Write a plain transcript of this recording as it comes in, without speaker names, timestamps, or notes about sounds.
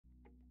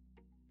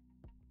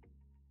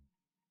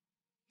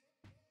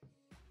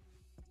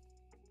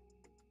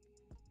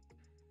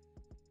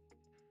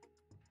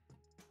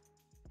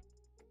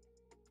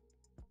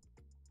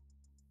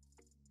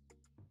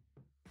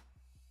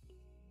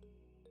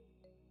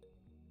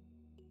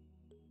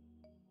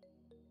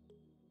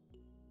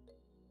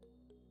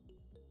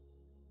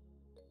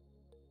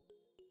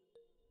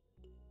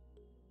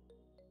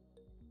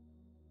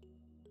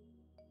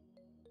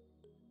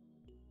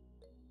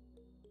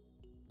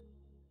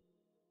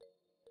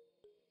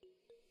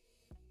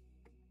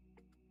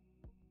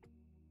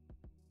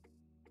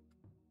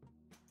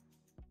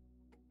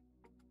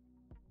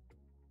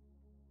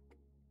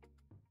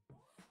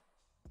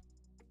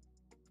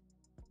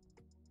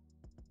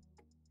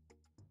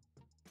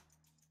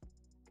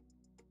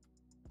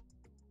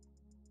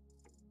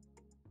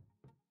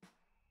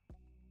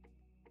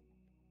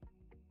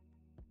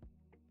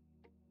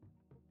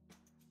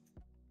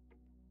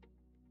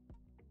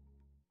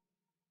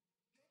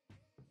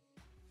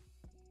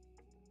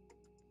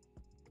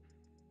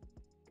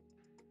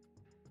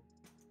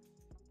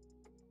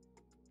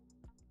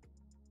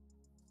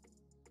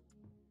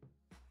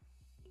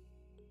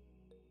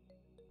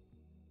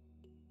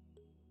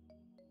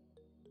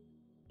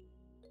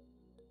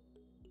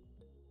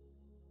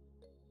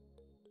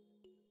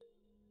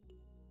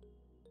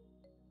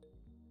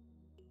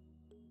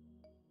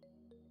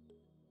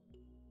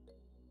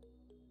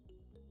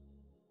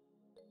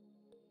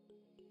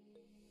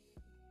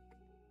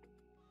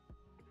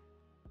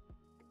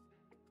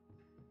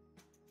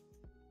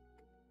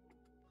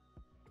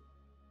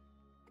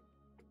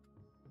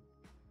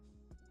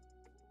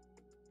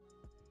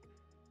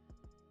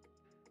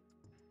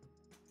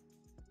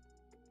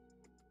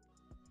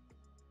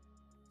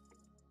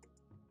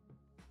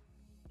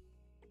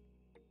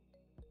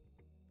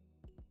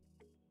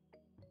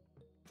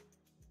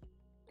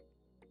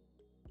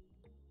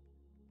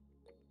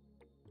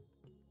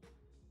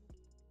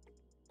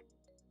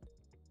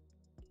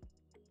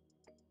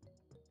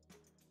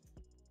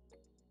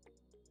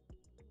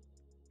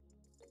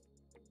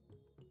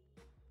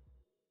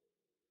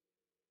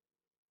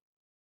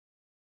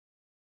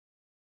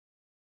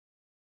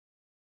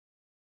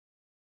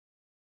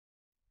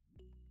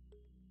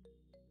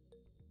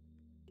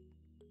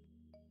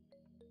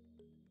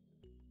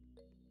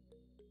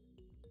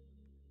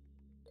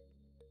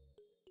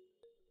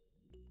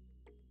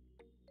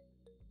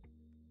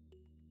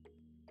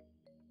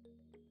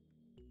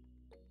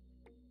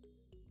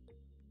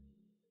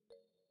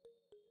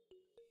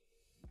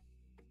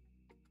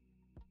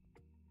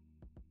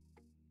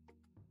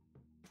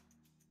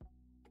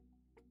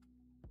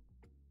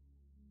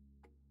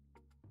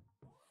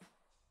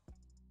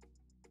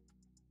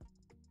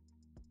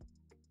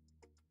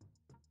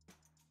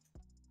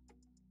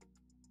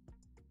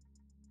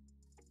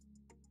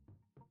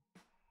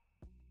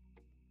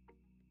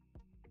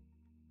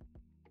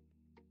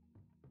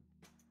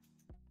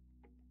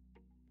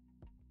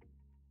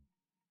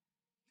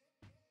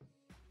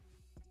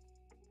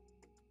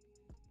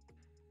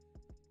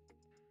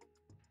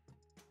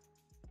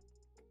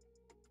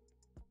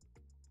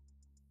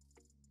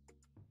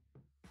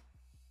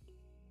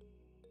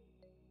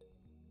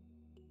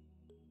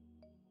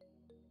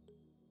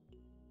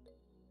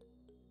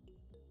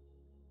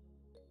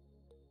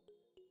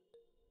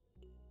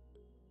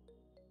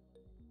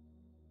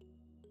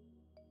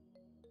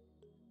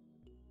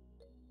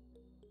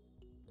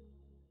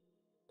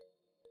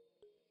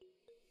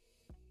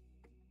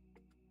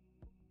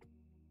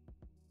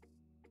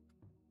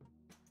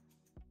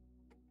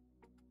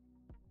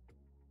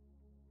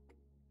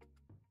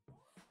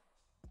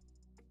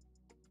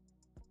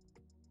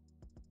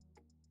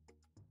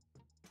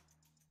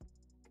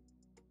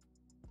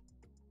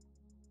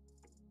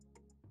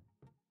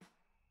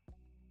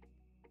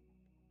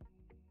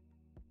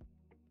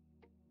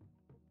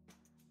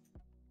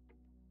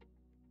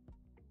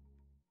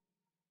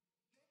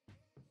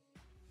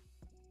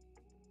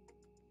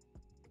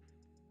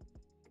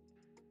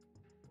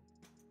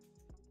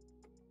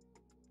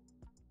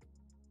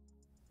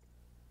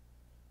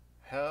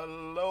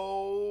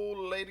Hello,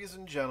 ladies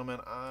and gentlemen.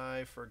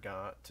 I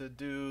forgot to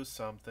do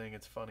something.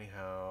 It's funny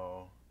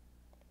how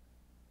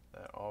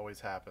that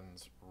always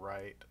happens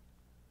right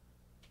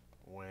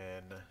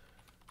when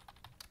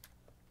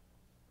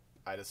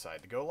I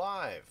decide to go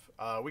live.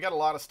 We got a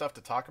lot of stuff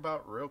to talk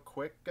about real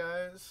quick,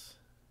 guys.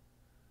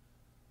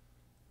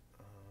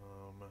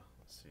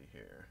 Let's see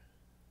here.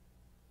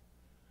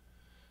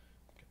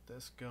 Get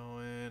this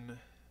going.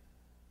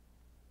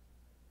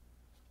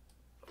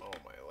 Oh,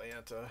 my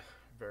Atlanta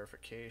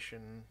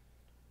verification.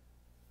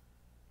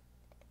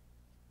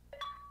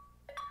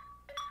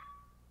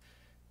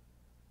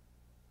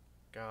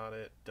 Got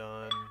it.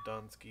 Done.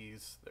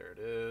 Dunskies. There it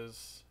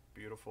is.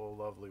 Beautiful,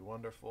 lovely,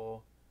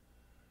 wonderful.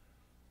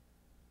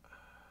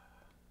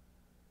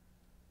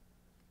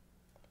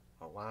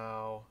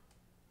 Allow.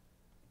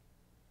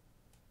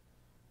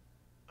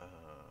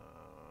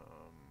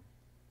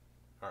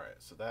 Alright,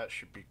 so that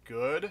should be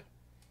good.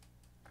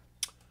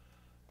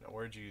 Now,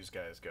 where'd you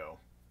guys go?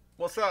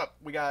 What's up?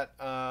 We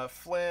got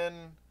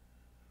Flynn.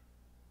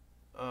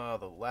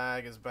 The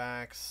lag is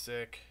back.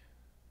 Sick.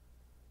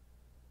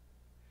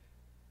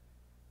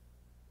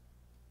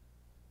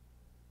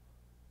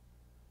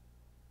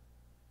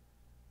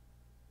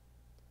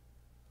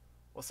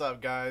 What's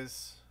up,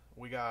 guys?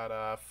 We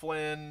got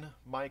Flynn,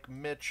 Mike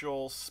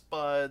Mitchell,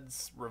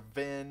 Spuds,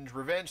 Revenge.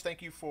 Revenge,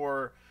 thank you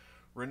for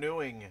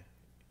renewing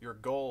your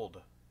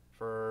gold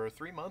for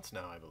 3 months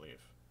now, I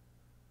believe.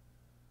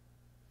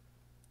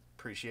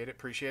 Appreciate it,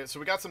 appreciate it. So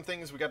we got some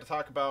things we got to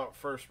talk about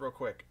first real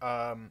quick.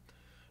 I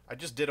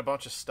just did a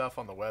bunch of stuff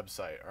on the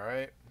website, all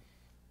right?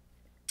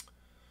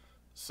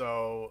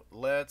 So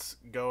let's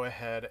go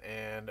ahead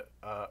and,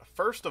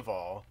 first of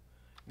all,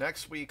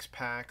 next week's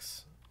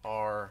packs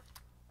are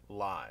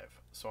live.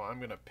 So I'm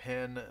going to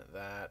pin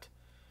that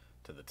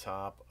to the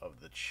top of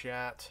the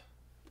chat.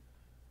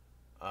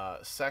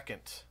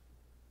 Second,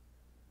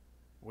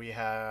 we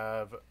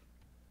have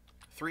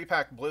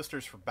 3-pack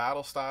blisters for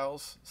Battle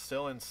Styles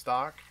still in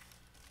stock,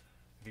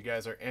 if you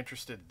guys are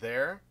interested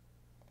there.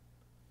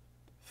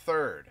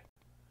 Third,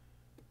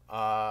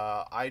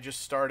 I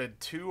just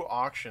started 2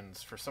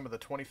 auctions for some of the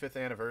 25th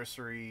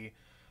anniversary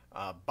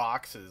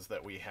boxes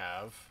that we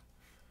have.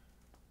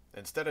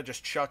 Instead of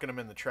just chucking them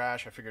in the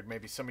trash, I figured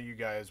maybe some of you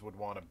guys would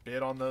want to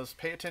bid on those.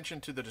 Pay attention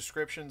to the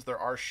descriptions. There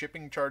are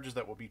shipping charges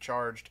that will be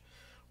charged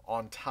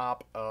on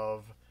top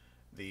of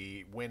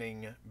the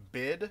winning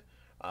bid.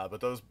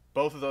 But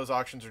both of those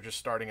auctions are just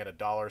starting at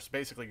 $1. So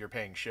basically, you're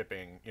paying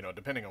shipping, you know,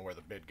 depending on where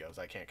the bid goes.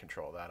 I can't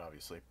control that,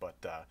 obviously. But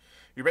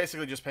you're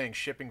basically just paying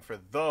shipping for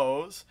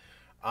those.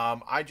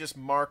 I just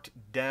marked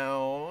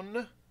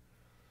down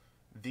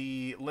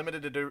the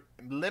limited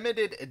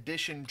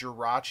edition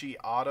Jirachi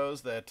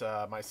autos that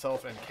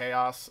myself and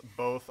Chaos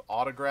both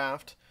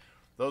autographed.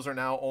 Those are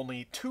now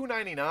only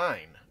 $2.99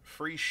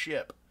 free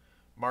ship,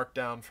 marked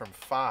down from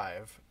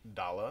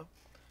 $5.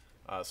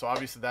 So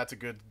obviously that's a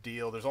good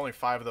deal. There's only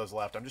 5 of those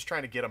left. I'm just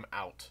trying to get them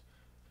out.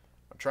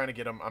 I'm trying to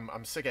get them.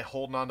 I'm sick of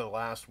holding on to the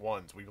last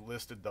ones. We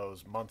listed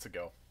those months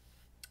ago.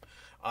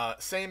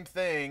 Same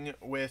thing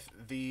with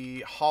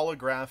the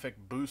holographic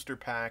booster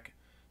pack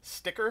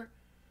sticker.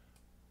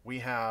 We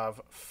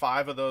have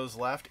 5 of those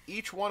left.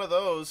 Each one of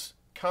those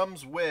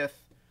comes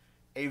with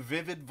a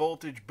Vivid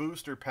Voltage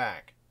booster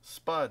pack.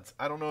 Spuds,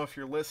 I don't know if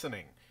you're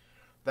listening.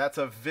 That's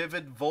a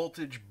Vivid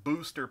Voltage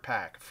booster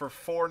pack for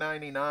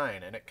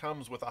 $4.99, and it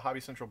comes with a Hobby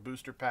Central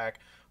booster pack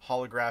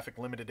holographic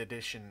limited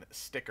edition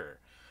sticker.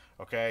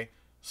 Okay?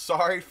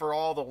 Sorry for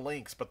all the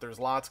links, but there's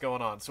lots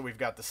going on. So we've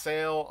got the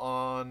sale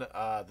on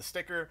the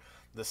sticker,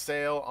 the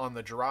sale on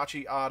the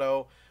Jirachi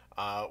auto.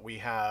 We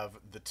have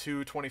the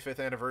 2 25th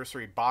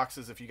anniversary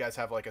boxes. If you guys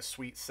have like a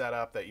sweet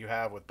setup that you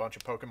have with a bunch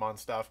of Pokemon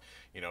stuff,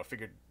 you know,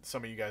 figured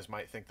some of you guys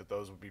might think that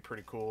those would be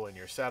pretty cool in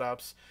your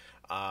setups.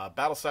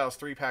 Battle Styles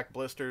 3-pack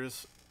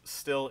blisters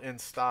still in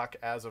stock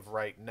as of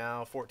right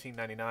now,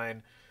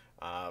 $14.99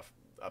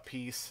 a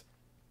piece.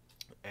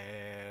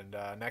 And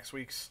next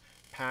week's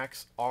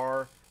packs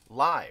are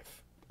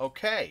live.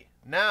 Okay,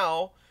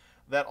 now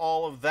that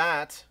all of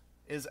that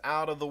is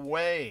out of the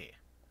way,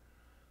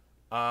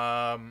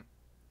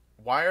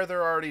 why are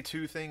there already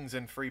 2 things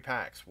in free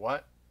packs?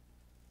 What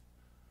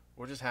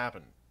just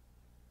happened?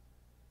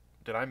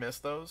 Did I miss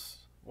those?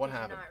 What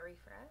happened? Did you not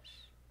refresh?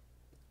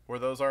 Were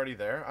those already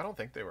there? I don't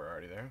think they were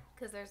already there.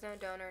 Because there's no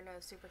donor, no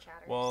super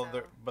chatter. Well,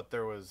 so. but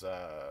there was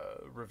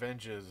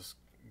Revenge's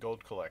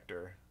Gold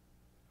Collector.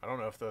 I don't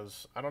know if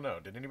those... I don't know.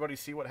 Did anybody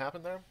see what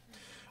happened there?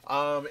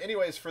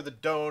 Anyways, for the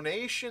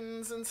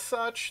donations and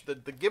such, the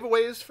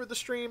giveaways for the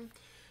stream,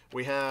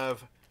 we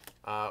have...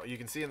 you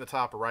can see in the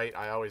top right,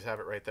 I always have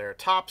it right there.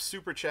 Top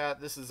Super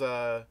Chat. This is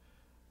no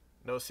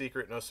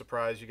secret, no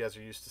surprise. You guys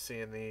are used to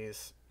seeing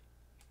these.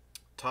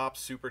 Top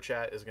Super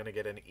Chat is going to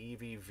get an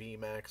Eevee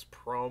VMAX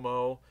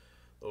promo.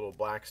 The little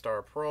Black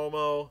Star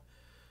promo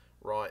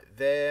right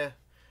there.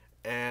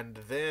 And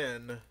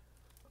then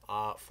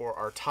for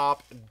our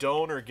top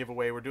donor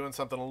giveaway, we're doing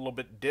something a little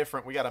bit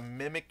different. We got a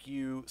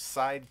Mimikyu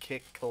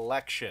Sidekick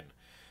collection.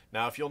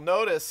 Now, if you'll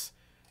notice,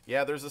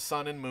 Yeah, there's a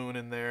sun and moon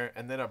in there,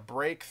 and then a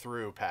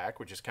breakthrough pack,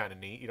 which is kind of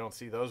neat. You don't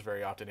see those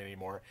very often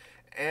anymore.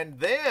 And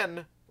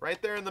then,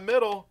 right there in the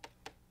middle,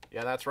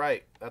 yeah, that's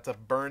right. That's a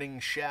Burning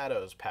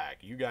Shadows pack.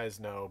 You guys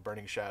know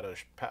Burning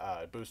Shadows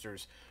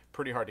boosters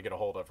pretty hard to get a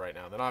hold of right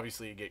now. And then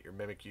obviously you get your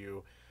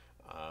Mimikyu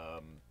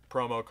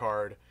promo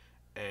card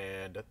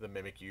and the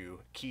Mimikyu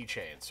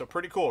keychain. So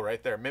pretty cool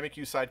right there.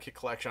 Mimikyu Sidekick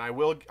Collection. I'm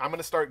going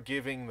to start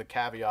giving the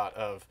caveat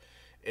of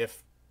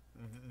if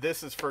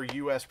this is for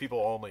US people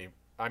only.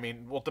 I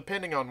mean, well,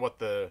 depending on what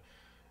the,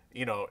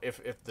 you know,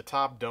 if the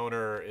top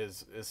donor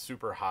is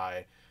super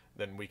high,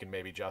 then we can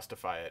maybe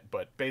justify it.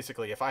 But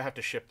basically, if I have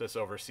to ship this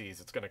overseas,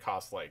 it's going to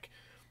cost like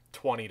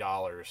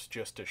 $20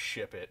 just to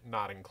ship it,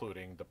 not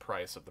including the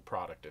price of the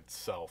product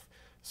itself.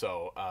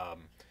 So,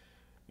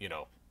 you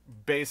know,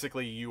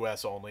 basically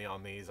US only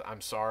on these.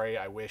 I'm sorry.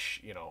 I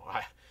wish, you know,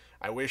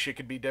 I wish it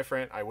could be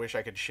different. I wish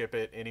I could ship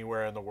it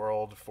anywhere in the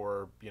world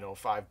for, you know,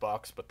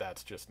 $5, but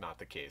that's just not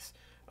the case.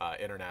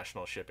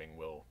 International shipping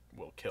will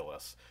kill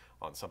us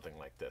on something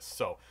like this.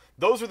 So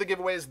those are the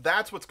giveaways.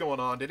 That's what's going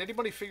on. Did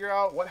anybody figure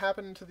out what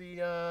happened to the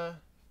No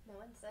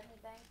one said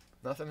anything.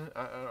 nothing?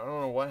 I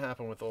don't know what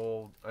happened with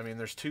old. I mean,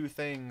 there's 2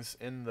 things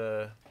in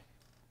the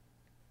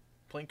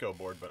Plinko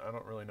board, but I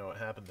don't really know what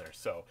happened there.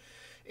 So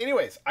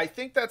anyways, I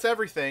think that's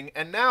everything.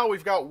 And now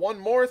we've got one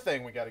more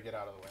thing we got to get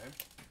out of the way.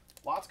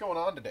 Lots going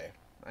on today.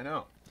 I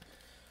know.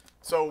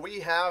 So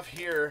we have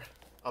here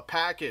a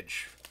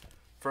package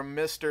from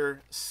Mr.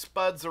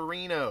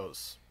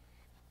 Spudsarinos.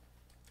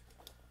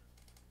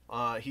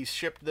 He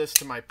shipped this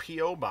to my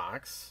P.O.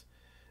 box,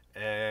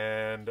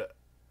 and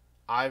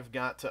I've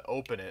got to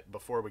open it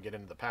before we get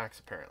into the packs,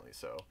 apparently.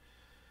 So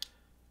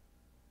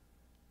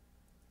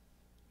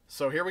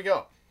here we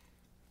go.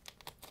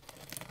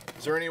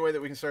 Is there any way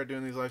that we can start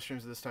doing these live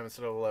streams this time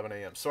instead of 11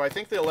 a.m.? So I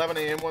think the 11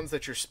 a.m. ones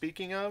that you're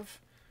speaking of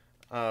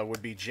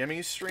would be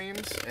Jimmy's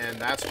streams, and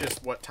that's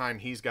just what time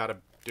he's got to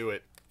do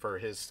it for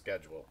his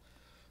schedule.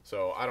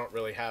 So I don't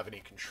really have any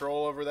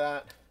control over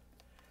that.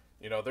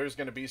 You know, there's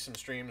going to be some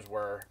streams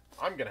where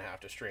I'm going to have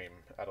to stream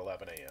at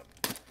 11 a.m.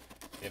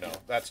 You know,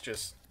 that's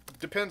just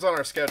depends on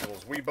our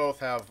schedules. We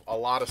both have a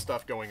lot of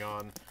stuff going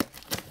on.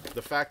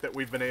 The fact that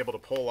we've been able to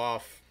pull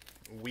off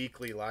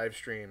weekly live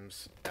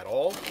streams at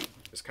all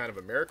is kind of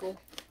a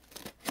miracle.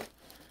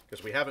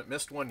 Because we haven't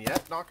missed one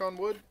yet, knock on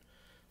wood.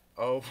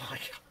 Oh my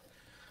god.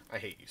 I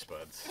hate you,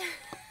 Spuds.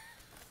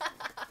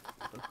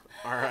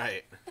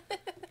 Alright.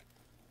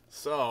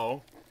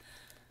 So,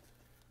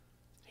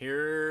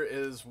 here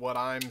is what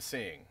I'm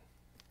seeing.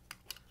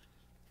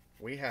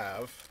 We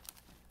have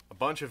a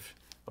bunch of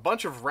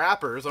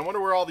wrappers. I wonder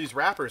where all these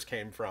wrappers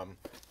came from.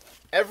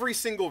 Every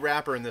single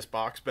wrapper in this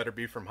box better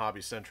be from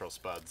Hobby Central,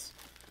 Spuds,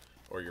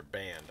 or your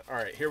band. All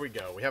right, here we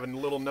go. We have a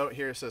little note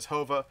here. It says,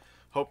 Hova,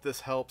 hope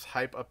this helps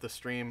hype up the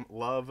stream.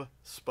 Love,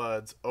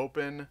 Spuds.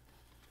 Open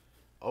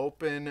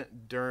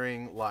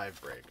during live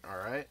break. All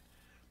right.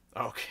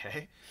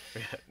 Okay.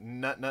 We got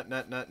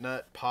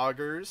nut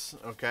poggers.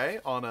 Okay,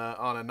 on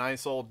a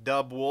nice old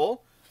dub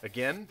wool.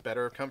 Again,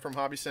 better come from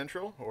Hobby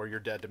Central, or you're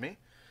dead to me.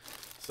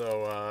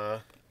 So,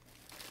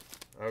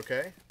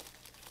 okay.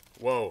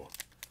 Whoa,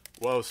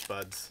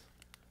 Spuds.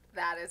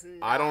 That is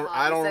not I don't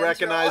Hobby Central.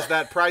 recognize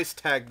that price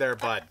tag there,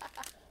 bud.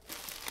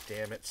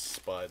 Damn it,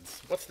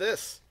 Spuds. What's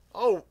this?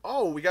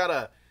 Oh, we got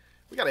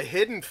a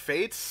Hidden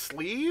Fates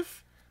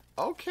sleeve.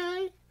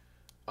 Okay.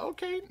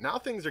 Now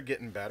things are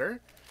getting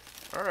better.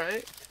 All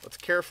right, let's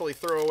carefully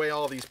throw away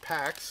all these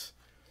packs.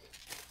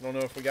 I don't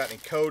know if we got any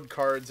code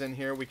cards in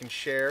here we can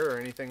share or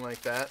anything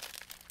like that.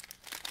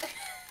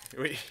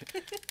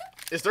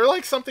 Is there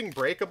like something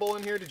breakable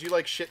in here? Did you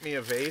like ship me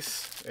a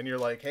vase and you're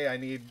like, hey, I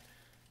need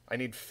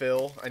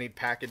fill, I need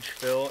package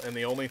fill, and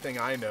the only thing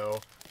I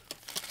know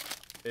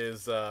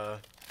is oh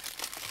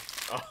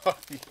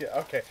yeah,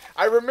 okay.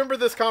 I remember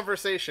this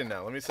conversation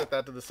now. Let me set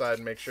that to the side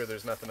and make sure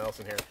there's nothing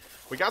else in here.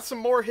 We got some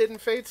more Hidden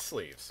Fates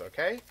sleeves,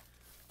 okay?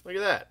 Look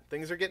at that.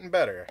 Things are getting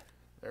better.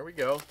 There we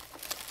go.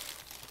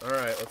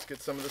 Alright, let's get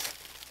some of this.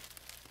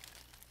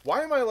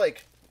 Why am I,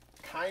 like,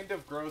 kind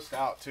of grossed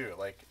out, too?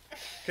 Like,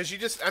 because you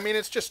just, I mean,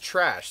 it's just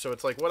trash. So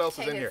it's like, what else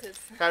is in here?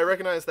 I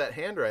recognize that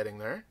handwriting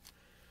there.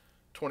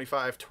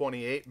 25,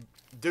 28.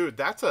 Dude,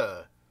 that's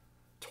a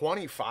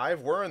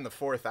 25. We're in the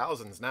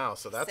 4,000s now,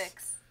 so that's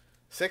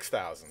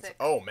 6,000s.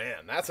 Oh, man,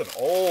 that's an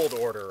old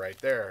order right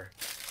there.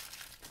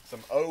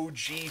 Some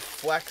OG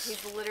flex.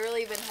 He's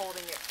literally been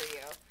holding it for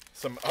you.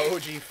 Some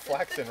OG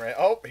flexing, right?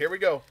 Oh, here we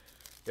go.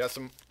 Got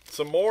some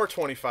more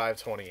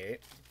 25, 28.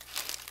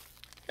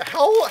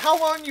 How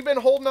long you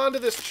been holding on to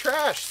this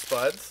trash,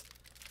 Spuds?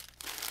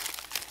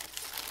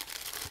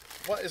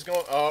 What is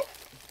going? Oh,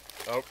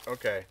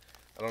 okay.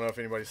 I don't know if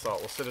anybody saw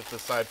it. We'll sit it to the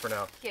side for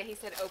now. Yeah, he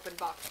said open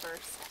box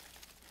first.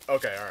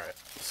 Okay, all right.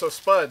 So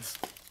Spuds,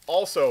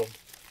 also,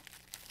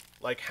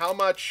 like how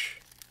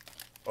much?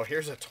 Oh,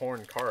 here's a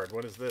torn card.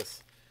 What is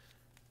this?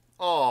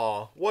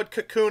 Aw, what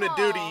Kakuna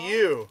do to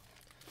you?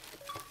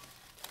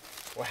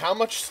 Well, how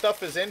much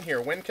stuff is in here?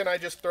 When can I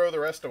just throw the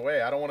rest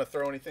away? I don't want to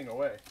throw anything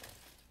away.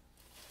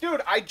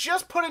 Dude, I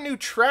just put a new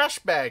trash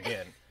bag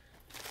in.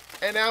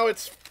 And now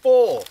it's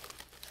full.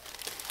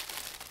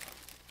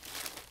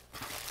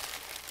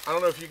 I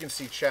don't know if you can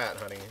see chat,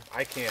 honey.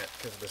 I can't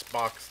because of this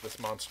box, this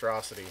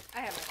monstrosity.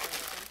 I have my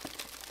phone open.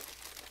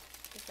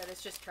 He said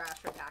it's just trash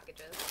for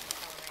packages.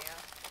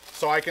 LMAO.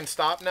 So I can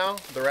stop now?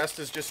 The rest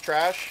is just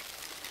trash?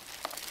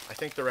 I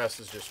think the rest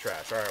is just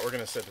trash. Alright, we're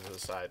going to set it to the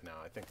side now.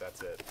 I think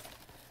that's it.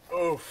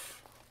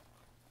 Oof.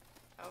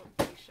 Oh,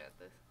 you showed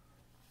this.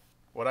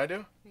 What'd I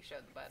do? You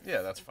showed the button.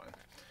 Yeah, that's fine.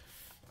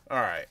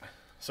 Alright.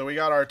 So we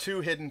got our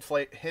two Hidden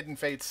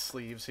Fates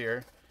sleeves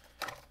here.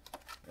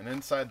 And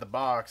inside the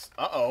box,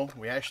 uh-oh,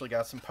 we actually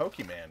got some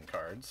Pokemon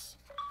cards.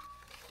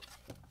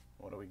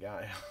 What do we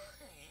got?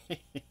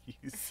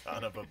 You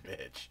son of a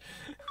bitch.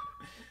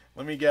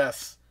 Let me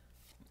guess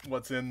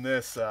what's in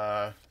this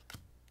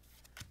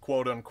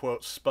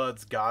quote-unquote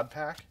Spuds God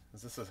Pack.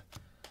 Is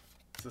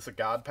this a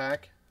God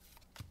Pack?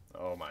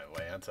 Oh, my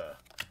Lanta.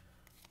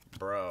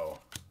 Bro.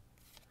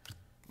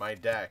 My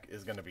deck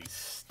is going to be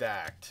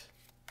stacked.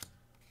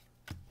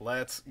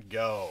 Let's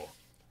go.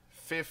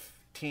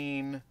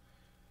 15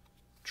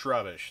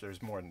 Trubbish.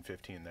 There's more than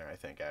 15 there, I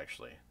think,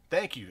 actually.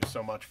 Thank you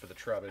so much for the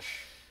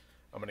Trubbish.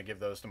 I'm going to give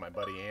those to my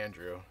buddy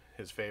Andrew.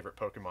 His favorite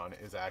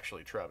Pokemon is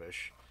actually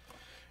Trubbish.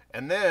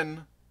 And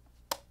then...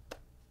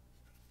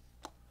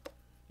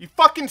 You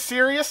fucking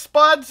serious,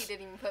 Spuds? He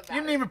didn't even put batteries.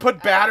 You didn't even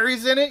put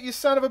batteries in it, you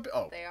son of a...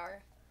 Oh. They are.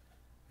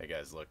 Hey,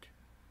 guys, look.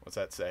 What's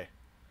that say?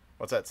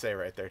 What's that say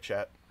right there,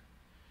 chat?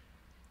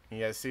 You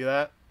guys see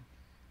that?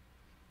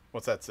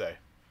 What's that say?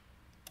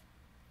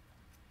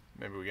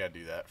 Maybe we gotta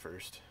do that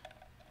first.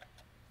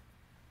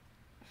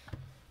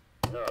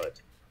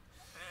 Nerd.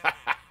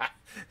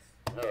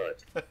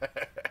 Nerd.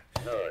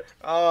 Nerd.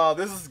 Oh,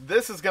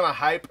 this is gonna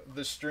hype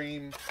the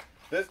stream.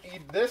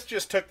 This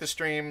just took the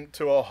stream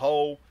to a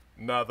whole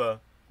nother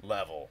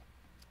level.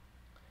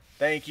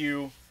 Thank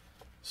you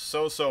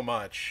so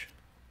much,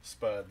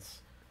 Spuds.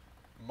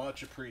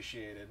 Much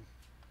appreciated.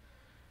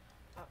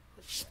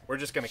 We're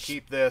just gonna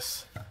keep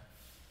this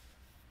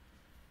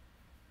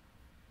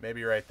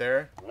maybe right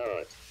there.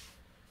 Nerd.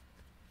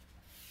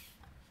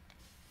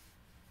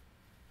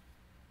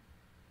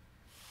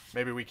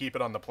 Maybe we keep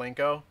it on the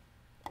Plinko.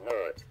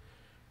 Nerd.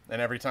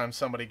 And every time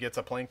somebody gets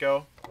a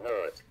Plinko.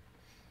 Nerd.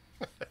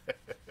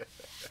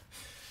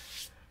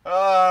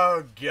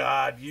 Oh,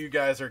 God. You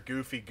guys are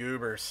goofy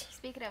goobers.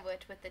 Speaking of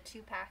which, with the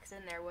 2 packs in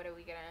there, what are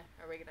we gonna...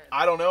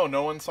 I don't know.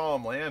 No one saw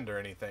him land or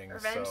anything.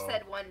 Revenge so.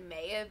 said one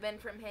may have been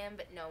from him,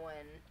 but no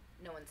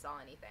one saw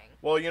anything.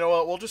 Well, you know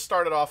what? We'll just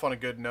start it off on a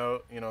good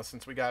note. You know,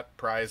 since we got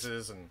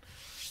prizes and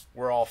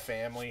we're all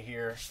family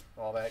here.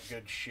 All that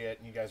good shit.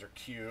 And you guys are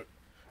cute.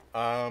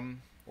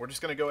 We're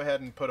just going to go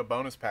ahead and put a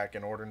bonus pack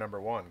in order number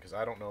 1 because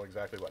I don't know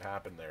exactly what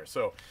happened there.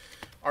 So,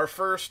 our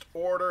first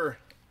order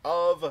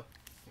of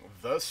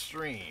the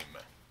stream.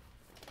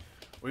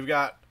 We've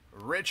got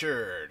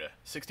Richard,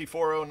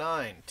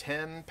 6409,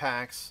 10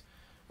 packs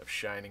of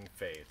Shining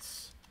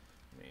Fates.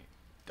 Let me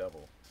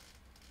double.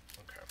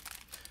 Okay.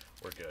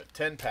 We're good.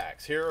 10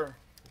 packs. Here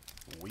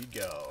we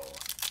go.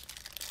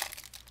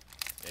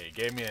 Yeah, you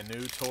gave me a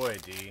new toy,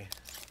 D.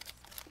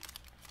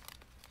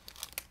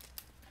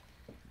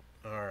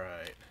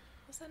 Alright.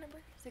 What's that number?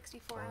 1,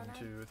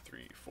 6409? 2, 3,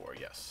 4.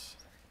 Yes.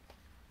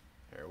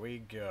 Here we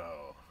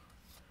go.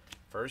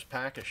 First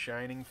pack of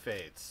Shining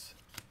Fates.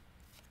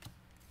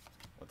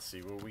 Let's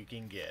see what we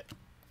can get.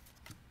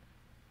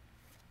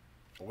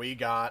 We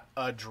got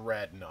a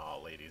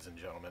Dreadnought, ladies and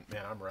gentlemen.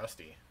 Man, I'm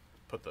rusty.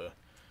 Put the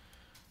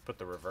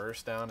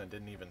reverse down and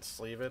didn't even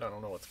sleeve it. I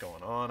don't know what's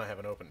going on. I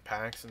haven't opened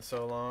packs in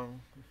so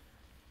long.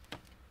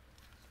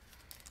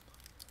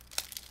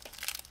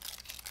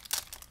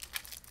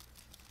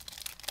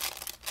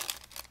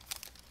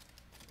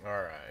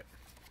 Alright.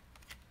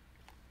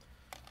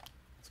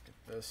 Let's get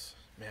this.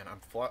 Man,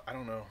 I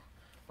don't know.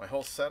 My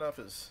whole setup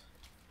is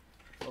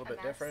a little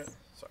bit different.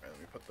 Sorry, let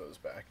me put those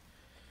back.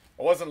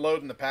 I wasn't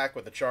loading the pack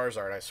with the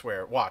Charizard, I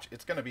swear. Watch,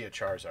 it's going to be a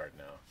Charizard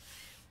now.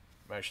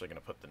 I'm actually going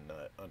to put the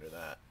nut under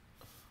that.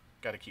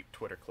 Got to keep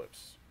Twitter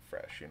clips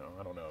fresh, you know.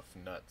 I don't know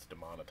if nut's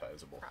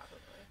demonetizable. Probably.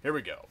 Here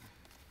we go.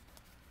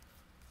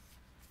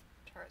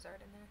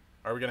 Charizard in there.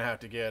 Are we going to have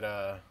to get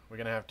we're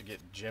going to have to get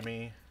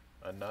Jimmy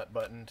a nut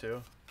button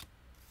too?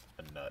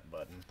 A nut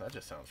button. That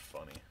just sounds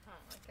funny. I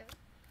don't like it.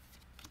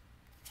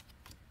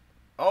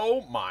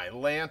 Oh my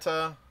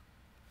Lanta.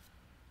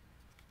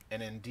 An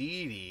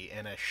Indeedee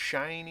and a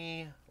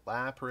shiny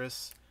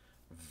Lapras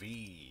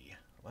V.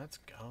 Let's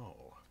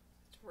go.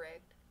 It's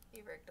rigged.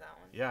 You rigged that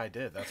one. Yeah, I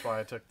did. That's why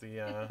I took the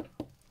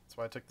that's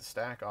why I took the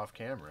stack off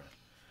camera.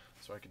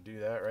 So I could do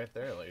that right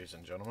there, ladies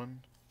and gentlemen.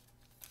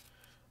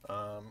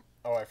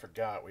 Oh, I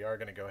forgot. We are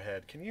going to go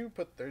ahead. Can you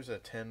put... There's a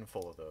tin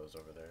full of those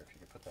over there. If you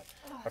could put that...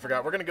 I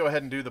forgot. We're going to go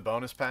ahead and do the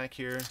bonus pack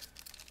here.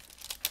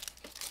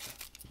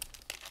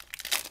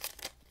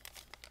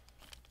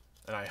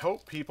 And I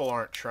hope people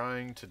aren't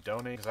trying to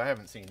donate, because I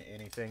haven't seen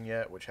anything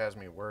yet, which has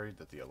me worried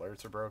that the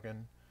alerts are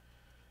broken.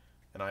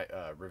 And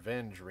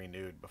Revenge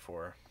renewed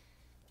before.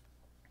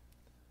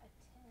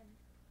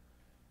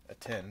 A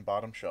 10,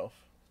 bottom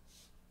shelf.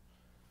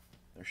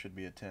 There should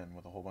be a 10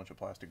 with a whole bunch of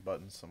plastic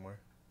buttons somewhere.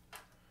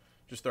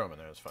 Just throw them in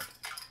there. It's fun.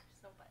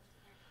 So fun.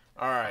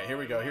 All right, here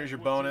we go. Here's your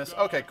bonus.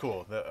 Okay,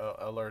 cool. The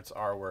alerts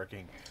are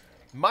working.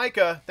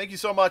 Micah, thank you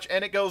so much,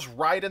 and it goes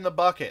right in the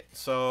bucket.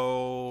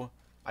 So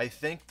I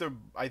think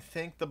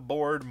the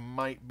board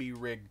might be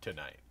rigged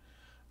tonight.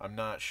 I'm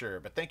not sure,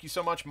 but thank you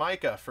so much,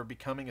 Micah, for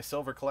becoming a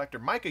silver collector.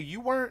 Micah, you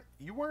weren't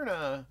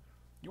a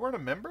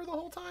member the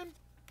whole time?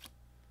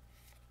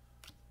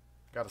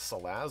 Got a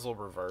Salazzle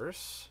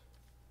reverse.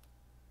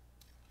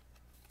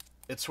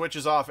 It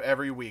switches off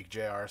every week,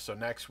 JR, so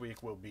next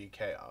week will be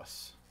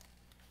chaos.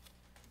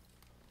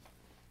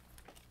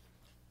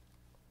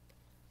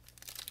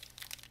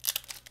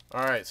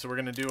 Alright, so we're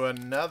going to do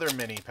another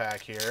mini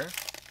pack here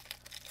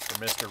for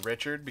Mr.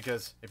 Richard,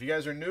 because if you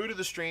guys are new to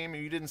the stream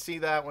and you didn't see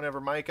that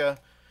whenever Micah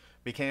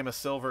became a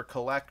silver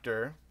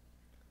collector,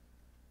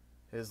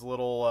 his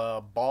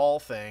little ball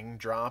thing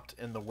dropped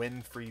in the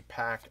win-free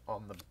pack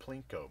on the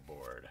Plinko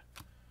board.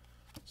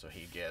 So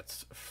he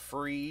gets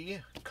free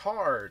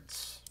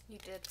cards. You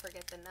did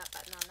forget the nut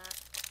button on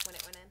that when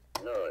it went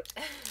in. Nut.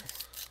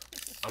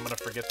 I'm going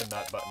to forget the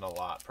nut button a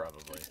lot,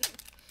 probably.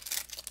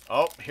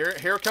 Oh,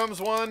 here comes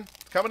one.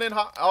 Coming in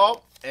hot.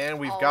 Oh, and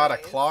we've got a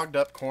clogged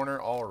up corner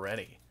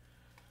already,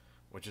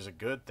 which is a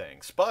good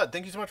thing. Spud,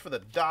 thank you so much for the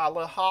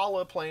dollar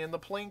holla playing the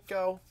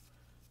Plinko.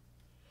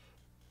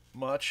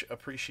 Much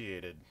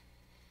appreciated.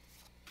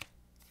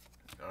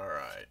 All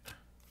right.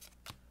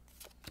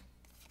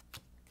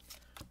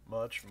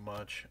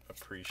 Much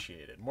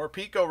appreciated. More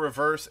Pico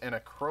reverse and a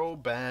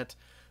Crobat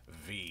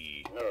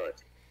V.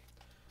 Nut.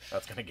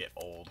 That's going to get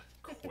old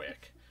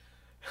quick.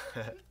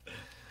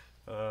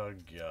 Oh,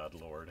 God,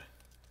 Lord.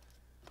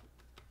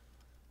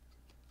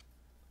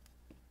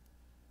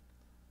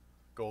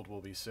 Gold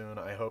will be soon,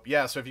 I hope.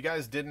 Yeah, so if you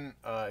guys didn't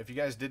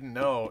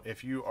know,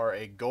 if you are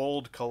a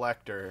gold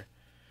collector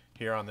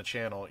here on the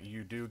channel,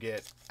 you do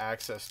get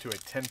access to a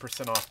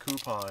 10% off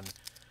coupon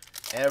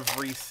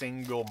every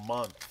single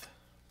month.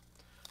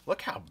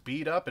 Look how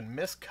beat up and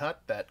miscut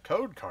that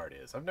code card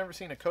is. I've never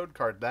seen a code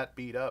card that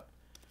beat up.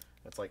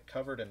 It's like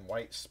covered in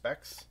white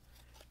specks.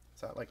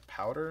 Is that like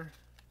powder?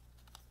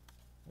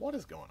 What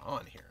is going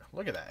on here?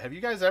 Look at that. Have you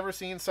guys ever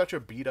seen such a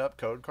beat up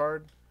code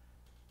card?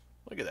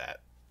 Look at that.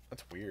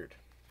 That's weird.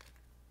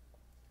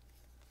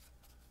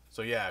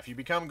 So yeah, if you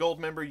become gold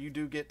member, you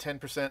do get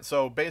 10%.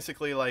 So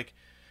basically, like,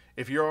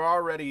 if you're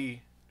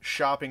already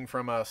shopping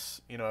from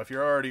us, you know, if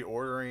you're already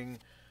ordering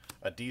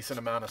a decent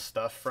amount of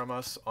stuff from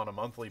us on a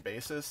monthly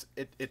basis,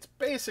 it's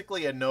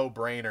basically a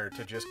no-brainer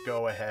to just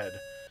go ahead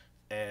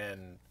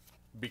and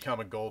become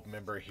a gold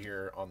member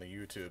here on the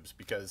YouTubes,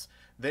 because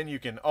then you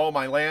can... Oh,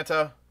 my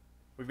Lanta.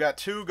 We've got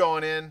 2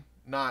 going in.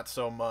 Not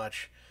so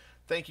much.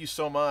 Thank you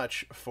so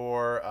much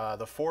for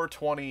the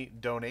 420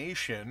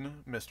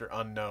 donation, Mr.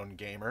 Unknown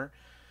Gamer.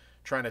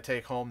 Trying to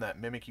take home that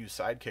Mimikyu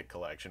Sidekick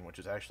collection, which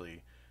is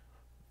actually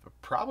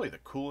probably the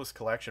coolest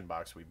collection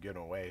box we've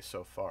given away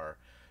so far.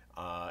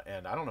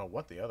 And I don't know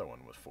what the other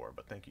one was for,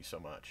 but thank you so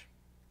much.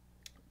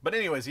 But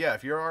anyways, yeah,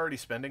 if you're already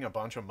spending a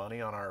bunch of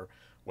money on our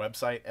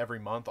website every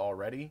month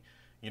already,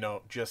 you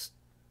know, just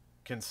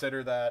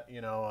consider that, you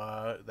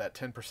know, that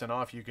 10%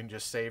 off. You can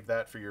just save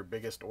that for your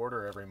biggest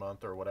order every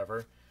month or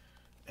whatever.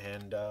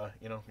 And,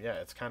 you know, yeah,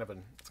 it's kind of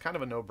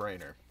a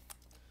no-brainer.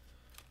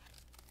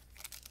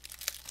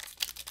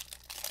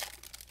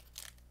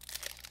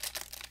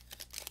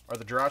 Are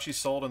the Jirachi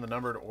sold in the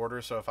numbered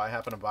order? So if I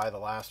happen to buy the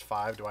last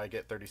 5, do I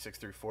get 36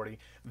 through 40?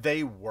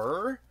 They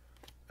were,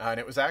 and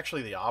it was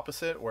actually the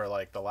opposite, where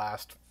like the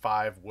last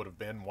 5 would have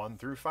been 1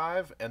 through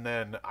 5, and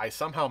then I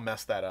somehow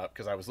messed that up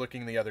because I was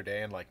looking the other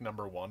day and like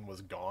number 1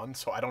 was gone.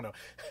 So I don't know.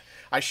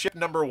 I shipped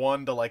number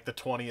 1 to like the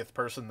 20th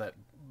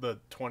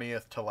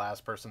to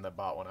last person that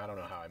bought one. I don't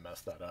know how I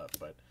messed that up,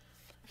 but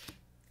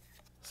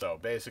so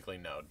basically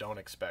no, don't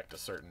expect a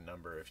certain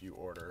number if you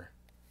order.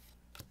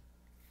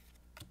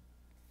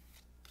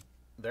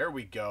 There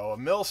we go. A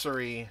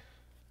Milcery.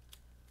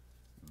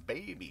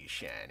 Baby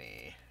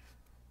shiny.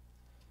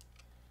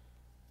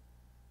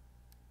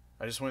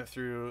 I just went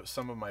through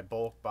some of my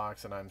bulk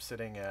box and I'm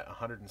sitting at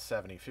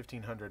 170.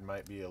 1500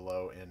 might be a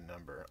low end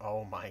number.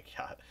 Oh my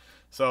god.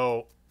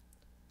 So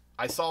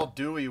I saw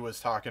Dewey was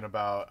talking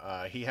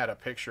about, he had a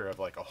picture of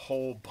like a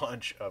whole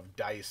bunch of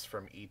dice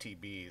from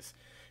ETBs.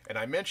 And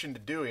I mentioned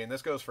to Dewey, and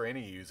this goes for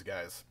any of you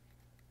guys,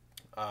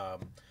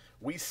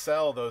 we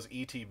sell those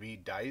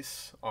ETB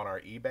dice on our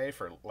eBay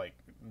for like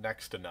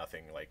next to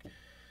nothing. Like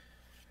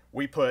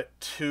we put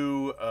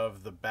 2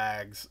 of the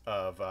bags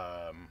of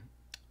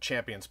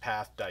Champions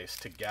Path dice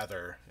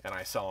together and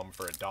I sell them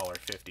for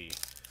 $1.50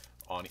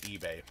 on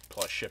eBay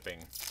plus shipping.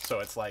 So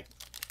it's like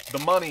the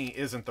money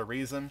isn't the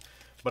reason,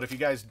 but if you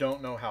guys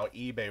don't know how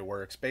eBay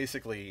works,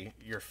 basically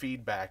your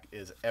feedback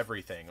is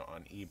everything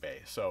on eBay.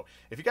 So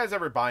if you guys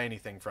ever buy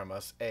anything from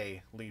us,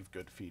 leave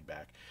good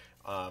feedback.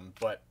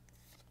 But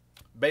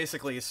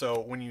basically, so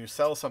when you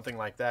sell something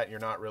like that, you're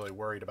not really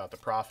worried about the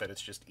profit.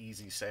 It's just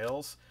easy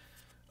sales.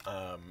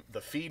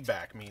 The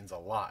feedback means a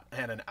lot.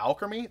 And an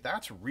Alchemy,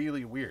 that's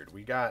really weird.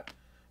 We got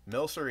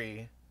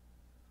Milcery,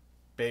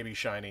 Baby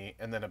Shiny,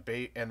 and then a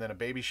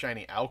Baby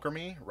Shiny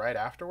Alchemy right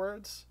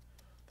afterwards.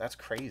 That's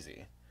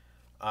crazy.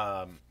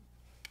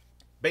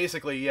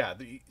 Basically, yeah,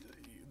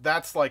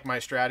 that's like my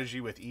strategy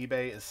with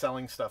eBay, is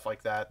selling stuff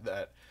like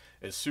that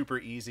is super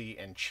easy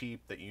and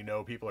cheap, that you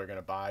know people are going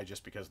to buy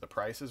just because the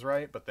price is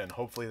right, but then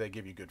hopefully they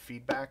give you good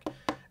feedback,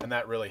 and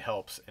that really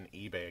helps an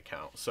eBay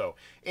account. So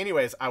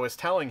anyways, I was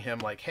telling him,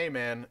 like, hey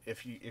man,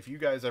 if you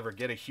guys ever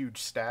get a huge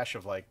stash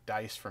of like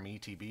dice from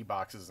ETB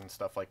boxes and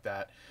stuff like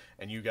that,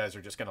 and you guys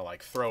are just going to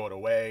like throw it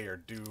away or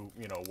do,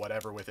 you know,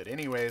 whatever with it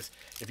anyways,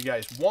 if you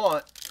guys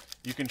want,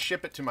 you can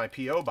ship it to my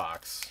PO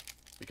box,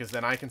 because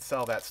then I can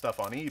sell that stuff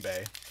on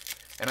eBay.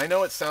 And I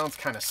know it sounds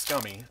kind of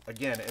scummy.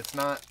 Again, it's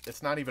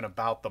not even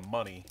about the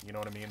money. You know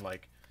what I mean?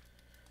 Like,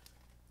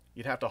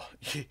 you'd have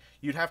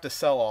to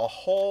sell a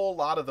whole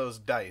lot of those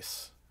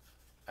dice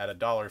at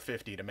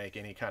 $1.50 to make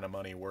any kind of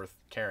money worth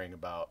caring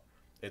about.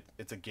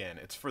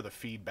 It's for the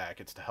feedback.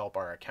 It's to help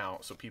our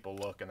account, so people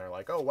look and they're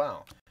like, oh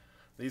wow,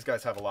 these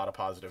guys have a lot of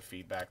positive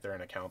feedback. They're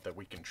an account that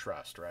we can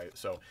trust, right?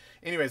 So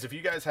anyways, if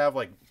you guys have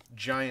like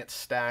giant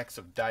stacks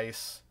of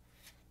dice,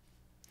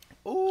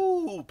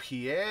 ooh,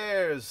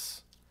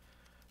 Pierre's.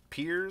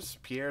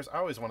 I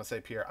always want to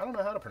say Pierre. I don't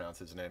know how to pronounce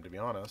his name, to be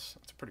honest.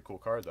 It's a pretty cool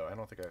card, though. I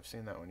don't think I've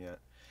seen that one yet.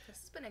 This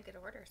has been a good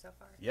order so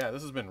far. Yeah,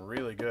 this has been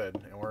really good,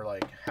 and we're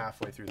like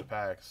halfway through the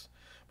packs.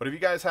 But if you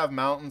guys have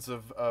mountains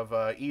of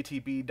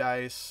ETB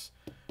dice,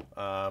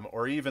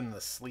 or even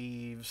the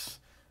sleeves,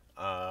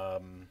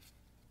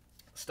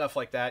 stuff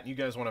like that, and you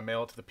guys want to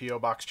mail it to the P.O.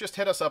 box, just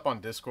hit us up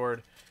on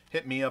Discord.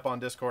 Hit me up on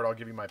Discord. I'll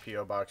give you my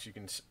P.O. box. You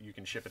can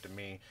ship it to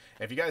me.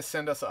 And if you guys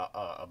send us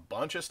a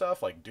bunch of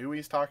stuff like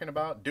Dewey's talking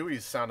about,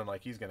 Dewey's sounding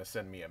like he's going to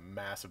send me a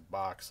massive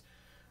box.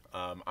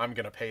 I'm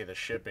going to pay the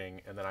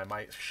shipping, and then I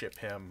might ship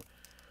him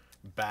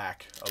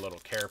back a little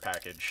care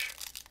package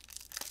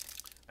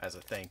as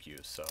a thank you.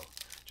 So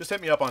just hit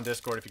me up on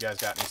Discord if you guys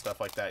got any stuff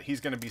like that. He's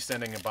going to be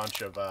sending a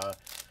bunch of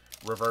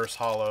reverse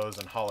holos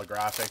and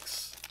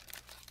holographics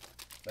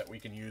that we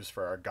can use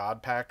for our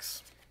God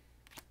packs.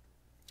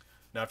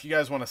 Now, if you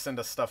guys want to send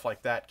us stuff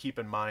like that, keep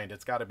in mind,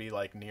 it's got to be,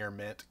 like, near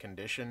mint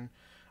condition.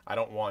 I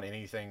don't want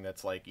anything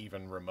that's, like,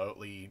 even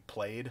remotely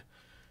played.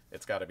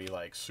 It's got to be,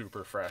 like,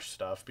 super fresh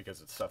stuff,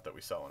 because it's stuff that we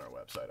sell on our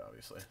website,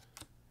 obviously.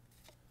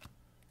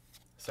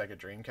 Sega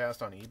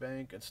Dreamcast on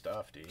eBay? Good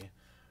stuff, D.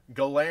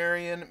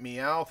 Galarian,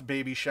 Meowth,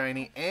 Baby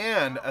Shiny,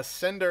 and a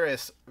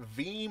Cinderace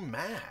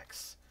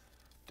VMAX.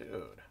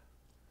 Dude.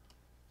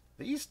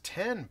 These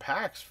 10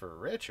 packs for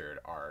Richard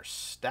are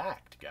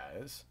stacked,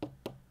 guys.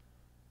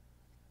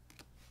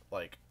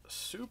 Like,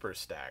 super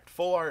stacked.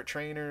 Full art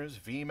trainers,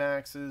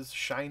 VMAXs,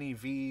 shiny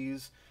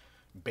Vs,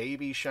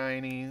 baby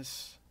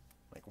shinies.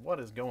 Like, what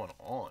is going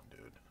on,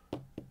 dude?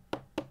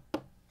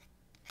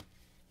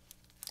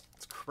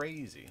 It's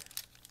crazy.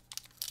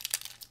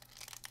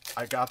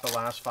 I got the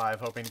last 5,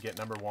 hoping to get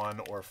number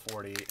 1 or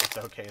 40. It's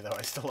okay, though.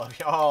 I still love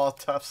you. Oh,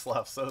 tough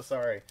sluff. So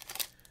sorry.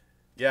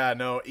 Yeah,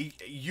 no,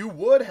 you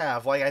would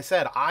have. Like I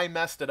said, I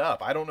messed it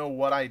up. I don't know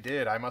what I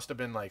did. I must have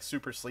been, like,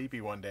 super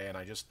sleepy one day, and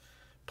I just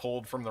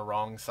pulled from the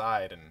wrong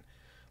side, and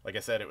like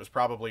I said, it was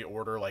probably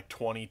order like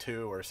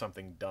 22 or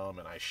something dumb,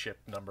 and I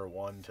shipped number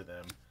 1 to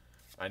them.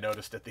 I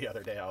noticed it the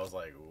other day. I was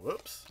like,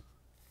 whoops.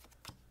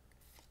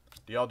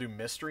 Do y'all do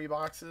mystery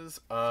boxes?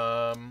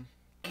 God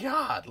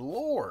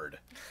lord.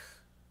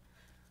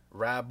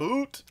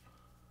 Raboot,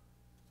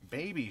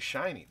 baby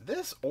shiny.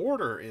 This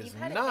order is You've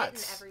had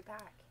nuts. it in every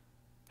pack.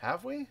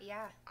 Have we?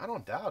 Yeah. I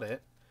don't doubt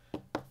it.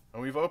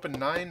 And we've opened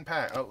 9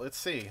 packs. Oh, let's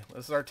see.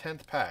 This is our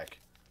 10th pack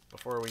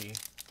before we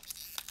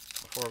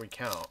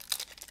count.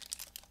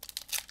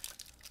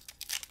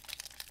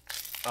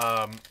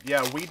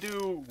 Yeah, we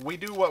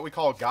do what we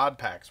call God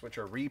packs, which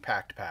are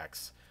repacked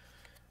packs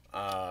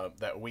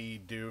that we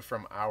do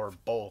from our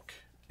bulk,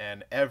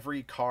 and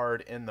every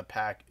card in the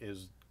pack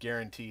is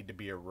guaranteed to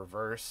be a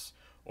reverse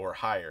or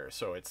higher.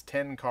 So it's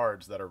 10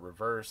 cards that are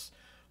reverse,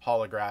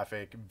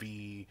 holographic,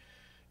 V,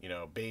 you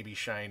know, baby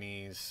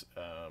shinies,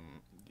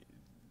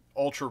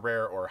 ultra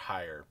rare or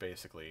higher,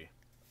 basically.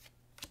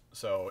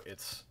 So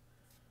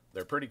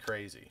they're pretty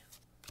crazy.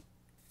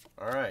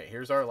 Alright,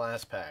 here's our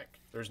last pack.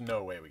 There's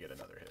no way we get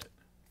another hit.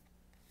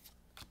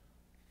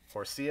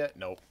 Forcia?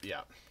 Nope.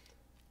 Yeah.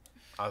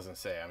 I was going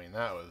to say, I mean,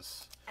 that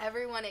was...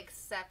 Everyone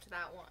except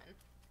that one.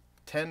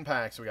 10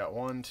 packs. We got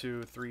 1,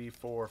 2, 3,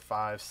 4,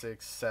 5,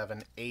 6,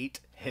 7, 8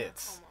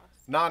 hits.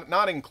 Almost.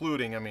 Not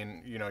including, I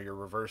mean, you know, your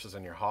reverses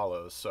and your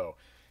hollows. So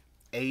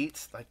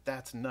 8, like,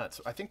 that's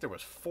nuts. I think there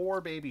was 4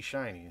 baby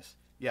shinies.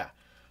 Yeah.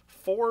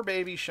 4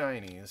 baby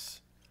shinies,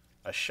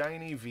 a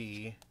shiny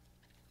V,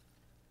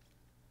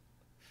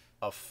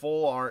 a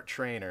full art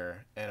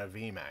trainer, and a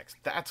VMAX.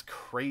 That's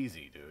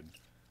crazy, dude.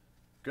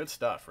 Good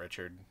stuff,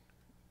 Richard.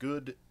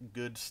 Good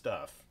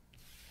stuff.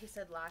 He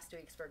said last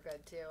week's were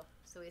good too,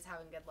 so he's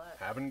having good luck.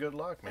 Having good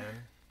luck,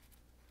 man.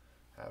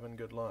 Having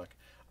good luck.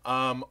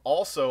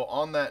 Also,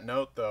 on that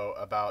note, though,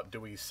 about do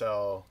we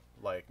sell,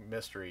 like,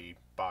 mystery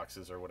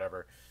boxes or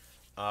whatever,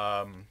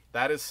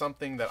 that is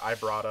something that I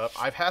brought up.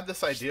 I've had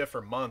this idea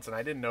for months, and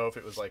I didn't know if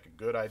it was, like, a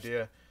good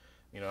idea,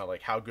 you know,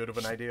 like, how good of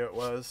an idea it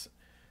was.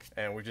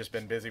 and we've just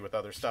been busy with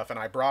other stuff. And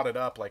I brought it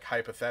up, like,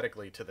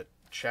 hypothetically to the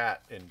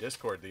chat in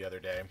Discord the other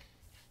day.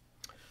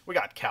 We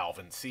got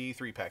Calvin C,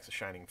 3 packs of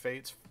Shining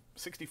Fates,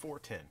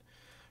 6410.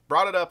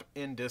 Brought it up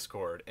in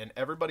Discord, and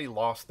everybody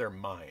lost their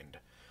mind.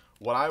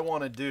 What I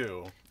want to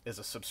do is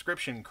a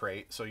subscription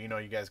crate. So, you know,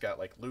 you guys got,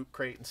 like, Loot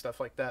Crate and stuff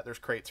like that. There's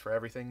crates for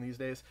everything these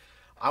days.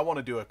 I want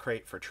to do a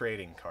crate for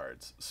trading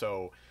cards.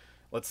 So,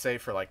 let's say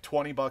for, like,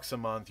 20 bucks a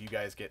month, you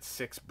guys get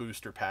 6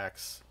 booster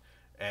packs,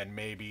 and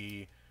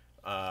maybe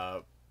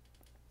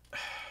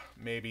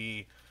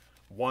maybe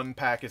 1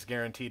 pack is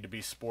guaranteed to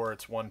be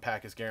sports, 1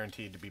 pack is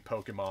guaranteed to be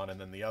Pokemon,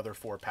 and then the other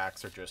 4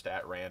 packs are just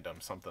at random,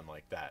 something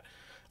like that.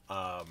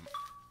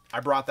 I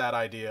brought that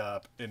idea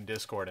up in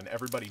Discord, and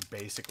everybody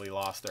basically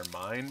lost their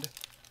mind.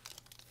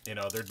 You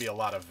know, there'd be a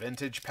lot of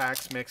vintage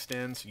packs mixed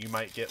in, so you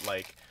might get,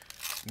 like,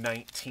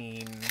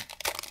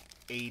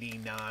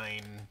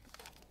 1989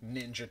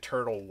 Ninja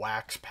Turtle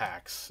wax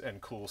packs and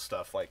cool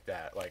stuff like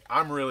that. Like,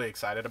 I'm really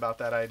excited about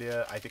that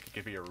idea. I think it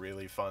could be a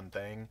really fun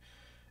thing.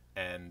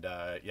 And,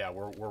 yeah,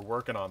 we're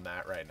working on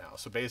that right now.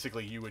 So,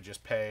 basically, you would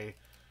just pay...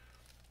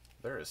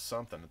 There is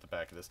something at the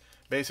back of this.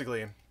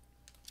 Basically,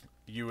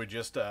 you would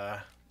just...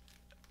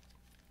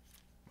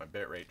 My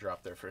bitrate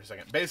dropped there for a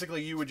second.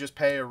 Basically, you would just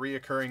pay a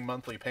reoccurring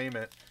monthly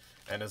payment,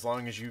 and as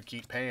long as you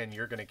keep paying,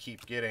 you're going to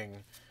keep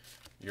getting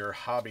your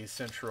Hobby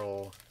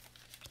Central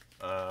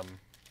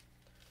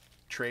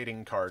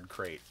trading card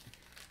crate.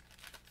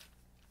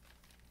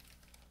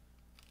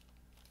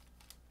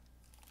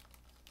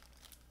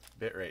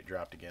 Bitrate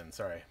dropped again,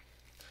 sorry.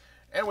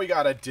 And we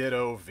got a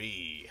Ditto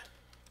V.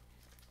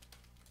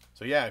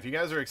 So yeah, if you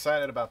guys are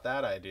excited about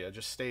that idea,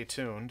 just stay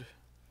tuned.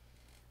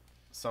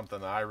 Something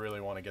that I really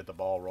want to get the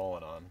ball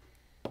rolling on.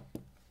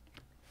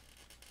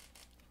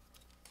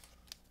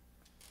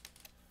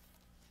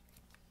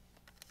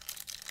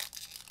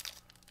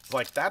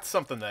 Like, that's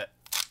something that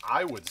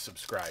I would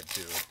subscribe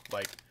to.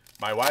 Like,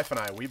 my wife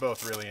and I, we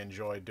both really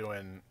enjoy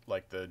doing,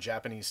 like, the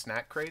Japanese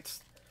snack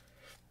crates.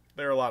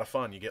 They're a lot of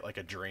fun. You get, like,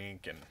 a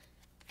drink and,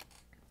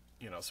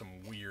 you know,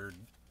 some weird,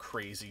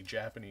 crazy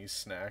Japanese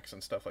snacks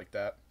and stuff like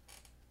that.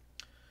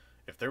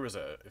 If there was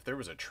a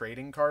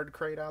trading card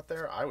crate out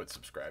there, I would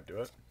subscribe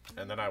to it.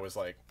 And then I was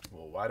like,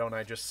 well, why don't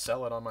I just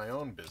sell it on my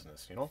own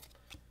business, you know?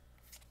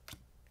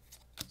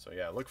 So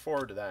yeah, look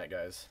forward to that,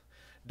 guys.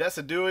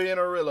 Decidui and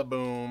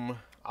Rillaboom.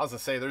 I was going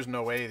to say, there's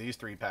no way these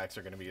 3 packs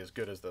are going to be as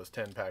good as those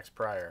 10 packs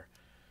prior.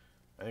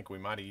 I think we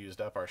might have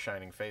used up our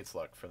Shining Fates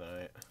luck for the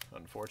night,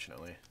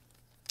 unfortunately.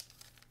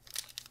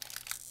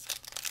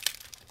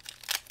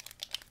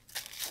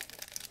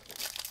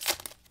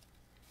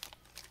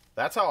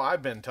 That's how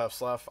I've been, Tough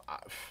Slough.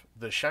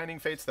 The Shining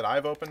Fates that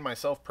I've opened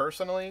myself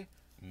personally,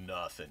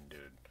 nothing,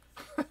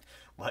 dude.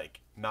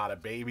 Like, not a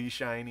baby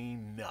shiny,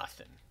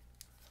 nothing.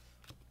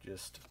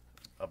 Just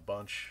a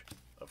bunch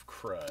of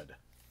crud.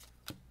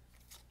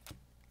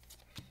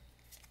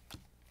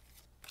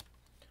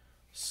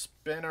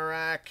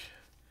 Spinnerack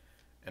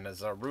and a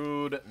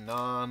Zarude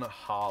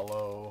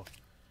non-hollow.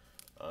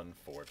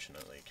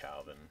 Unfortunately,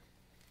 Calvin.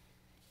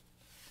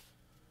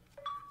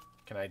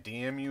 Can I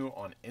DM you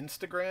on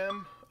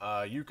Instagram?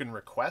 You can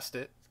request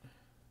it.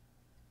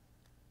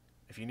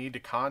 If you need to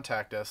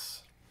contact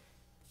us,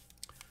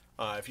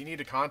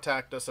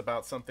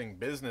 about something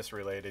business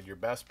related, your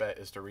best bet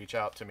is to reach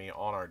out to me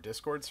on our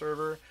Discord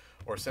server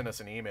or send us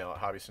an email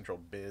at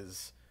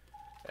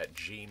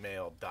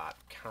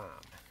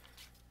hobbycentralbiz@gmail.com.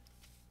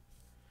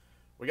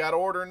 We got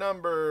order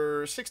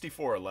number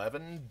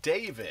 6411,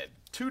 David.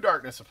 2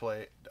 Darkness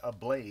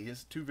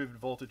Ablaze, 2 Vivid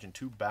Voltage, and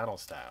 2 Battle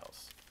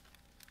Styles.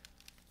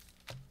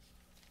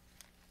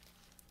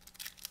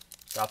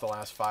 Got the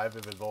last 5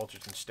 Vivid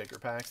Voltage and sticker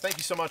packs. Thank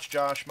you so much,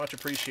 Josh. Much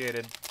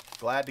appreciated.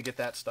 Glad to get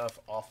that stuff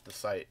off the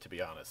site, to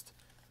be honest.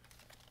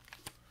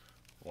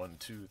 1,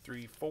 2,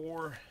 3,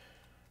 4.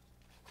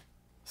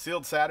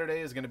 Sealed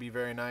Saturday is going to be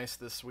very nice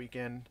this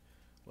weekend.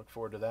 Look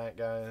forward to that,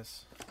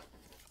 guys.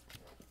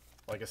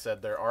 Like I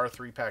said, there are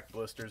 3-pack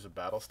blisters of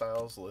Battle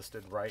Styles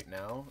listed right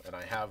now, and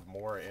I have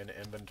more in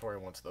inventory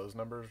once those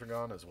numbers are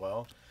gone as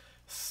well.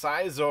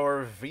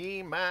 Scizor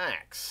V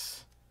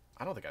Max.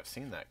 I don't think I've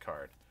seen that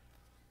card.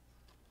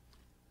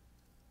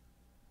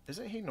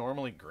 Isn't he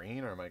normally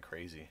green, or am I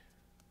crazy?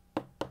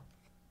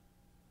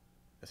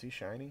 Is he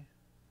shiny?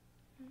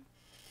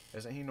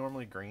 Isn't he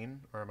normally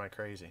green, or am I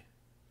crazy?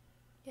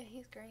 Yeah,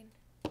 he's green.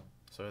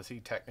 So is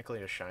he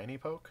technically a shiny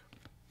poke?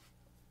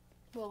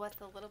 Well, what's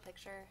the little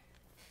picture?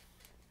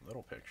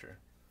 Little picture.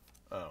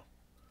 Oh.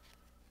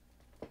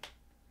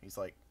 He's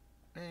like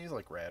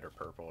red or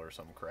purple or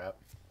some crap.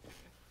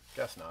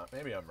 Guess not.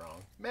 Maybe I'm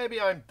wrong. Maybe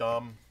I'm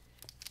dumb.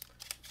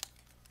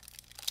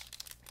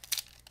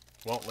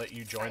 Won't let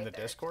you join the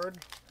Discord?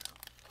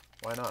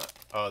 Why not?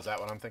 Oh, is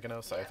that what I'm thinking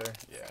of? Scyther?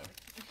 Yeah.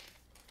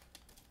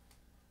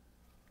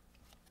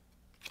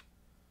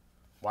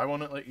 Why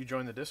won't it let you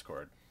join the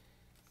Discord?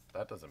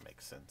 That doesn't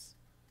make sense.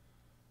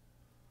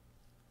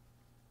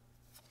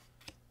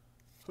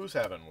 Who's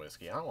having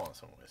whiskey? I want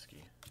some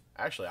whiskey.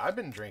 Actually, I've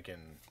been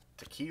drinking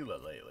tequila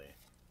lately.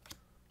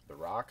 The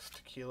Rocks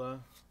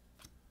tequila.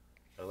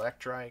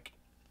 Electrike.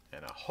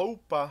 and a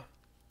Hova.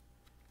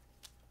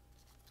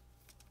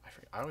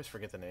 I always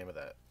forget the name of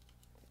that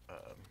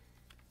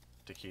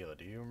tequila.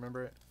 Do you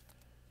remember it?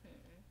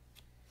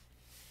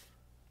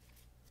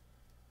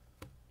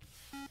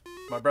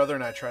 My brother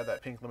and I tried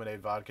that pink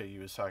lemonade vodka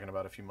you was talking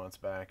about a few months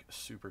back.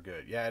 Super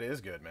good. Yeah, it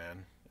is good,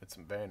 man. It's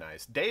very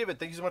nice. David,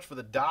 thank you so much for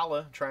the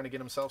dollar. Trying to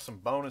get himself some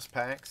bonus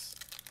packs.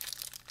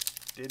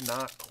 Did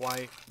not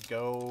quite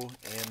go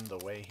in the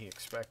way he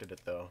expected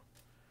it, though.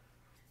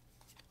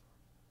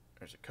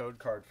 There's a code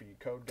card for you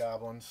code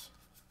goblins.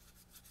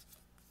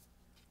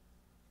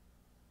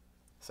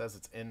 Says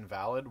it's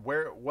invalid.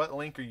 What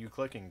link are you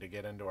clicking to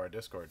get into our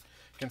Discord?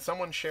 Can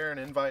someone share an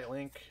invite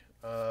link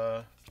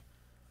to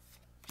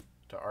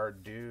our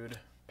dude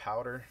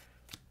Powder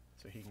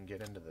so he can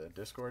get into the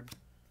Discord?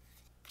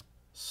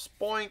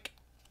 Spoink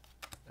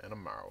and a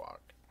Marowak.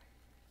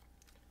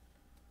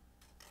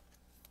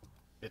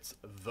 It's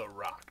the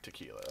Rock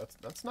tequila.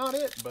 That's not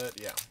it, but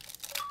yeah.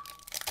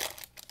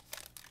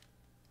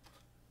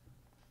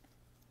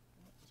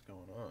 What's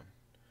going on?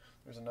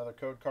 There's another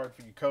code card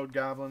for you code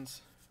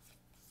goblins.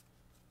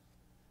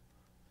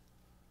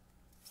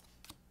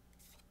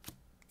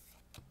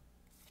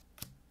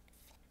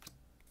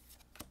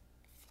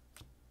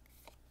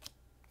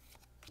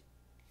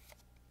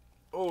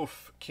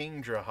 Oof,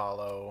 Kingdra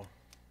Hollow.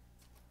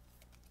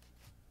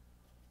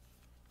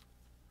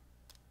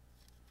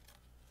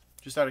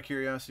 Just out of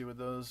curiosity, would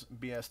those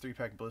BS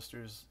 3-pack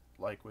blisters,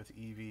 like with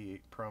Eevee,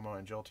 Promo,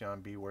 and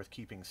Jolteon, be worth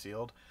keeping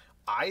sealed?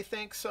 I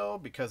think so,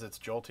 because it's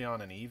Jolteon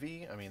and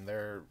Eevee. I mean,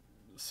 they're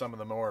some of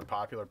the more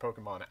popular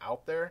Pokemon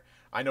out there.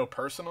 I know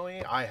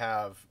personally, I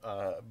have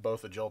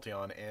both a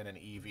Jolteon and an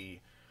Eevee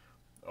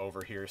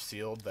over here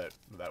sealed that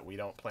we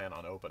don't plan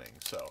on opening.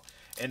 So,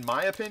 in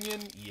my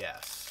opinion,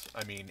 yes.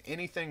 I mean,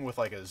 anything with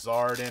like a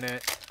Zard in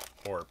it,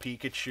 or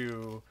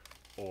Pikachu,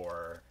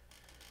 or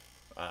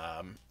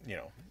you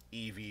know,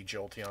 Eevee,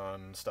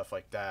 Jolteon, stuff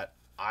like that,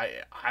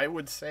 I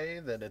would say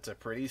that it's a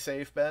pretty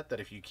safe bet that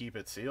if you keep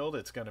it sealed,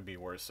 it's going to be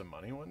worth some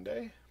money one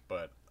day.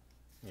 But,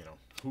 you know,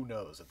 who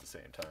knows at the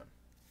same time.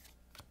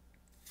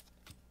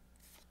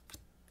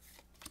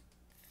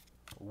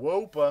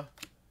 Wopa.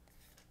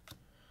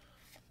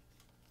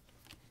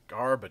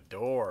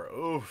 Garbodor.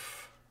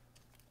 Oof.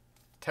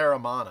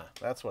 Terramana.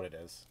 That's what it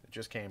is. It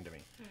just came to me.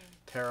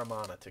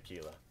 Terramana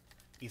tequila.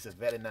 It's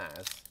very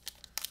nice.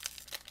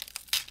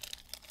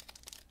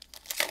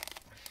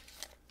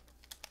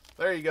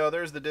 There you go.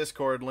 There's the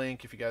Discord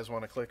link if you guys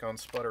want to click on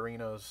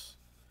Sputterino's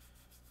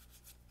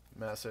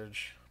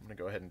message. I'm going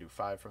to go ahead and do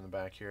 5 from the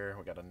back here.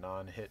 We got a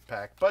non-hit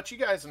pack. But you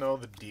guys know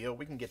the deal.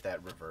 We can get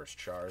that reverse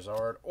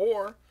Charizard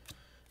or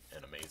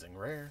an amazing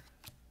rare.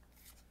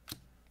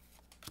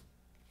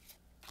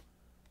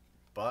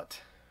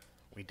 But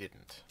we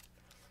didn't.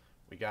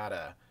 We got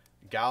a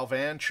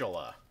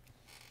Galvantula.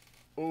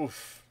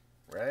 Oof.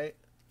 Right?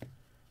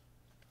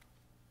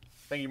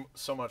 Thank you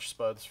so much,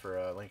 Spuds,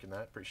 for linking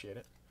that. Appreciate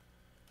it.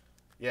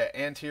 Yeah,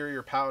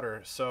 anterior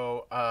powder.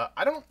 So,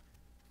 I don't...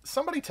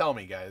 Somebody tell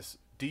me, guys.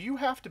 Do you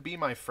have to be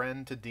my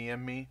friend to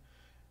DM me?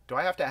 Do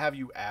I have to have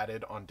you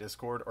added on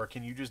Discord, or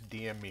can you just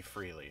DM me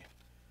freely?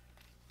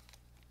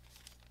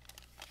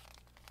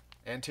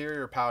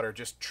 Anterior powder,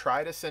 just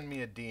try to send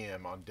me a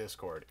DM on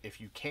Discord. If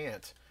you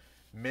can't,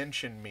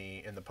 mention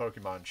me in the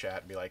Pokemon chat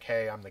and be like,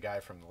 hey, I'm the guy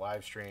from the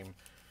live stream.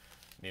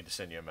 Need to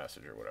send you a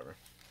message or whatever.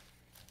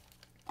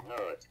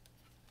 Nut.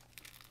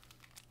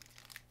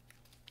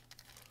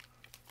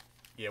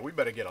 Yeah, we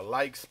better get a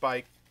like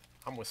spike.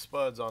 I'm with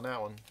Spuds on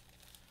that one.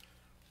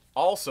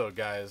 Also,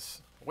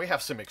 guys, we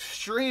have some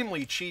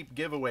extremely cheap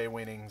giveaway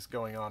winnings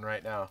going on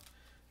right now,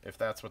 if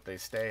that's what they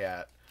stay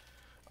at.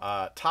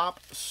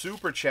 Top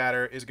Super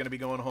Chatter is going to be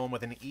going home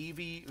with an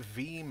Eevee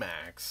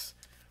VMAX,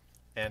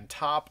 and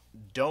Top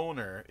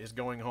Donor is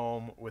going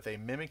home with a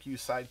Mimikyu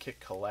Sidekick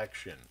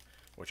Collection,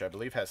 which I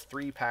believe has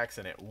 3 packs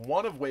in it,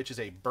 one of which is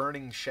a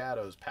Burning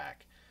Shadows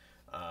pack,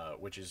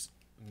 which is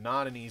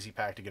not an easy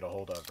pack to get a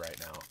hold of right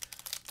now,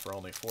 for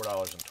only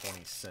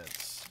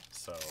 $4.20.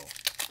 So,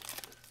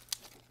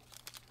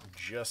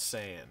 just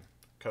saying.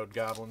 Code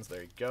Goblins,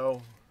 there you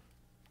go.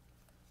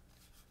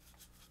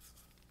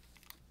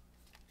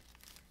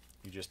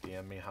 You just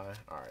DM me, hi?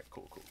 Alright,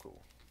 cool, cool,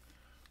 cool.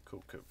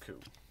 Cool, cool, cool.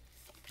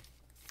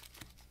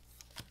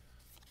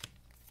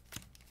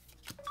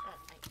 Oh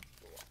my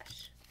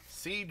gosh.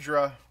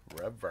 Seadra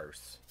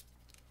Reverse.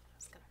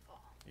 It's gonna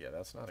fall. Yeah,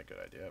 that's not a good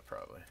idea,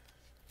 probably.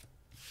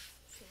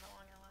 See how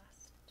long it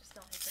lasts. Just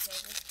don't hit the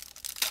table.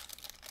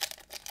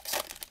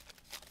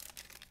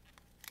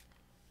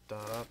 Da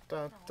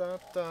da da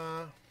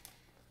da.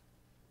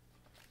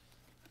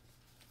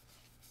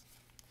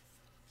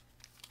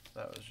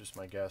 That was just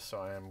my guess,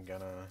 so I am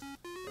gonna...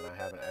 And I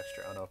have an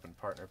extra unopened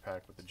partner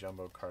pack with the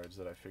jumbo cards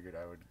that I figured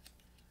I would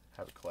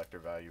have a collector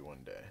value one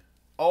day.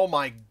 Oh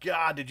my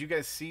god, did you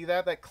guys see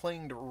that? That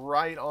clinged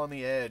right on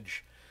the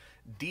edge.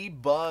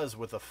 D-Buzz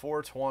with a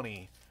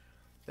 420.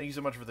 Thank you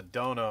so much for the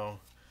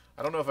dono.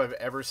 I don't know if I've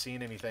ever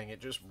seen anything. It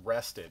just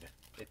rested.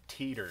 It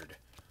teetered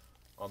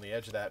on the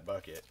edge of that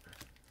bucket.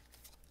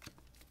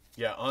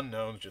 Yeah,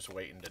 Unknown's just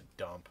waiting to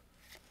dump.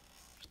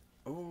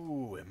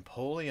 Ooh,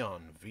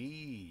 Empoleon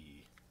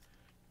V.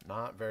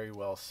 Not very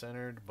well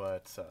centered,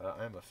 but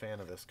I'm a fan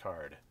of this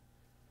card.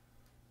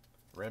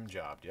 Rim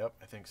jobbed. Yep,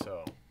 I think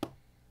so.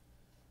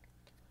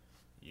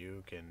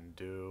 You can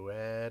do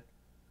it.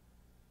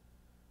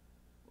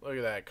 Look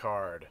at that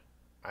card.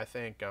 I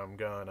think I'm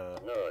gonna...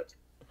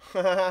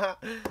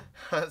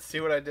 See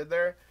what I did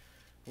there?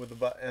 With the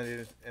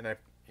button, and I...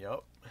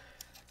 Yep.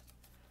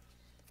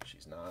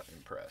 She's not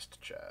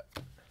impressed, chat.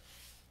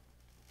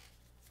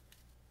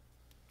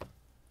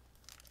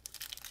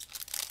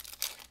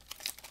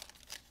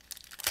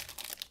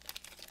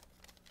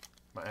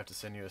 Might have to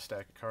send you a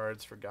stack of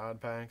cards for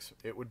God packs.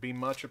 It would be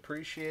much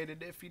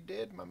appreciated if you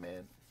did, my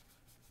man.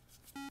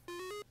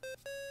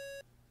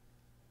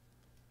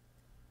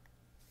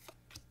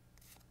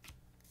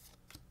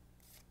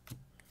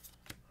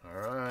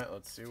 Alright,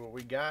 let's see what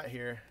we got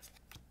here.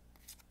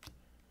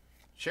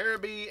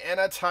 Cherubi and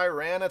a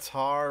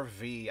Tyranitar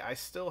V. I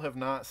still have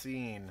not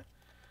seen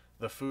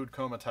the Food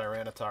Coma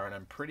Tyranitar, and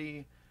I'm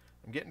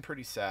getting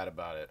pretty sad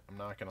about it. I'm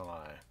not gonna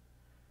lie.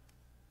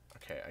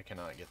 Okay, I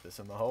cannot get this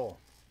in the hole.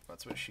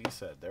 That's what she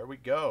said. There we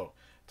go.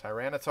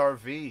 Tyranitar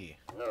V.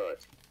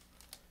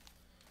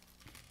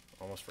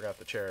 Almost forgot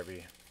the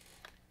Cherubi.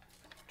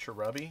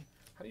 Cherubi?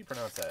 How do you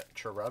pronounce that?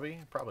 Cherubi?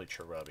 Probably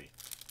Cherubi.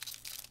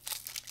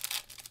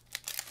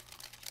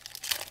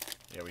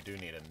 Yeah, we do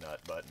need a nut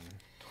button.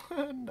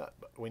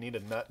 We need a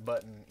nut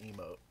button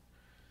emote.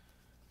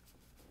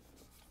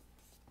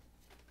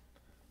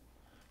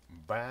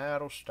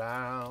 Battle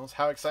Styles.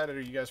 How excited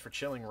are you guys for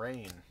Chilling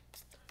Reign?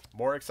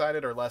 More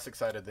excited or less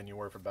excited than you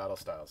were for Battle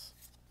Styles?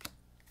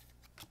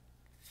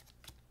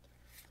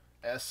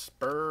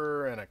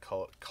 Esper and a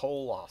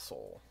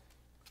Colossal.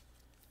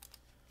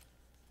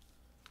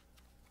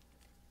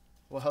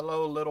 Well,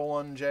 hello, little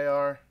one,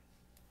 JR.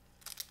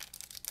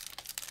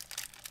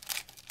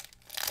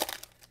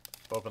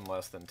 Opened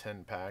less than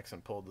 10 packs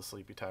and pulled the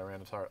Sleepy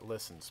Tyranitar.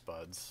 Listen,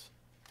 Spuds.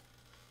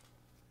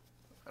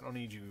 I don't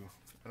need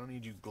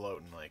you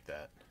gloating like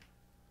that.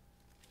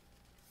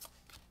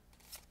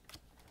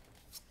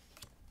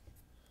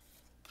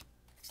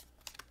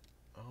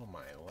 Oh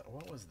my,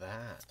 what was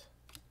that?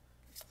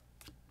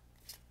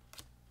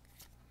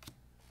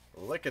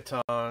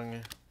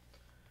 Lickitung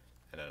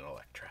and an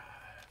Electrive.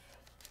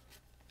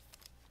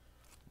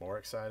 More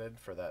excited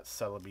for that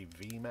Celebi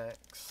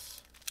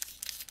VMAX.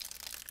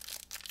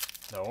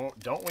 No,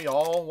 don't we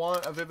all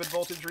want a Vivid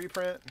Voltage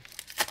reprint?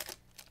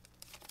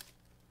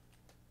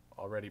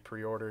 Already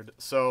pre-ordered.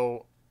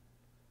 So,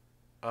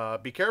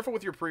 be careful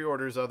with your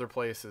pre-orders other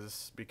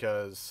places,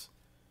 because,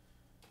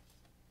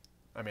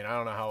 I mean, I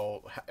don't know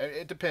how,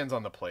 it depends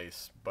on the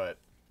place, but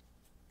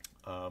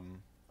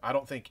I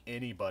don't think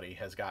anybody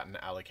has gotten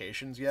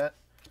allocations yet.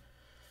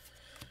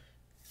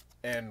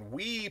 And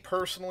we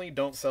personally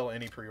don't sell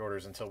any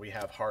pre-orders until we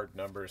have hard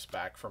numbers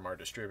back from our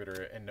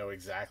distributor and know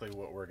exactly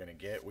what we're going to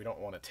get. We don't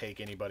want to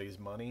take anybody's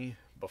money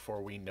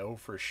before we know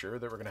for sure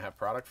that we're going to have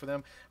product for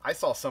them. I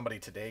saw somebody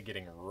today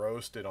getting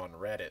roasted on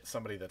Reddit,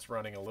 somebody that's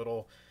running a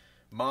little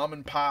mom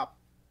and pop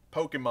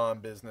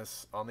Pokemon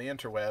business on the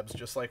interwebs,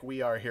 just like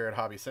we are here at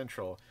Hobby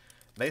Central.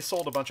 They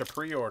sold a bunch of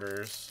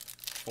pre-orders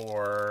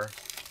for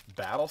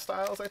Battle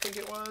Styles, I think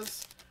it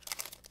was,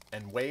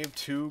 and Wave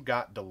 2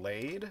 got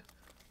delayed.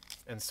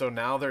 And so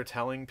now they're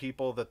telling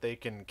people that they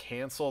can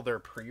cancel their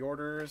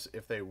pre-orders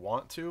if they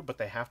want to, but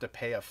they have to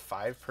pay a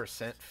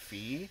 5%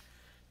 fee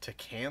to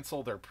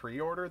cancel their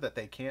pre-order that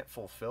they can't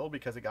fulfill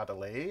because it got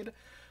delayed.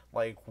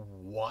 Like,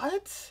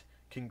 what?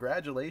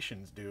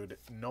 Congratulations, dude.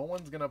 No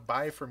one's going to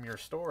buy from your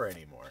store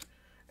anymore.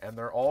 And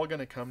they're all going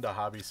to come to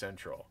Hobby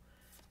Central.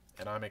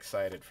 And I'm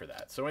excited for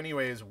that. So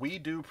anyways, we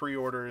do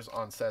pre-orders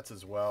on sets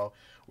as well.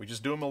 We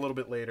just do them a little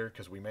bit later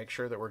because we make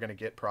sure that we're going to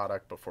get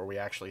product before we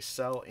actually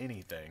sell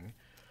anything.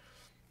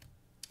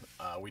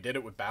 We did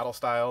it with Battle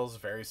Styles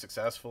very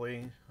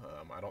successfully.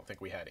 I don't think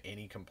we had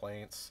any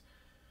complaints.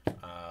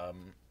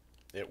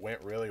 It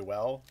went really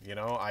well. You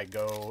know, I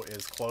go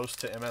as close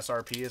to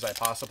MSRP as I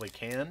possibly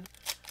can.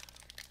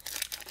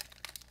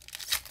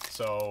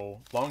 So,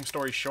 long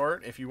story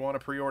short, if you want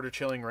to pre-order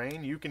Chilling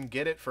Reign, you can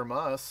get it from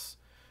us,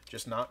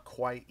 just not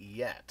quite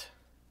yet.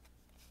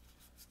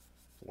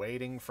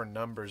 Waiting for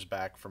numbers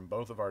back from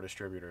both of our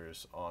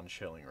distributors on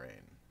Chilling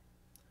Reign.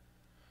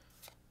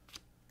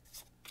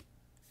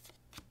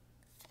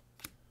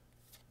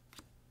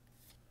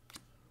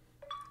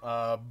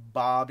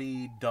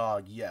 Bobby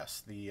Dog,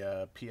 yes,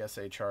 the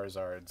PSA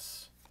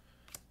Charizards,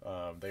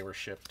 they were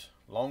shipped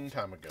long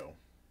time ago.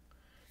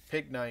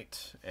 Pig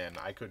Knight, and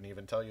I couldn't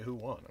even tell you who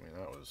won. I mean,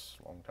 that was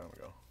a long time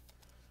ago.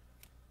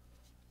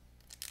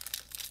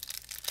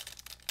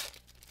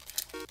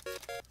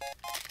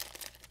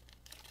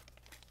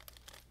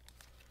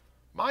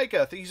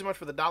 Micah, thank you so much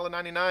for the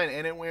 $1.99,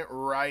 and it went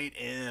right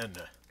in.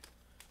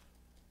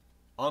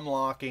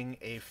 Unlocking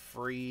a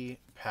free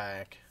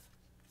pack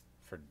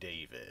for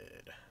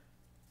David.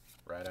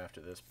 Right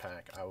after this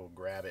pack, I will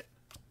grab it.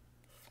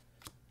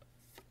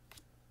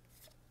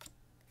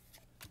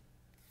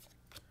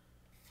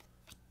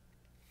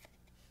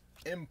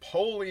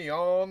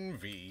 Empoleon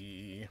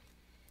V.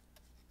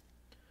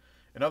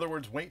 In other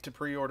words, wait to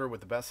pre-order with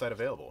the best site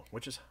available,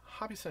 which is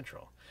Hobby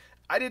Central.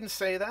 I didn't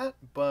say that,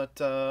 but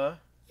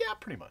yeah,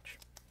 pretty much.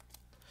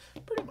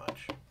 Pretty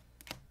much.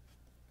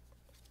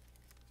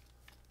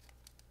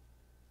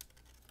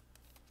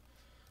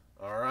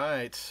 All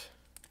right.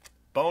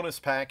 Bonus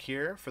pack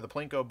here for the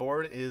Plinko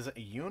board is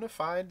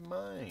Unified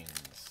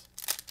Minds.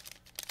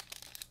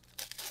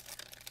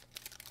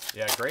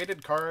 Yeah,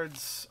 graded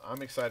cards.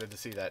 I'm excited to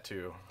see that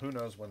too. Who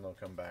knows when they'll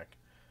come back.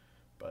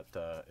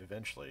 But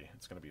eventually,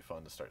 it's going to be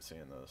fun to start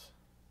seeing those.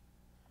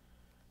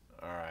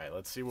 Alright,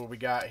 let's see what we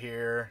got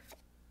here.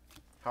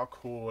 How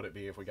cool would it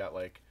be if we got,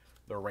 like,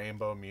 the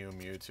Rainbow Mew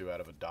Mewtwo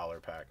out of a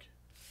 $1 pack?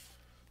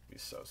 It'd be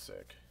so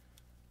sick.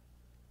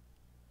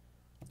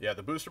 Yeah,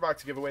 the booster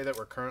box giveaway that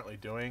we're currently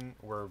doing,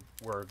 we're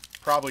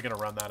probably going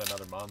to run that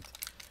another month.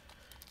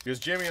 Because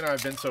Jimmy and I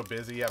have been so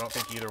busy, I don't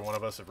think either one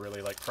of us have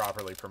really, like,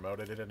 properly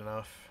promoted it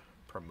enough.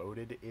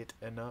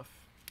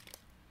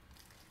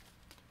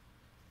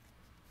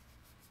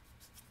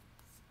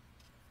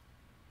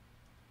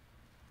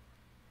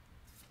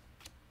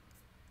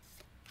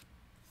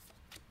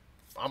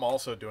 I'm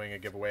also doing a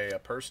giveaway, a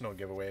personal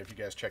giveaway, if you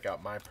guys check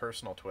out my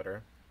personal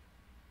Twitter.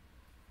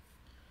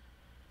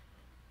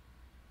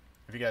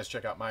 If you guys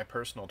check out my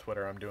personal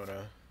Twitter, I'm doing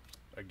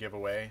a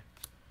giveaway.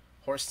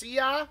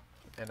 Horsia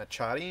and a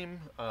Charim.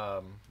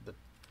 The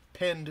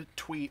pinned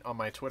tweet on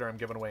my Twitter, I'm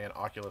giving away an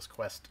Oculus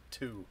Quest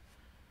 2.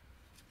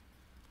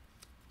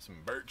 Some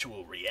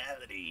virtual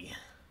reality.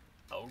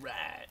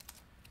 Alright.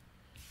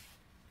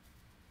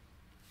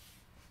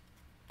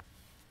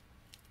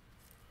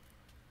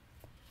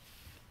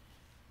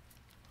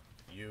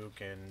 You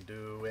can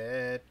do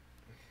it.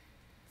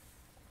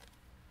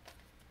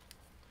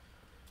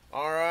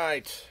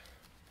 Alright.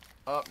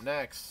 Up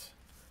next,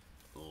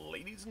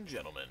 ladies and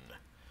gentlemen,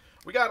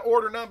 we got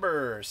order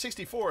number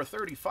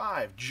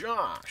 6435,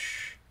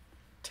 Josh.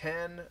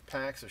 10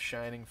 packs of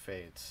Shining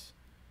Fates.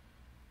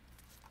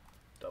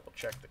 Double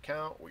check the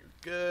count. We're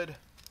good.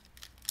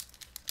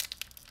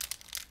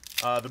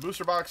 The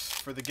booster box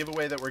for the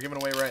giveaway that we're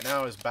giving away right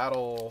now is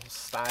Battle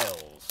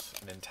Styles.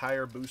 An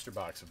entire booster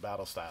box of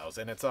Battle Styles.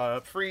 And it's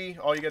free.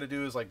 All you got to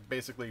do is, like,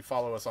 basically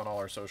follow us on all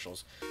our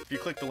socials. If you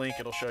click the link,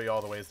 it'll show you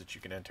all the ways that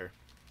you can enter.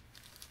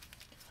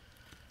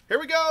 Here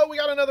we go. We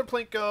got another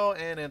Plinko,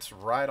 and it's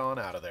right on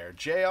out of there.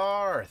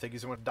 JR, thank you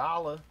so much.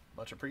 $1.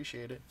 Much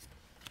appreciated.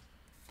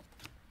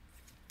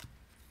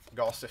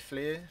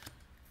 Gossiflé.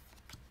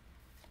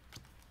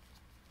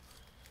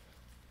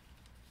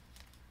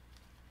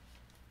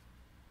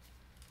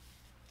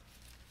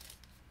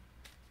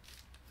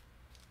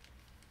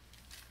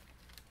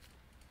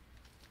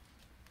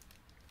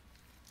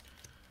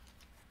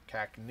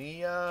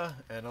 Cacnea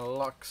and a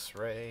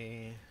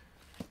Luxray.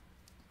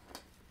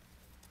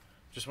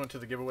 Just went to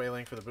the giveaway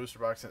link for the booster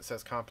box and it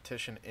says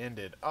competition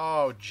ended.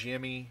 Oh,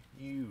 Jimmy,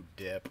 you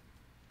dip.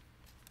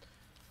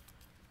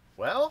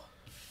 Well,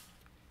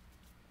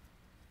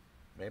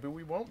 maybe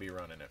we won't be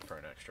running it for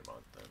an extra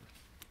month then.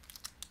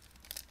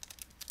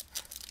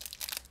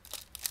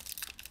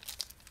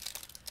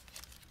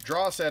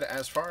 Draw said,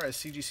 as far as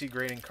CGC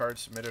grading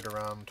cards submitted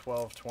around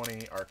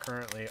 12/20 are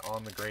currently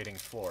on the grading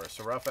floor.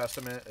 So rough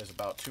estimate is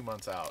about 2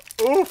 months out.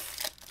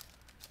 Oof!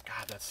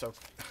 God, that's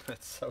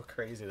so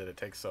crazy that it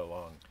takes so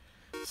long.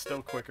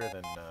 Still quicker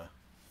than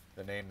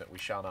the name that we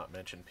shall not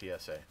mention,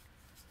 PSA.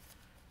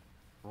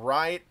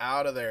 Right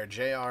out of there,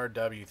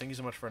 JRW. Thank you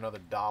so much for another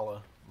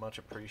 $1. Much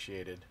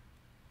appreciated.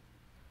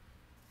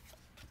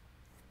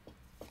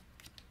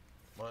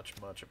 Much,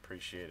 much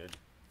appreciated.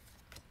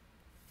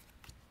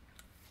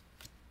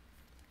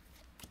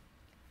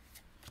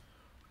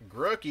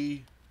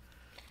 Grookie.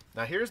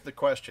 Now here's the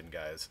question,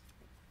 guys.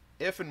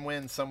 If and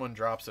when someone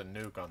drops a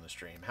nuke on the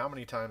stream, how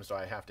many times do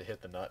I have to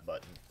hit the nut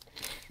button?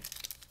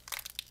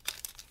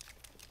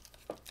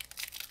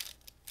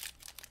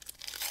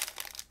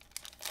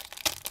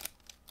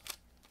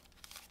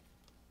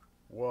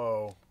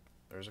 Whoa.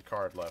 There's a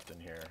card left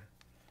in here.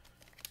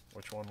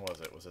 Which one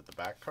was it? Was it the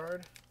back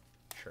card?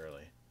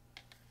 Surely.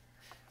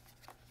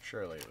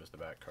 Surely it was the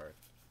back card.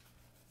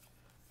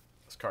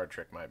 This card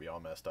trick might be all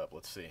messed up.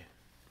 Let's see.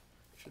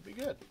 Should be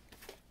good.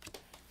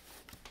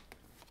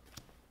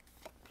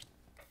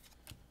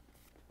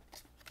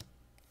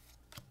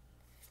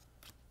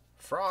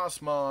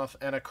 Frostmoth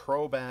and a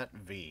Crobat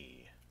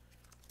V.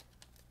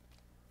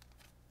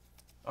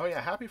 Oh yeah,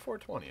 happy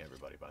 420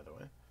 everybody, by the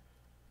way.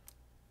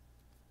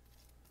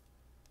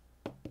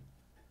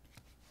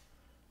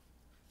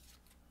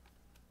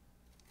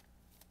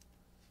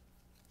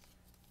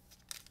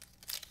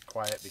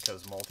 Quiet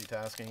because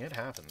multitasking. It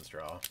happens,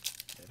 Draw.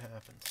 It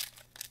happens.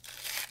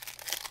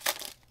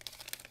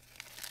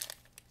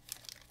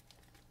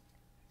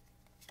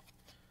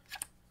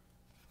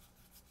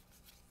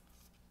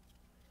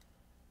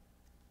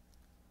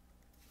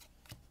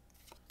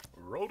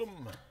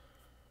 Rotom.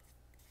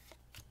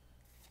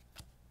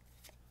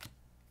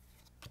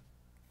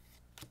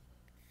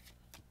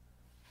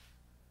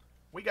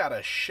 We got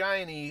a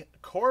shiny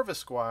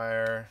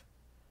Corvisquire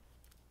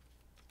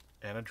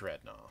and a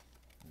Dreadnought.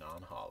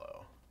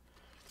 Non-hollow.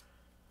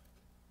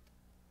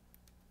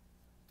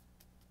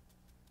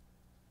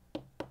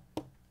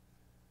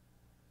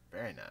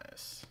 Very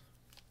nice.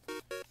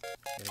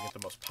 Gonna get the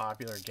most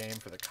popular game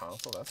for the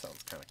console. That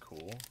sounds kind of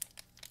cool.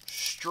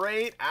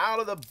 Straight out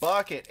of the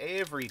bucket,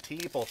 Avery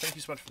Teeple. Thank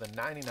you so much for the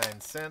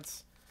 99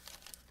 cents.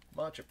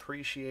 Much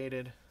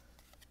appreciated.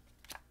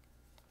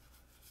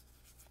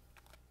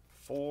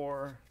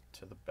 4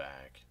 to the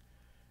back.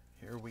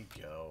 Here we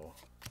go.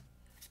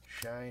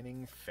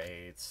 Shining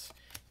Fates.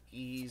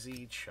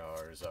 Easy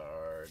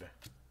Charizard.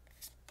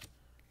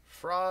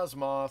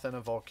 Frostmoth and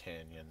a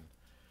Volcanion.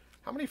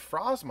 How many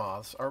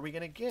Frostmoths are we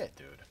going to get,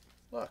 dude?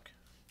 Look.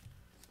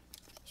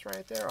 It's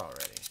right there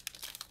already.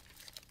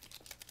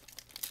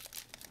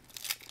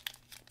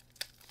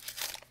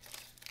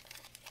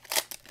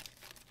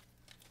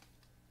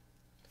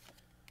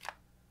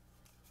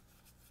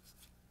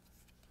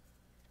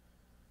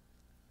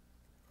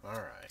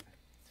 Alright.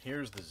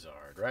 Here's the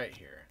Zard right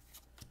here.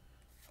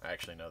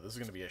 Actually, no. This is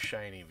going to be a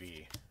shiny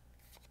V.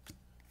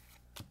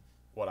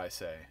 What'd I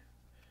say?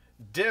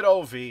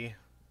 Ditto V.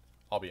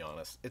 I'll be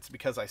honest. It's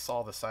because I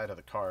saw the side of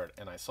the card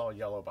and I saw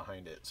yellow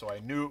behind it. So I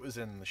knew it was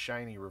in the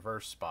shiny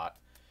reverse spot.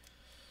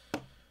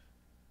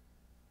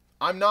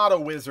 I'm not a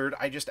wizard.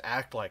 I just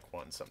act like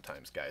one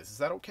sometimes, guys. Is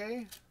that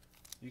okay?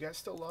 You guys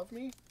still love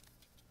me?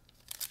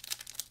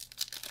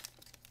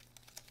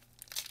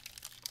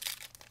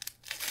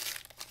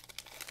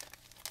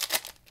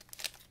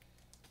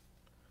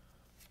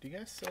 Do you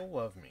guys still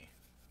love me?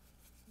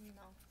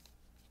 No.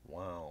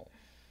 Wow.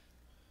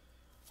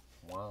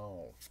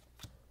 Wow.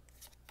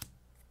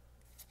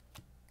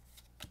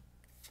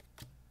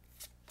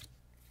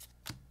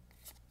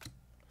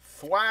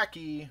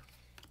 Thwacky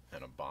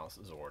and a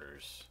boss's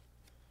orders.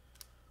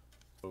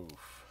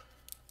 Oof.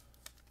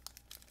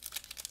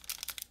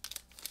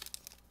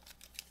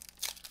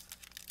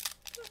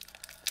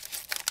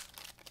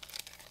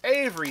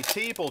 Avery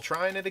Teeple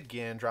trying it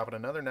again, dropping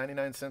another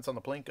 99 cents on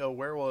the Plinko.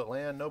 Where will it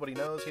land? Nobody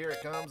knows. Here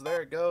it comes.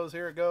 There it goes.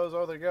 Here it goes.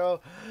 Oh, there it goes.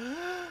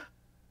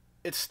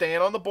 It's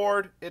staying on the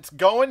board. It's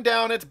going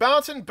down. It's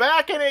bouncing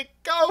back, and it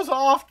goes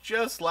off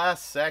just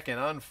last second.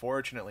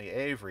 Unfortunately,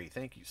 Avery,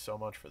 thank you so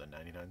much for the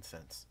 99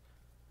 cents.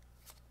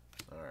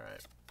 All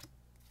right.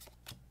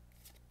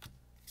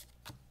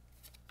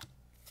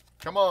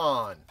 Come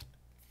on.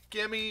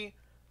 Gimme.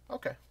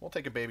 Okay, we'll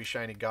take a baby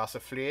shiny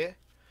Gossifleur.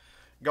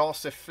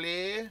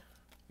 Gossifleur.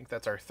 I think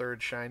that's our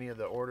third shiny of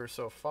the order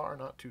so far.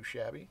 Not too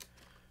shabby.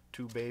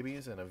 2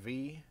 babies and a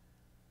V.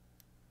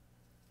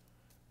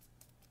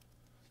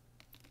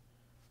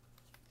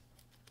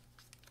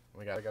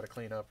 We gotta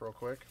clean up real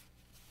quick.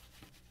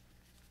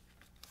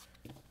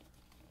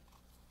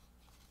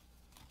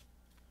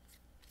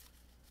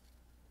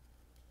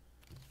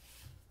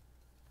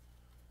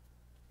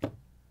 I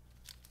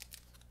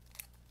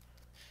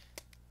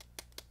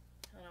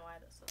don't know why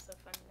this was so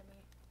funny to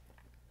me.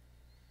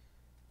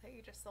 That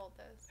you just sold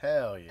those.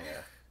 Hell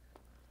yeah.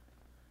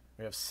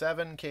 We have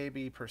 7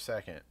 KB per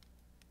second.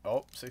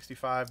 Oh,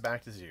 65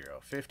 back to 0.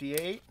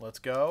 58, let's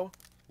go.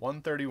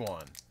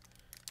 131.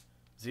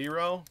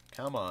 0,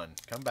 come on.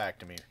 Come back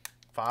to me.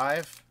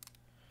 5.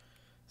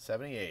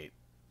 78.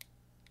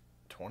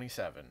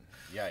 27.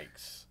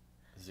 Yikes.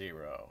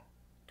 0.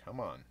 Come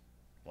on.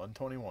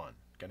 121.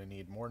 Gonna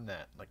need more than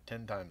that. Like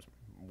 10 times.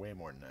 Way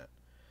more than that.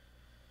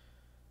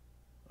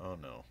 Oh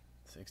no.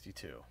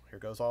 62. Here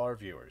goes all our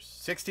viewers.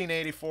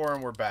 1684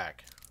 and we're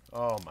back.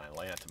 Oh my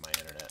land to my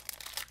internet.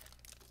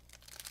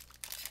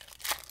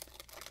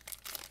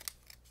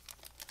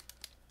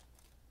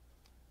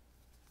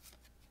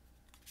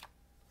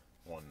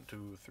 One,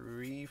 two,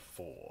 three,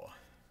 4.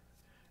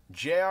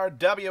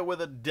 JRW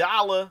with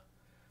 $1.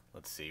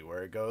 Let's see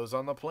where it goes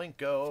on the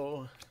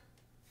Plinko.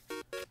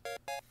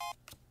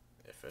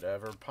 If it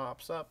ever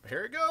pops up.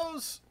 Here it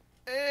goes.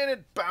 And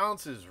it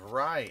bounces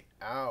right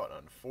out,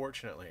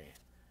 unfortunately.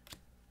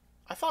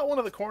 I thought one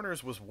of the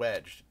corners was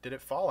wedged. Did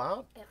it fall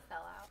out? It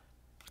fell out.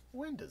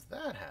 When does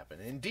that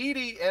happen?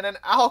 Indeedy, and an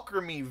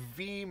Alchemy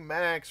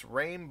VMAX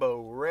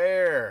Rainbow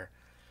Rare.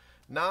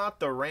 Not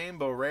the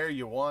Rainbow Rare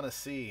you want to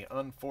see,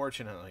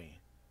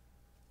 unfortunately.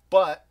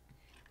 But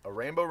a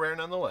Rainbow Rare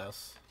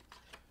nonetheless.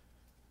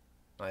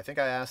 And I think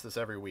I ask this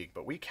every week,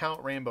 but we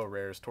count Rainbow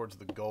Rares towards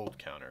the gold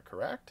counter,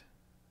 correct?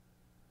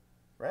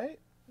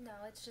 Right? No,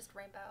 it's just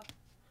rainbow.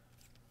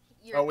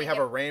 Oh, we have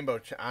a rainbow.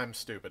 I'm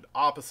stupid.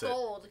 Opposite.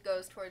 Gold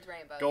goes towards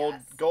rainbow. Gold,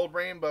 yes. gold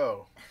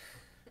rainbow.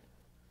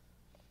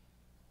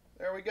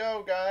 There we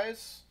go,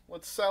 guys.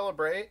 Let's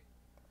celebrate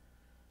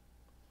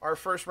our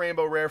first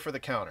Rainbow Rare for the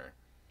counter.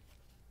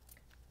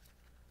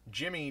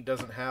 Jimmy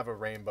doesn't have a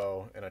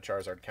rainbow and a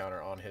Charizard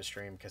counter on his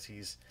stream because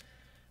he's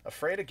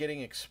afraid of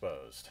getting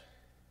exposed.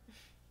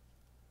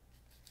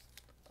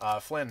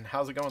 Flynn,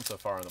 how's it going so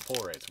far on the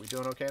pull rates? We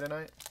doing okay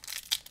tonight?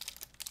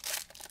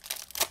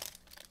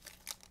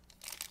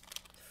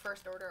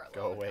 First order.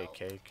 Go away,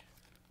 cake.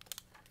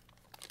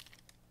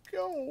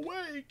 Go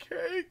away,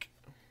 cake.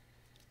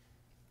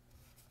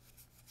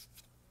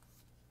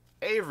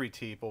 Avery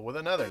Teeple with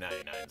another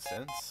 99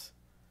 cents.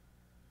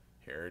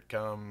 Here it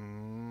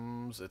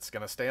comes. It's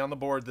going to stay on the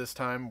board this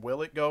time.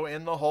 Will it go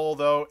in the hole,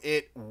 though?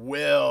 It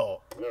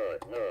will. No.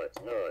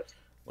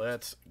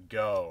 Let's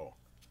go.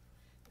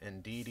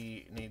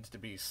 Indeedy needs to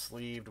be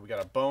sleeved. We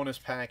got a bonus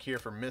pack here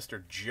for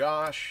Mr.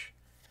 Josh.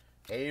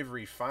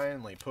 Avery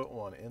finally put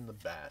one in the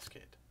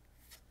basket.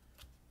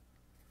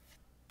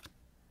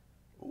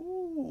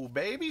 Ooh,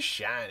 baby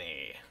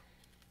shiny.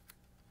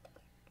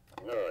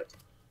 Good.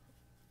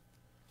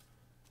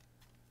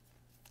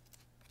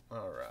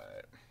 All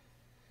right.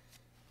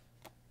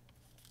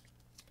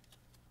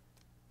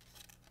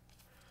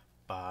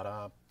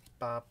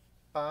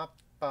 Ba-da-ba-ba-ba.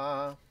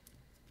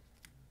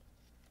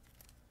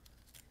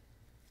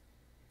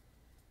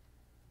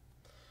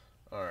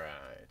 All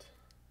right.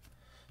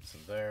 So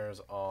there's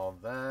all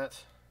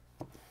that.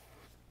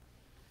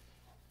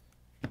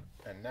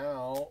 And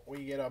now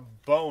we get a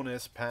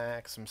bonus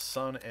pack, some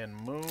Sun and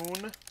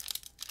Moon.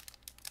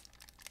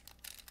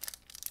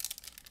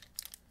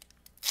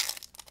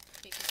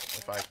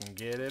 If I can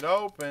get it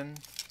open.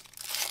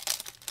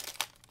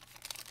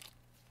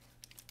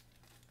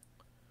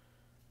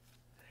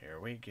 Here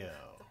we go.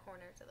 The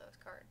corners of those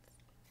cards.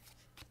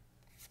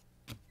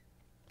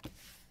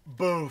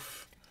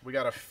 Boof. We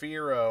got a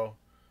Firo.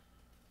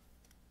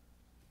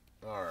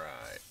 All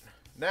right.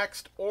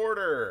 Next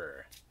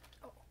order.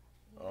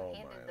 Oh,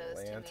 Handed my those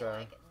to me Lanta.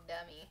 like a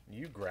dummy.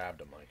 You grabbed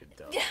them like a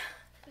dummy.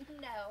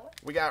 No.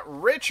 We got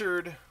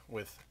Richard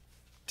with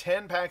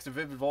 10 packs of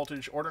Vivid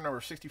Voltage. Order number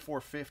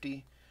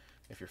 6450.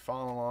 If you're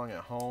following along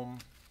at home.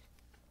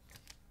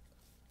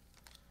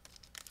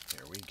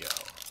 Here we go.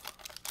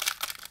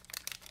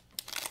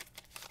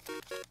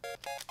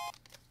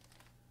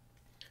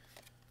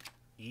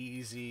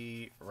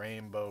 Easy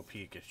Rainbow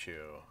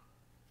Pikachu.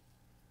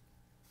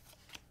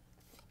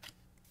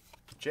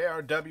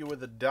 JRW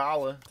with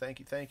 $1. Thank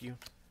you, thank you.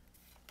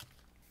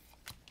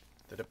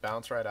 Did it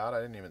bounce right out? I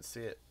didn't even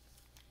see it.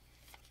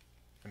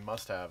 It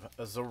must have.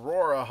 A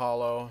Zorora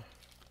Holo.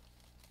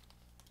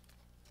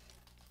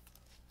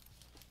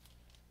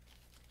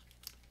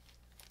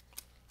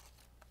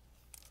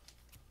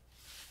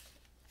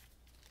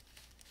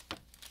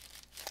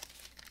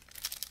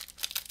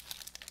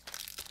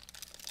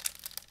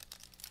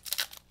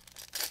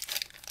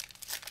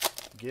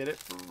 Get it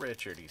for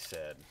Richard, he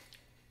said.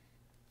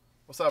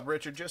 What's up,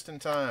 Richard? Just in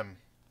time.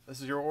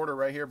 This is your order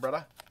right here,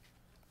 brother.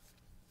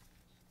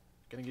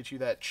 Gonna get you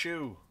that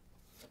chew.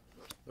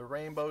 The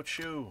Rainbow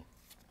Chew.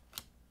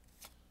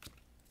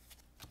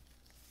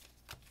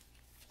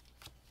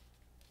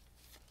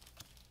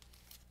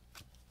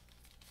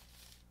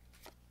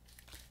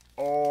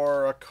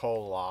 Or a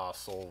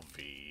Colossal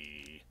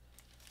V.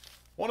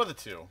 One of the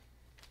two.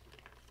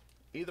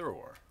 Either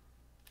or.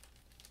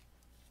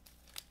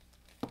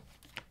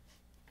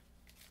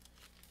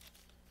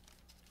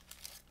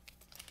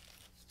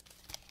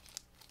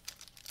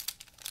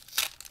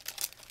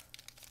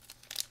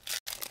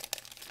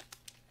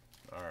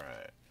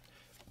 Alright.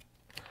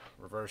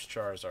 Reverse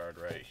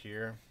Charizard right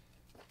here.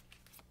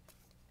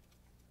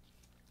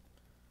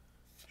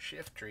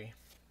 Shift Tree.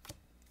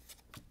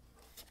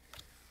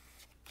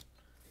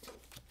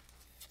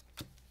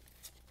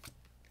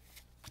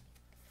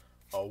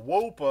 A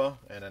Wopa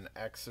and an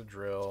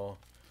Excadrill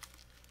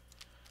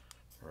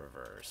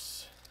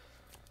reverse.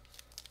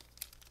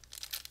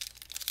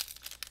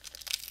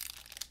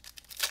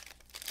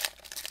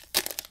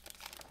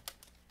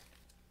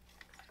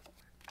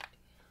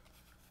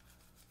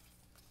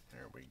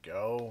 There we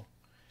go.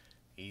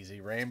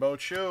 Easy Rainbow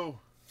Chew.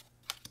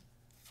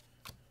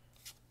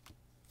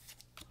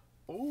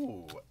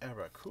 Ooh,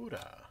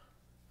 Aracuda.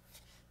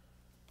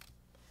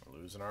 We're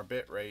losing our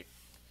bit rate.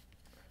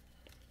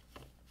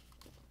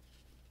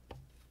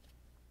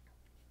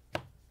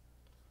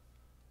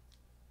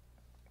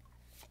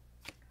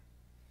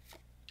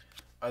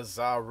 A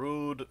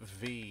Zarud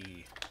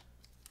V.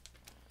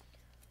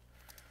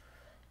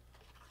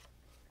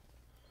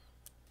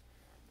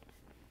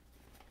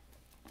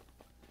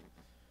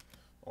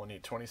 Only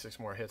need 26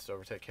 more hits to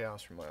overtake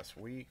Chaos from last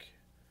week.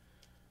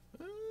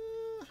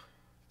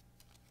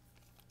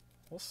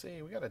 We'll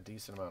see. We got a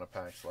decent amount of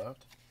packs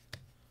left.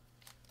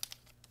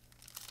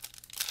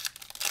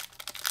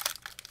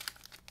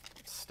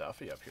 It's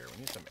stuffy up here.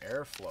 We need some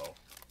airflow.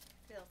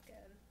 Feels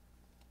good.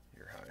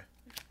 You're high.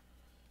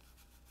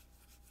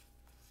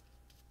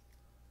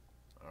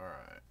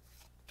 Alright.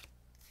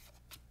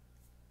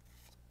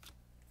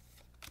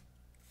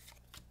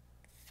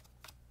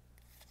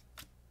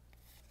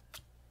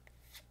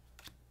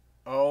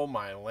 Oh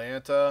my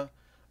Lanta.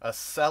 A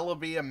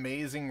Celebi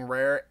Amazing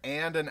Rare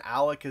and an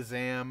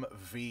Alakazam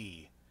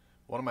V.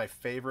 One of my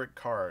favorite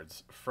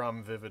cards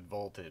from Vivid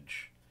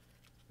Voltage.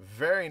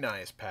 Very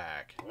nice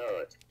pack.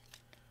 Nut.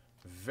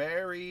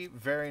 Very,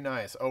 very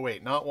nice. Oh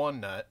wait, not one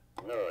nut.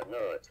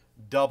 Nut.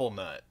 Double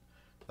nut.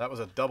 That was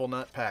a double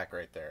nut pack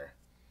right there.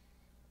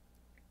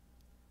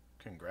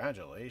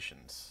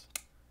 Congratulations.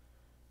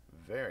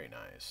 Very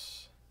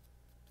nice.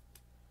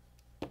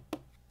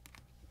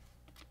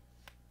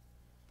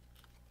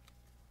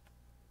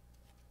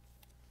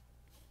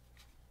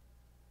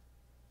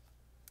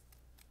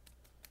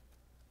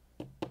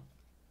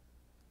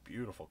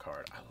 Beautiful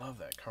card. I love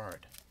that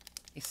card.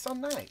 He's so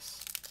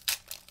nice.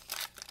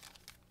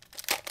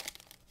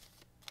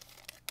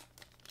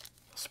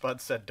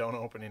 Spud said, don't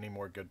open any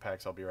more good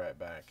packs, I'll be right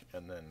back.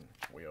 And then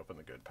we open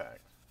the good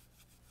pack.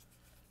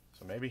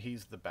 So maybe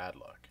he's the bad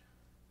luck.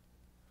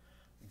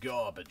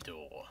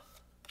 Garbador.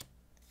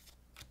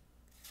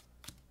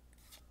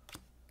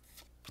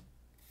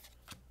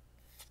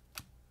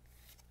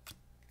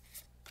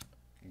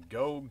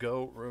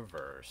 Go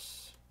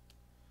reverse.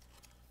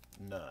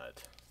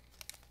 Nut.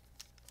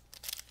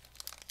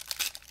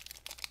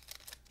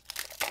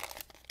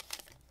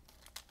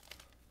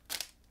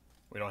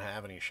 We don't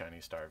have any Shiny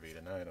Star V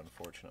tonight,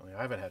 unfortunately.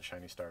 I haven't had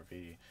Shiny Star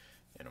V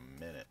in a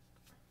minute.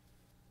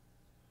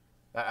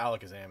 That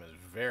Alakazam is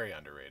very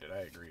underrated. I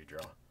agree,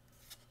 Draw.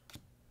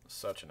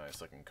 Such a nice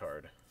looking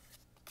card.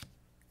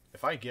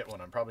 If I get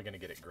one, I'm probably going to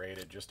get it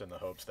graded just in the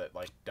hopes that,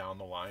 like, down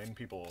the line,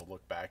 people will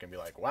look back and be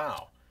like,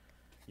 wow,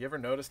 you ever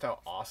noticed how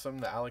awesome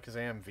the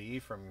Alakazam V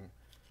from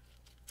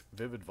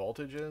Vivid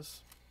Voltage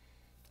is?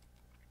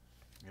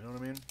 You know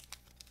what I mean?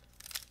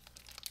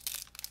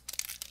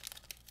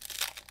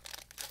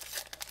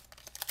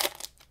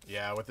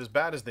 Yeah, with as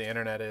bad as the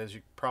internet is,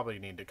 you probably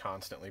need to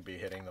constantly be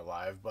hitting the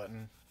live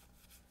button.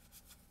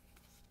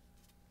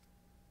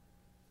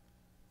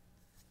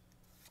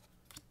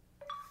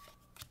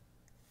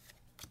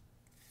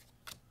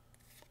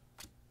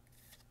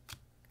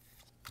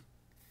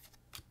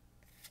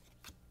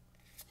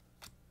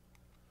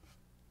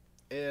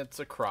 It's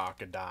a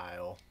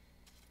crocodile.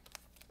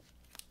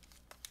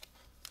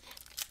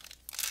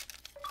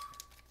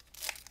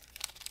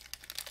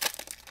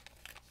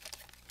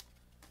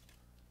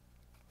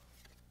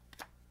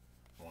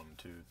 One,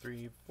 two,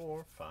 three,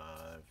 four,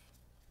 five.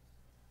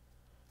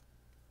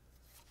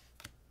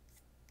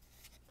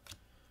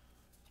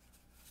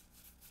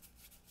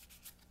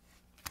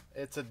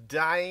 It's a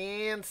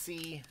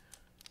Diancie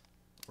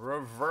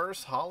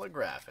reverse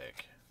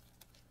holographic.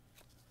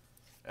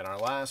 And our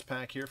last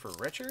pack here for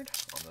Richard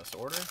on this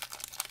order,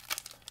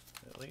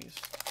 at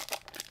least.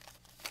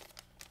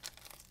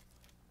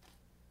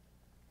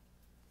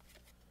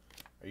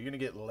 Are you going to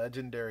get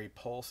Legendary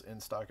Pulse in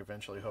stock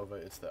eventually, Hova?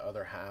 It's the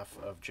other half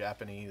of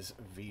Japanese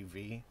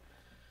VV.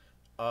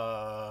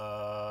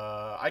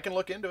 I can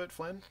look into it,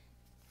 Flynn.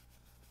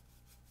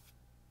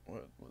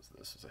 What was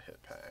this as a hit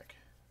pack?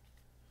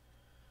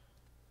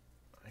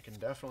 I can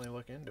definitely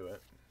look into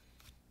it.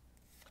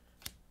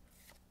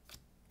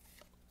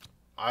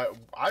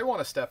 I want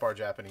to step our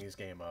Japanese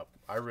game up.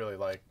 I really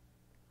like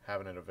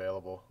having it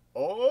available.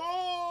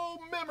 Oh,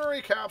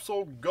 memory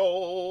capsule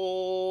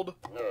gold.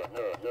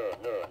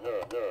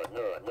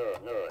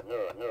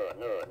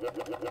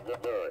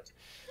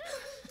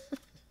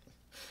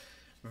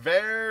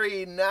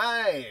 Very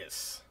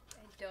nice.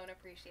 I don't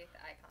appreciate the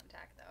eye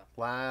contact though.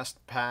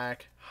 Last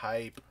pack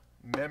hype.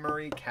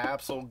 Memory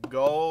capsule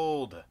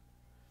gold.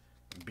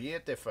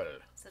 Beautiful.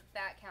 So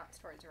that counts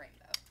towards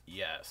rainbow.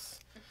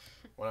 Yes.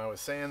 When I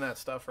was saying that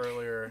stuff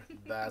earlier,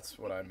 that's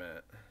what I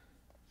meant.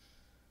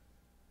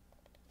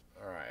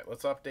 Alright,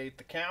 let's update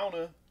the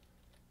counter.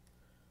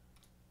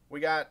 We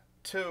got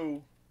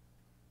two,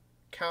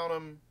 count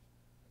 'em,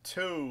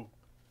 two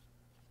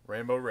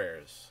Rainbow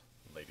Rares,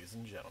 ladies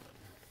and gentlemen.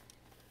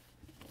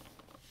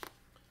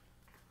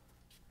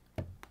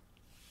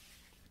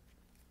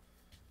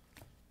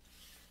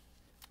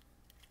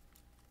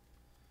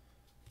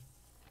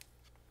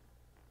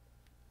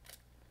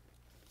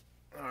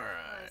 Alright.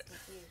 I was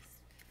confused.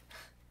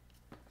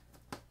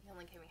 You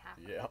only gave me half.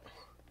 Yep.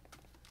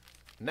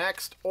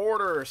 Next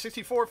order,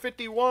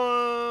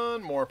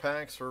 6451. More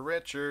packs for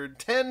Richard.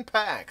 10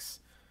 packs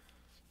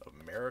of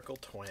Miracle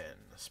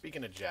Twin.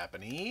 Speaking of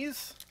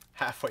Japanese,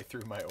 halfway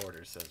through my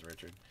order, says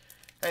Richard.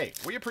 Hey,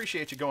 we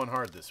appreciate you going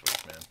hard this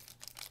week, man.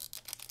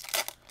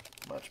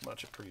 Much,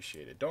 much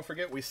appreciated. Don't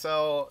forget, we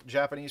sell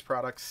Japanese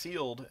products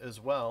sealed as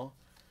well,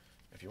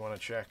 if you want to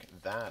check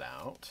that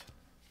out.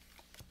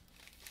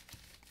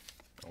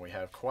 And we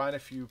have quite a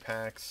few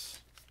packs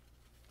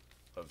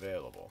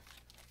available.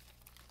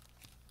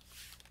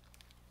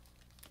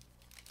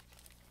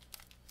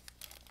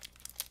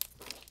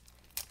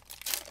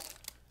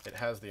 It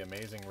has the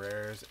amazing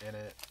rares in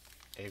it.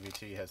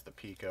 AVT has the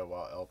Pika,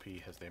 while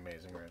LP has the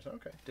amazing rares.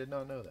 Okay, did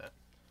not know that.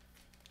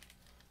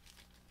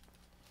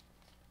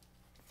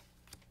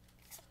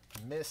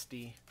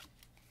 Misty.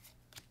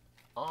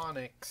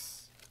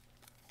 Onyx.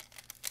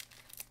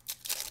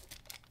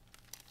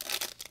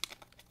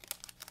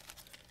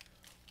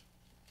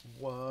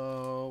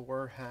 Whoa,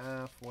 we're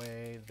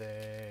halfway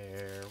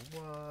there.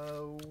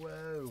 Whoa,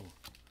 whoa.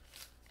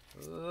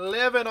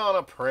 Living on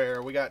a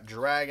prayer. We got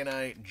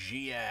Dragonite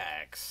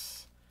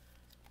GX.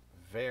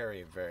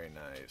 Very, very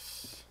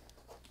nice.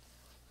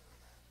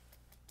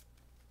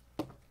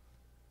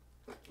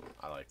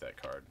 I like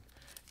that card.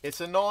 It's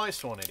a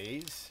nice one, it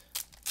is.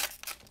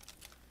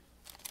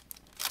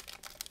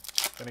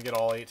 Gonna get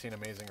all 18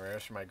 amazing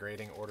rares for my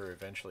grading order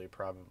eventually,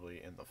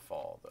 probably in the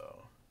fall,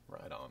 though.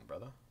 Right on,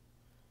 brother.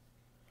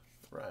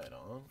 Right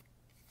on.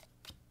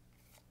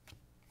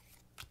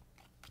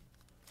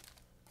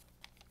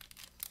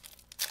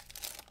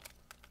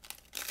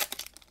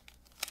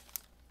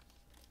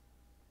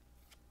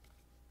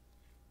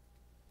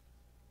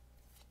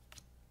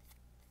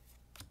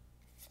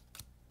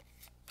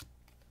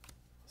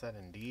 that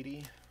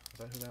indeedy? Is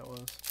that who that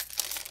was?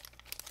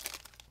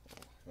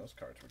 Those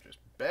cards were just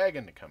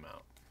begging to come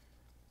out.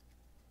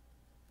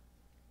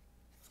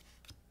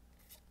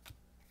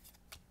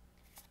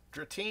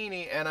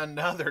 Dratini and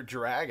another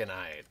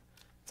Dragonite.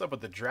 What's up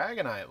with the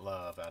Dragonite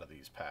love out of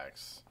these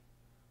packs?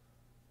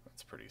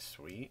 That's pretty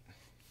sweet.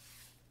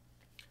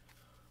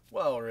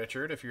 Well,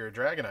 Richard, if you're a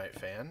Dragonite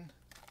fan,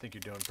 I think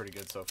you're doing pretty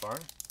good so far.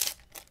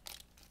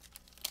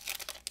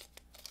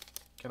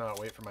 Cannot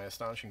wait for my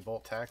astonishing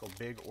Volt Tackle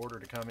big order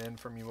to come in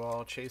from you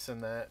all.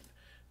 Chasing that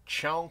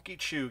chunky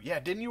chew. Yeah,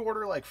 didn't you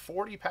order like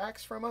 40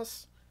 packs from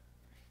us?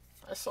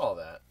 I saw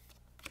that.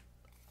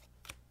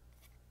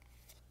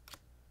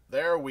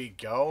 There we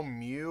go.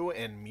 Mew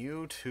and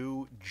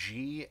Mewtwo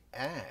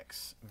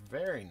GX.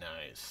 Very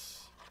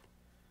nice.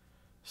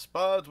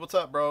 Spuds, what's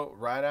up, bro?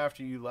 Right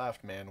after you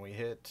left, man, we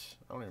hit...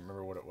 I don't even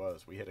remember what it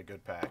was. We hit a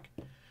good pack.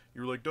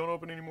 You were like, don't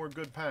open any more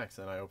good packs.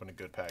 Then I opened a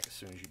good pack as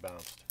soon as you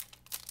bounced.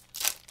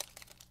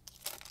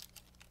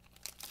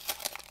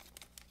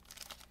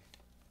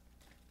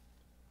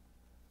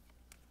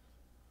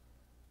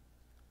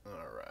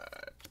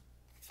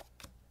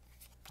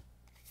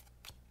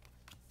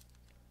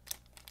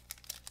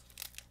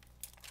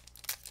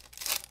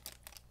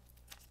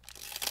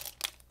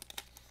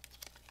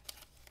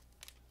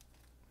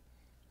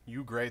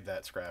 You grade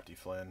that, Scrafty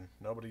Flynn.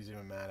 Nobody's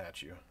even mad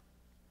at you.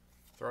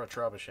 Throw a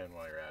Trubbish in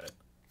while you're at it.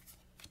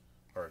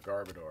 Or a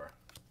Garbodor.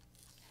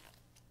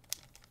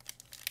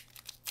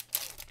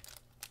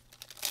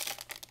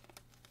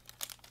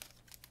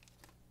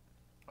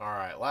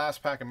 Alright,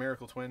 last pack of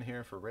Miracle Twin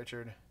here for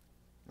Richard.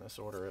 In this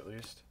order, at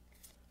least.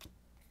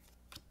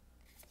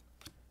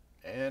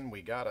 And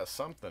we got a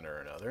something or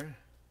another.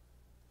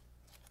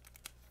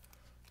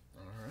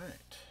 Alright.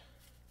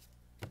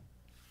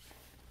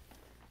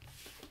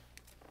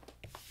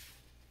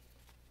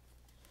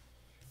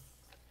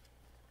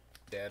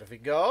 There we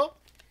go.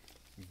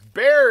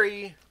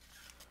 Barry.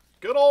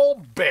 Good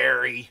old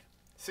Barry.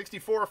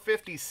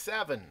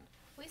 64.57.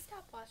 We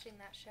stopped watching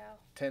that show.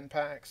 10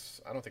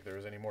 packs. I don't think there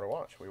was any more to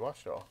watch. We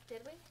watched it all.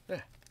 Did we?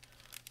 Yeah.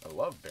 I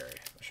love Barry.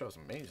 That show's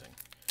amazing.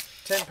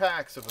 10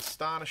 packs of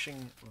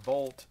Astonishing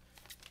Volt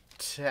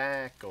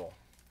Tackle.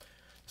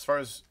 As far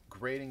as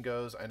grading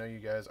goes, I know you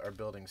guys are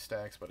building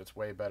stacks, but it's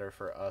way better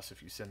for us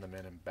if you send them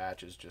in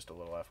batches, just a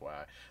little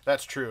FYI.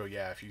 That's true,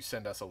 yeah, if you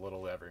send us a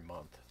little every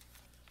month.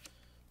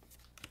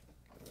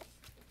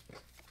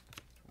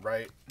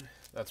 Right?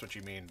 That's what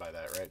you mean by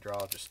that, right,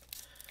 Draw? Just,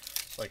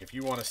 like, if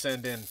you want to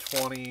send in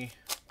 20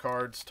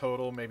 cards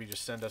total, maybe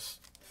just send us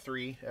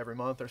 3 every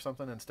month or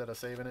something instead of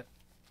saving it.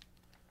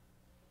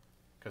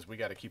 Because we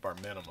got to keep our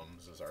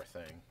minimums as our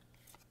thing.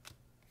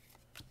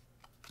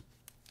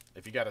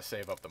 If you got to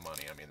save up the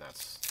money, I mean,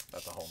 that's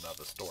a whole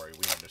nother story.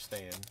 We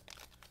understand.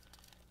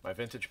 My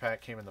vintage pack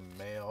came in the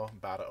mail.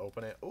 About to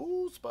open it.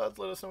 Ooh, Spuds,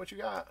 let us know what you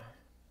got.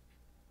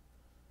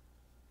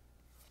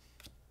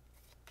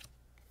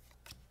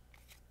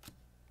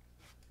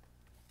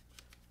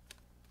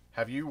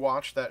 Have you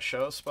watched that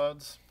show,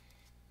 Spuds?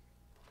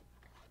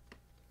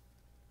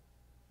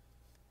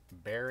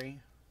 Barry?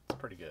 It's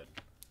pretty good.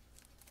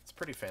 It's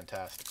pretty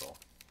fantastical.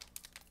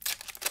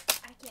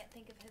 I can't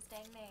think of his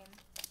dang name.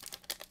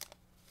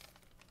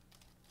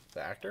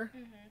 The actor?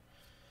 Mm-hmm.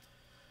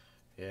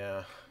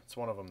 Yeah, it's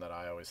one of them that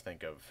I always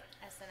think of.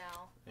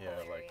 SNL.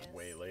 Yeah, Hilarious. like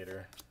way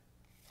later.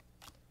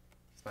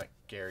 It's not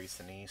Gary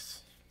Sinise.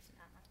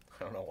 No.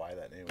 I don't know why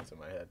that name was in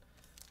my head.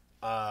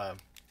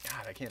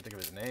 God, I can't think of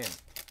his name.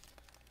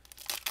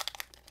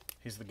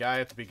 He's the guy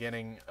at the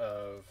beginning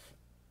of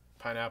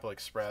Pineapple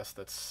Express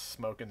that's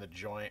smoking the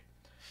joint.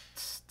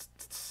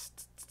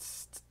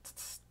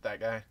 That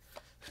guy.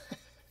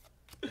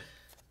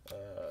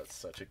 It's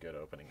such a good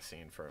opening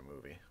scene for a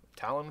movie.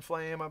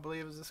 Talonflame, I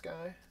believe, is this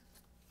guy.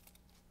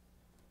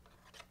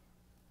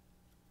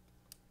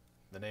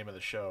 The name of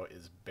the show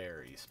is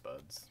Barry,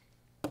 Spuds.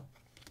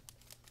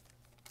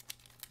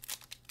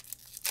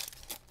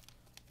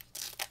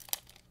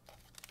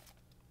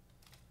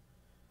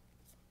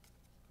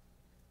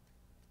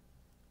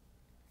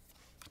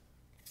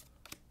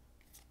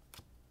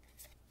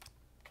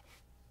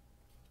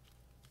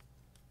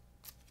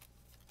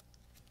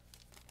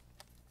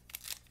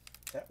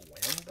 That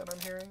wind that I'm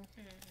hearing?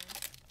 Mm-hmm.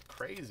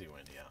 Crazy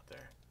windy out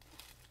there.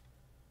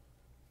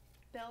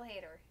 Bill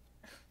Hader.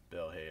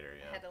 Bill Hader, I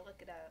yeah. had to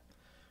look it up.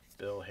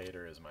 Bill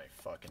Hader is my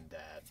fucking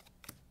dad.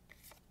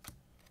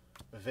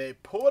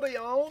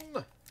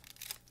 Vaporeon!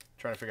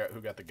 Trying to figure out who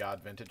got the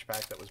God Vintage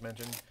pack that was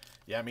mentioned.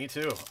 Yeah, me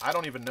too. I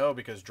don't even know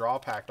because Draw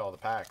packed all the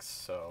packs,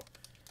 so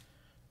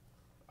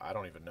I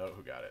don't even know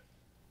who got it.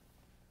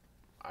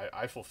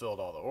 I fulfilled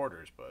all the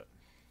orders, but...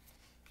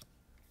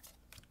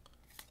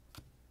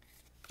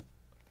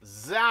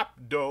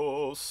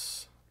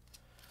 Zapdos!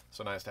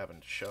 So nice to have a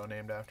show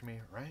named after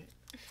me, right?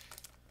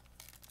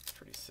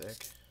 Pretty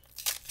sick.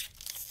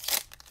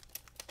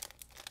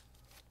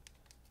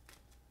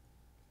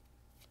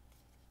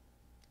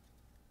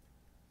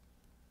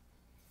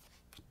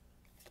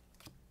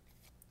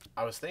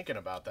 I was thinking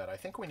about that. I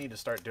think we need to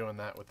start doing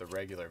that with the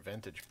regular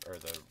vintage, or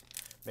the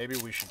Maybe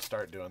we should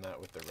start doing that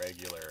with the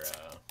regular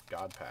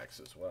God packs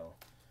as well.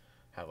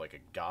 Have like a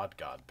God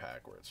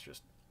pack where it's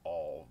just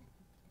all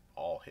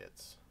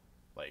hits.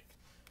 Like,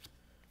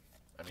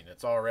 I mean,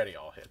 it's already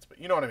all hits, but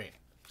you know what I mean.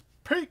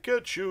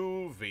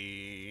 Pikachu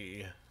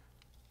V.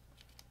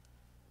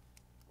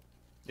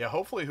 Yeah,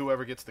 hopefully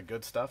whoever gets the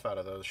good stuff out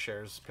of those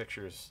shares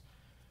pictures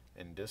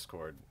in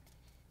Discord.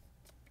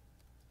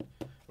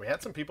 We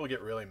had some people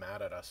get really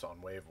mad at us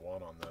on Wave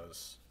 1 on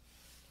those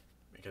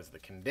because of the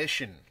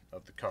condition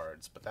of the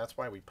cards, but that's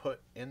why we put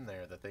in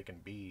there that they can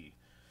be,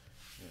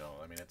 you know,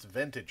 I mean, it's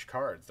vintage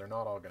cards. They're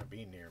not all going to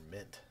be near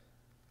mint.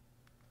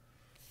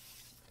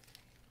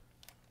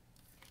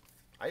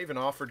 I even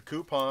offered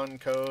coupon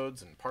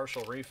codes and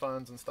partial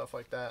refunds and stuff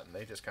like that, and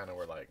they just kind of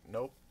were like,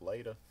 nope,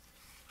 later.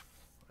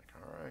 Like,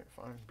 all right,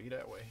 fine, be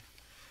that way.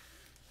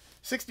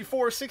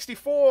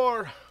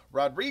 64-64,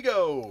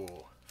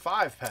 Rodrigo.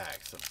 5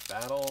 packs of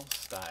Battle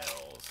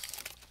Styles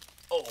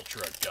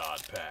Ultra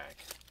God Pack.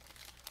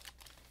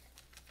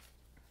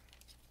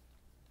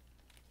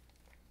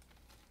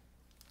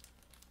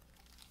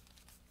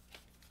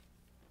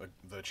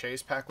 The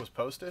chase pack was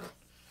posted?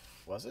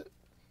 Was it?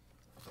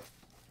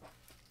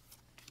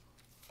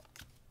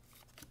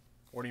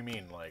 What do you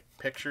mean? Like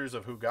pictures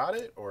of who got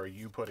it? Or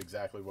you put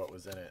exactly what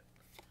was in it?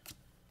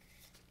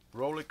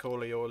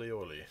 Roly-coly,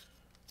 oli-oli.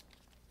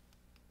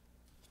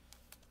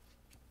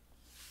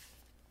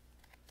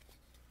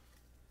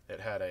 It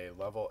had a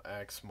level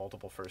X,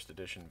 multiple first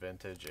edition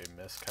vintage, a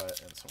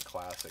miscut, and some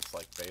classics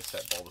like base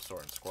set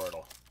Bulbasaur and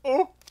Squirtle.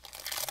 Oh!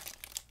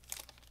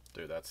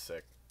 Dude, that's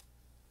sick.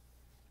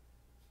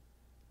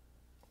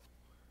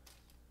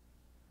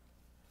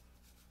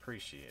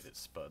 Appreciate it,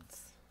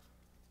 Spuds.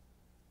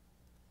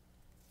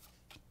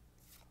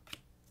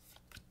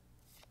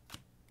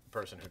 The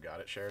person who got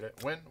it shared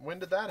it. When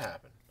did that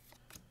happen?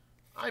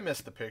 I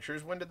missed the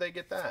pictures. When did they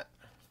get that?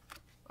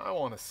 I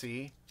want to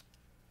see.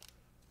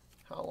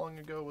 How long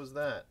ago was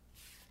that?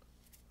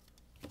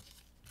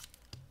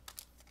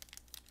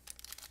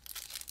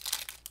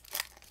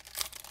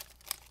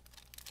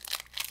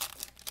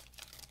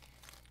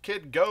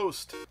 Kid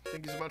Ghost,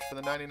 thank you so much for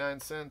the 99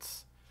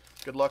 cents.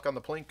 Good luck on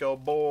the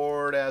Plinko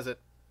board as it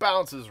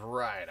bounces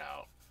right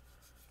out.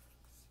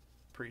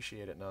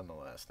 Appreciate it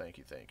nonetheless. Thank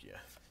you, thank you.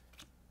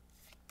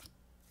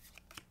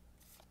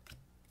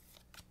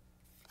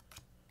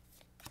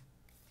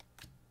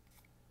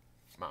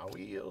 My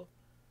wheel.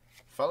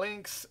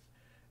 Phalanx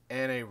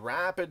and a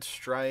Rapid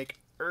Strike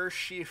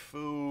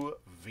Urshifu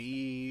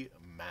V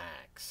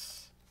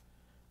Max.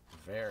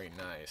 Very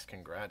nice.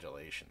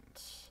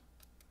 Congratulations.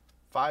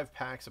 5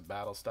 packs of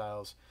Battle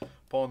Styles.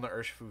 Pulling the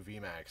Urshifu V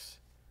Max.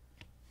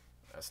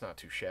 That's not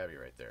too shabby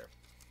right there.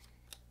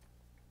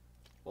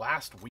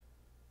 Last week.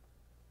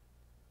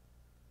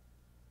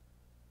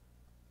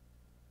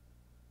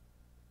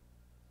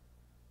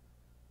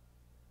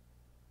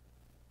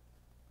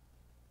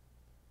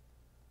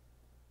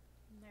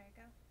 There you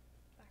go.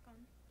 Back on.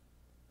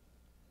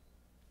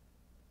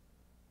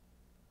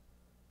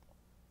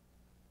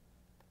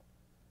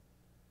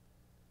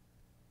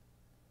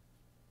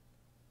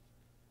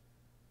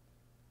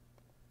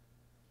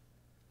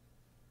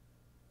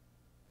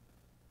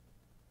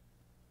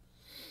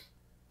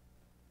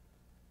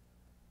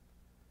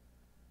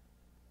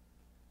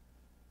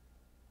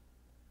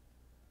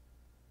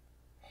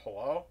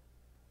 Hello?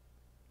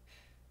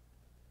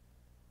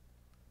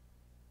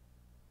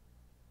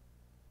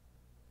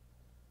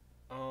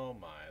 Oh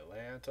my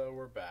Lanta,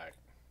 we're back.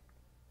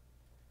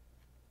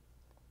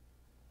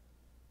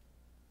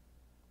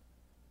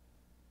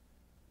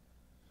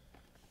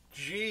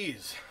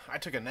 Jeez, I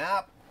took a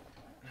nap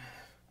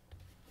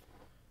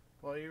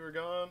while you were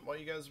gone, while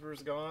you guys were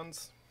gone.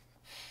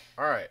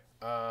 Alright,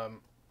 I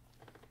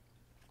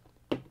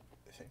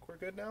think we're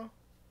good now?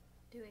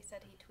 Dewey said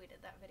he tweeted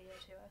that video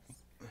to us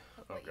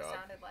of Oh, what you God.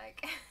 sounded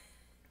like.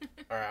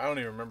 Alright, I don't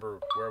even remember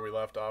where we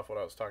left off, what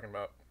I was talking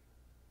about,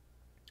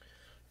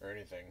 or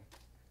anything.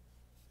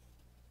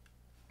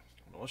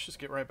 Well, let's just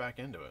get right back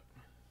into it.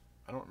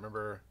 I don't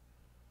remember.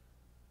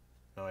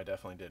 No, I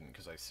definitely didn't,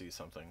 because I see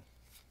something.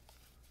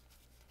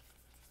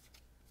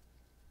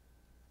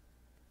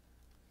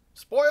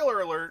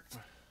 Spoiler alert!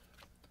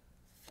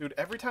 Dude,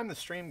 every time the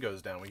stream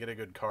goes down, we get a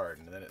good card,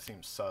 and then it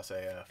seems sus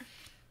AF.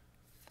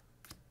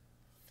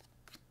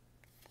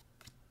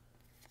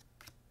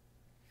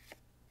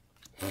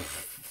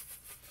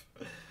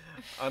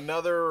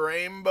 Another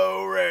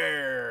Rainbow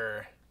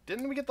Rare.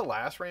 Didn't we get the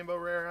last Rainbow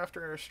Rare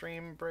after our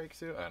stream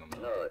breakthrough? I don't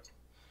know.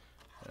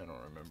 I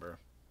don't remember.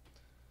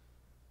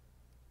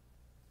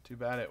 Too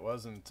bad it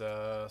wasn't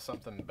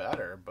something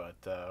better,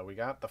 but we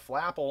got the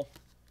Flapple.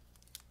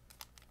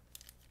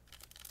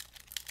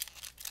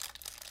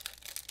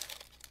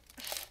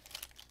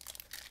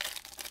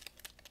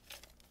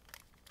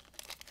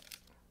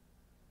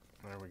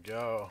 There we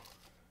go.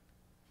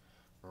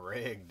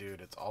 Rigged, dude.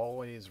 It's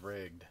always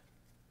rigged.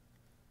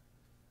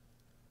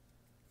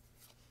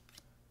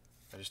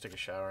 I just took a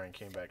shower and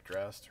came back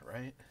dressed,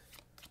 right?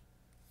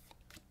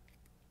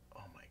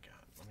 Oh my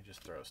god. Let me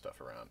just throw stuff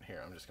around.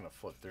 Here, I'm just going to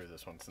flip through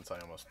this one since I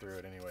almost threw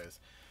it anyways.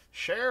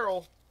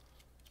 Cheryl!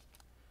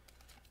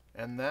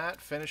 And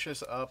that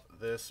finishes up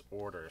this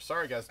order.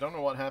 Sorry, guys. Don't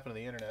know what happened to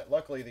the internet.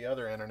 Luckily, the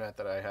other internet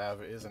that I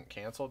have isn't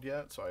canceled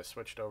yet, so I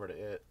switched over to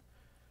it.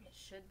 It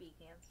should be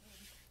canceled.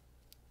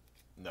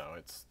 No,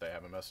 they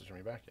haven't messaged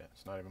me back yet.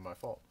 It's not even my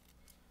fault.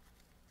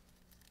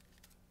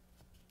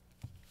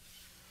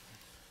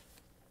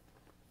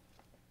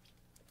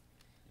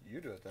 You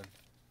do it then,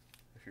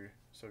 if you're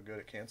so good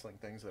at canceling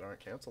things that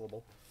aren't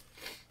cancelable.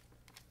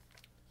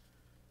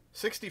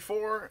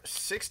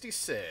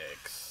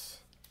 64-66.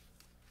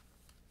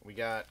 We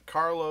got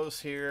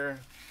Carlos here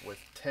with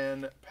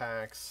 10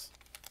 packs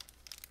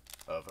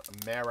of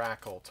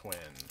Miracle Twin.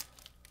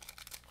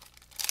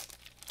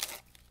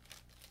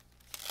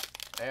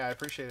 Hey, I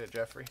appreciate it,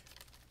 Jeffrey.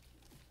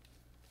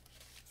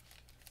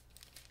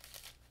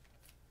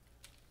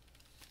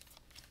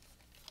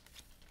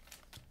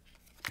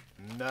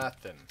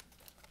 Nothing.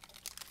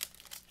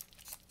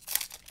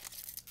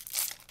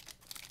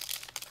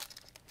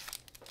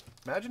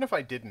 Imagine if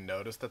I didn't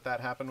notice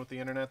that happened with the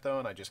internet, though,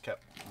 and I just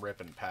kept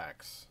ripping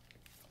packs.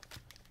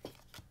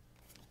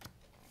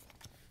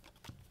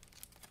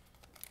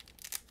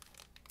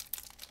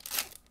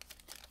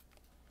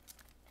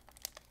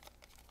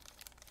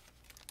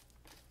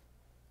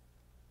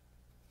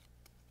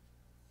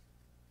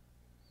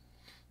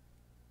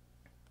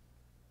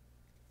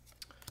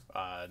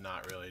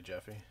 Not really,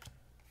 Jeffy.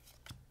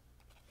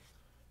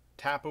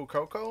 Tapu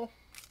Koko?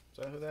 Is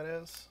that who that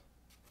is?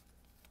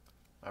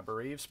 I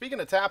believe. Speaking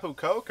of Tapu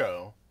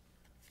Koko,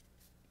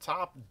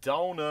 Top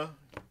Dona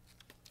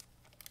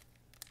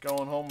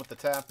going home with the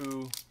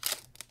Tapu.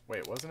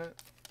 Wait, wasn't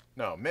it?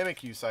 No,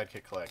 Mimikyu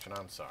Sidekick Collection.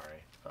 I'm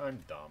sorry.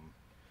 I'm dumb.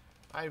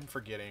 I'm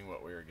forgetting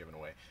what we were giving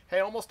away. Hey,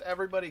 almost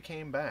everybody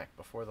came back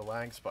before the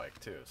lag spike,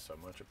 too, so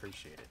much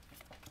appreciated.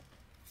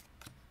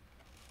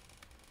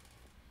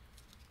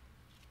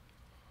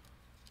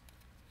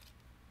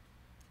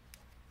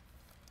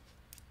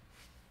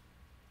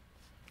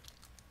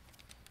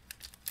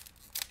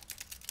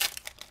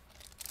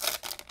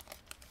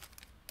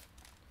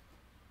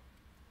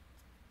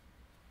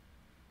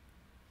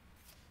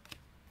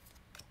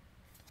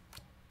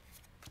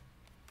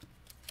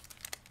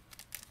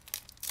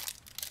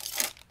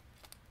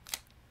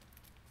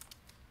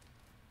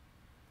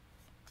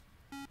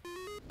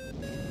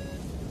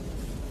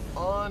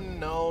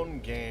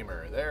 Unknown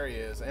Gamer. There he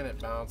is, and it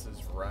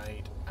bounces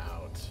right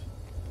out.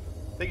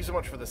 Thank you so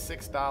much for the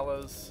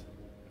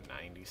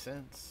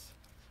 $6.90.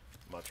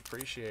 Much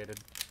appreciated.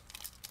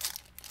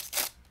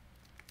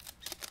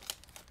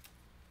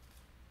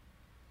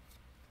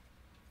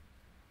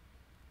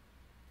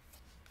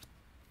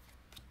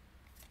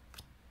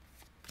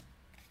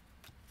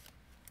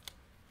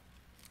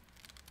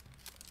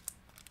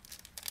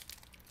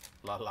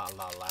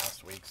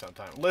 Last week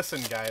sometime.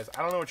 Listen, guys,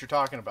 I don't know what you're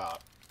talking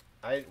about.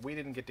 We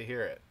didn't get to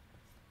hear it.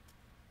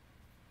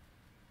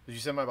 Did you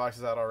send my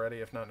boxes out already?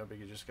 If not, no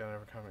biggie, just gonna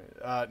never come.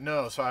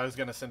 No, so I was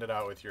gonna send it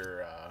out with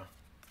your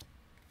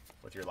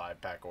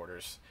live pack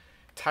orders.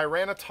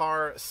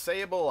 Tyranitar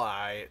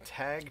Sableye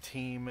Tag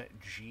Team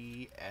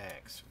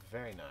GX.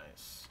 Very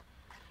nice.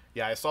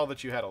 Yeah, I saw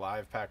that you had a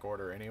live pack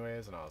order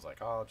anyways, and I was like,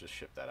 oh, I'll just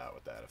ship that out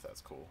with that if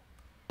that's cool.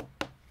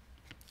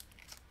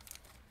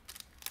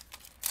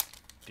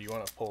 Do you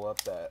want to pull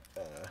up that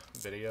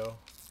video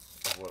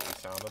of what we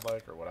sounded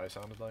like, or what I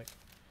sounded like?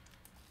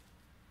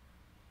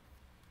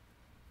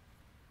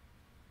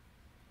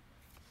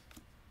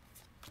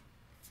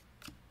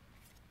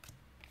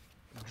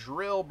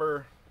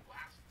 Drillber.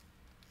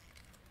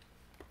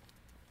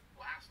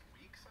 Last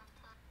week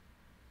sometime?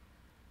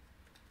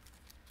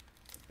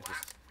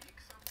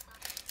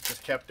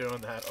 Just kept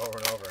doing that over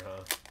and over,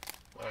 huh?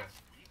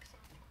 Last week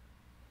sometime?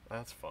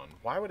 That's fun.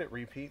 Why would it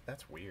repeat?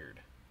 That's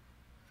weird.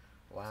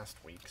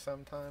 Last week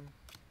sometime?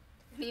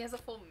 He has a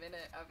full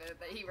minute of it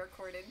that he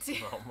recorded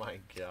too. Oh my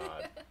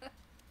god.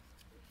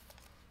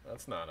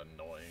 That's not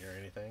annoying or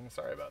anything.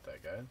 Sorry about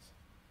that, guys.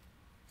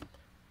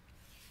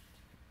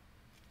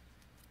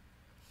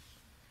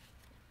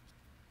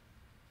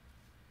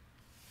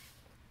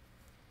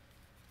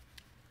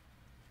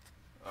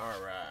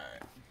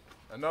 Alright.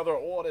 Another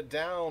order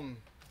down.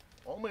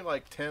 Only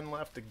like 10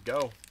 left to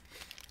go.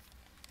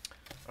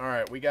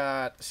 Alright, we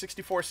got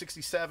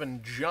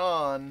 64-67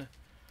 John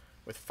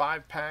with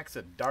 5 packs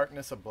of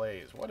Darkness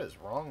Ablaze. What is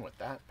wrong with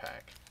that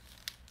pack?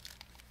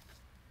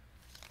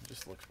 It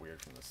just looks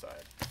weird from the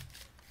side.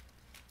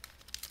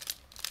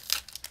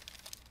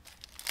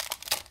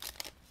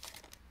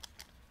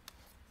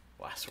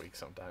 Last week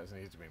sometimes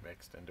needs to be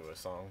mixed into a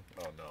song.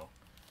 Oh no.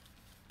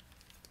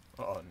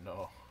 Oh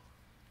no.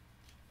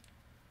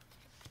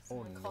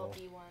 Someone call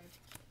B1.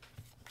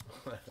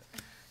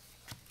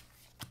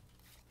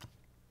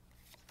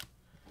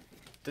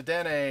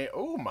 Dedenne.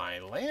 Oh, my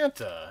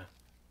Lanta.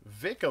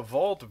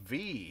 Vicavolt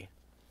V.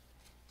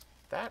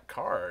 That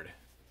card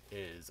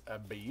is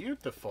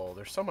beautiful.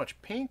 There's so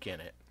much pink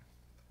in it.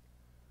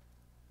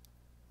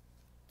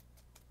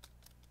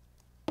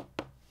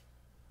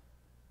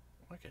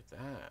 Look at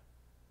that.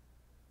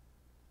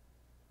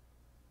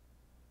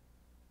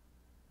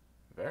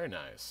 Very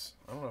nice.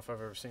 I don't know if I've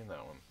ever seen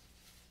that one.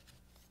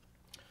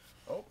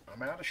 Oh,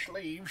 I'm out of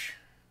sleeves.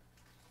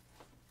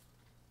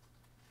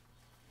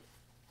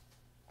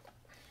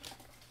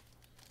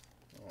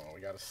 Oh, we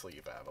got a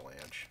sleeve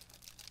avalanche.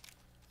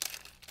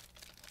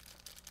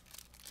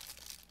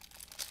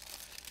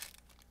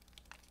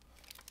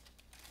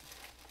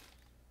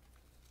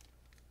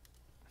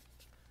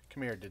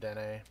 Come here,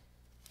 Dedenne.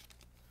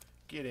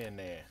 Get in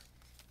there.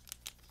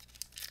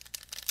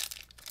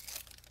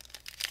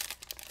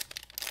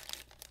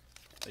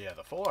 Yeah,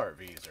 the full art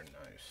Vs are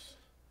nice.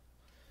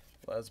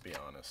 Let's be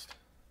honest.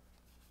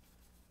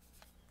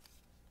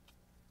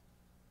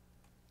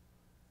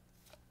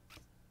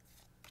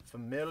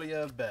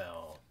 Familia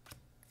Bell.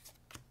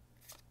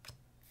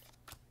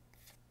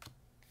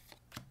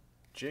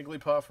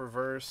 Jigglypuff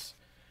reverse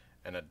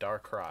and a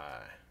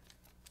Darkrai.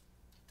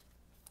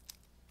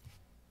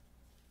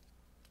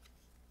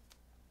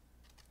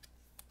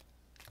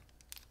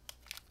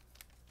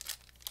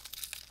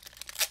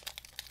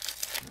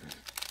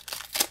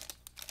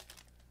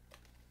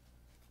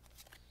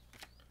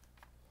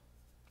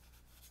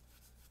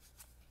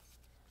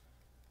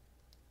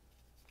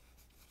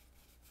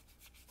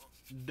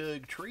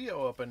 Doug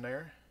Trio up in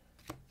there.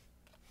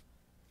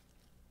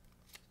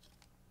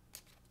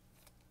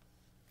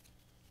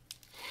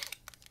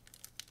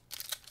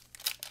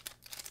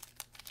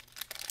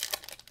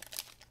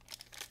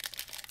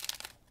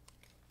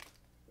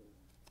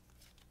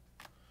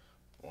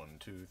 One,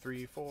 two,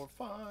 three, four,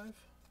 five.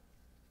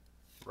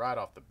 Right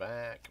off the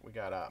back, we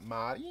got a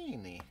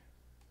Marini.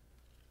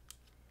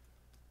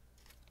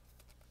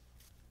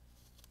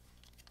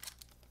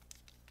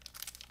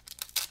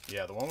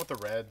 Yeah, the one with the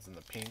reds and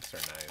the pinks are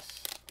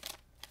nice.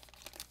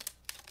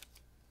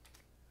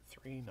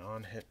 3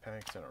 non-hit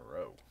packs in a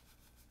row.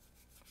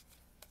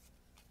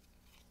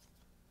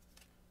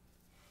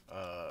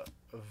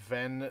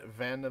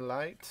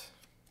 Vanillite.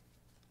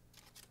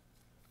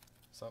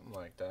 Something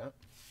like that.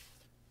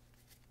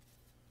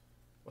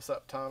 What's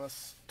up,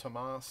 Thomas?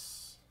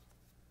 Tomas?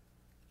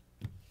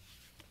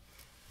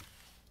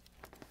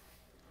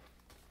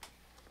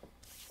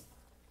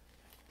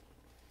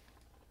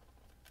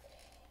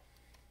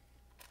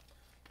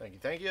 Thank you,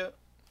 thank you.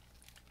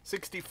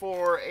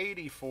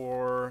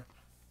 6484,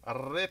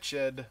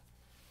 Richard.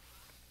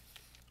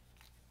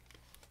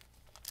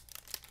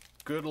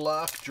 Good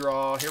luck,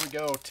 draw. Here we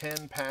go.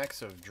 10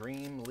 packs of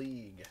Dream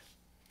League.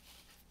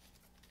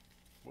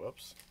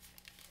 Whoops.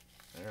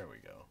 There we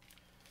go.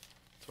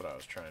 That's what I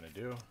was trying to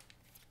do.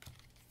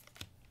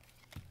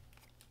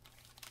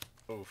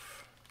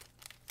 Oof.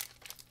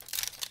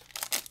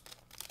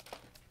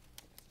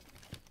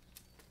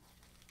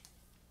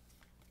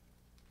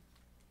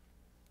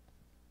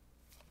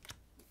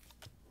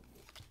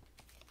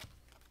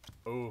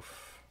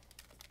 Oof.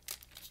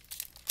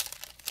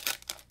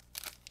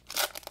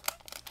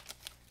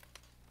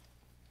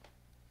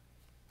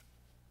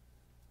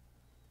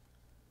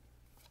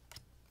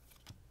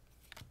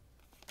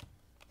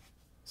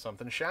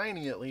 Something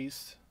shiny at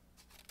least.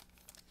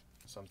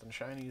 Something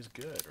shiny is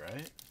good,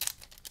 right?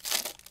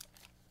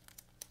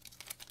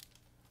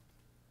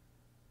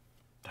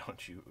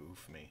 Don't you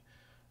oof me.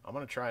 I'm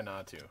gonna try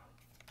not to.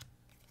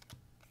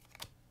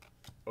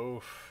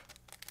 Oof.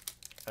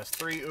 That's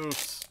 3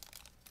 oofs.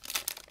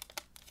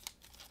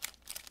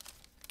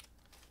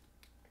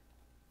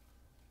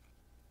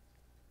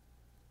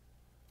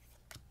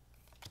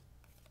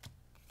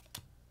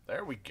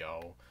 There we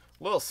go.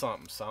 Little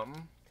something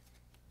something.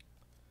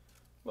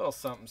 Little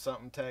something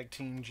something Tag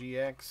Team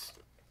GX.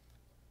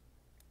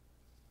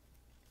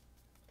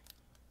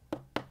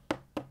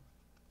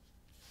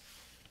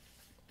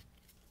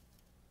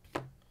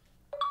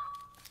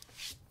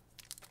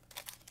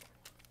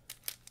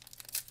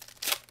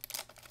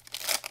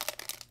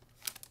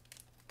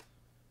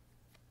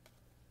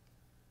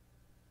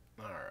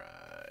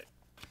 Alright.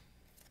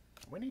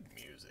 We need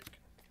music.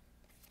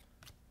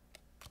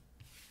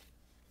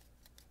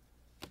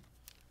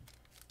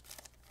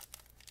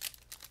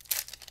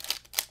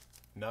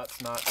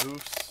 Nuts, not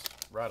oofs.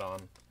 Right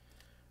on.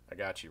 I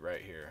got you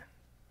right here.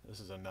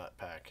 This is a nut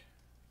pack.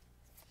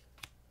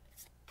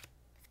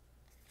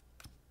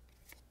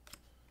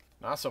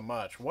 Not so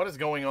much. What is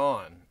going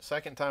on?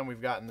 Second time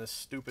we've gotten this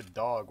stupid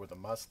dog with a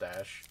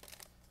mustache.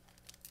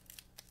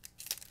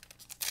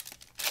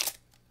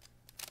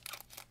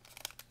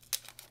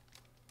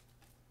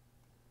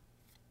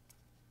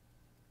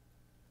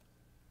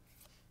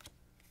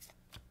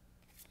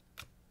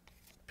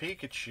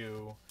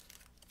 Pikachu.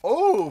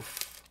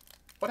 Oof!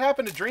 What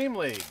happened to Dream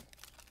League?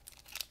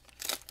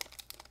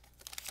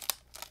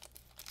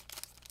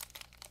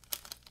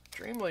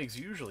 Dream League's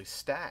usually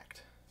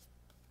stacked.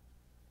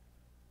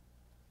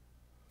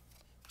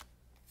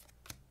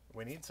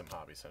 We need some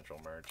Hobby Central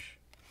merch.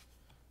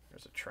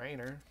 There's a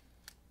trainer.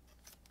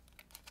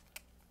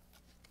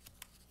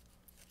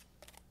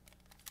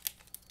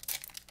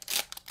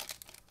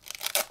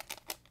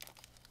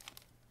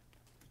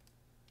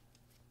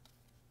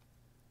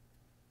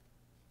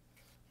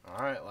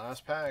 Alright,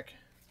 last pack.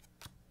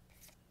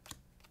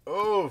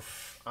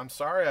 Oof. I'm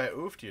sorry I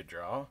oofed you,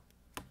 Draw.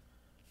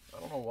 I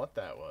don't know what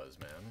that was,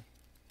 man.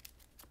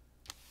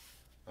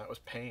 That was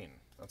pain.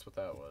 That's what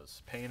that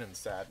was. Pain and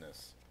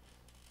sadness.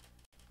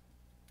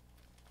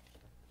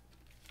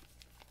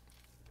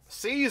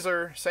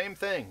 Caesar, same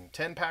thing.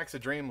 10 packs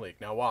of Dream League.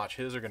 Now watch,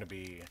 his are going to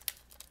be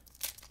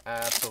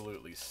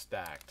absolutely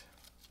stacked.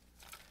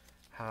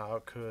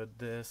 How could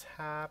this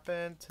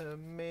happen to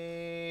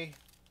me?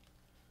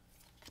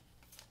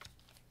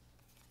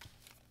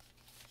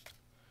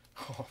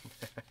 Oh,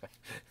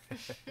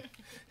 man.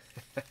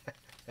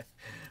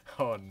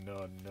 Oh,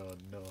 no, no,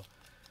 no.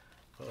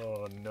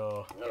 Oh,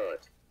 no.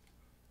 Not.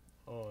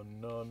 Oh,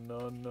 no,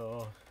 no,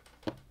 no.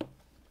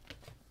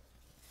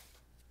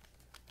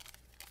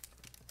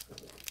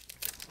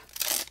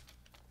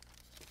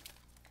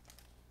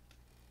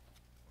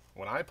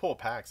 When I pull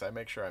packs, I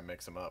make sure I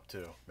mix them up,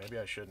 too. Maybe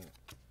I shouldn't.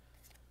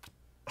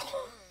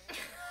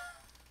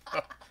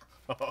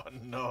 Oh,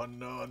 no,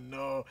 no,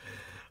 no.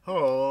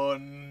 Oh,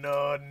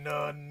 no,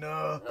 no,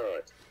 no.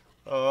 Not.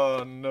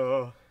 Oh,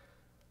 no.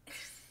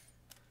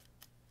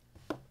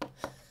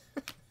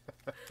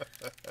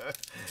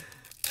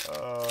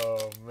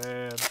 Oh,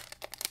 man.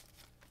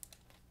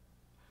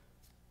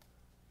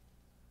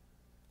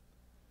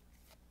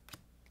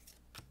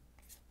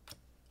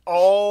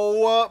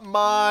 Oh,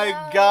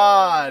 my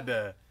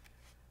God.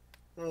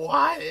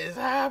 What is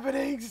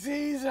happening,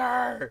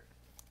 Caesar?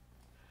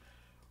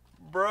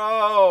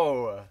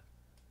 Bro.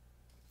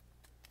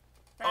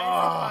 That is the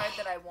card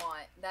that I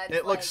want. That's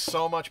It like looks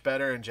so much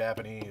better in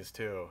Japanese,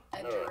 too.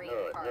 a Not. dream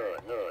Not. card.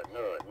 Not.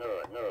 Not.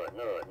 Not. Not.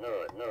 Not.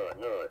 Not. Not.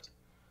 Not.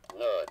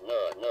 Not.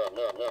 Not. Not.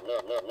 Not. Not.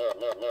 Not. Not.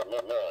 Not. Not.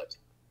 Not. Not.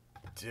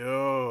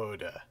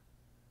 Dude.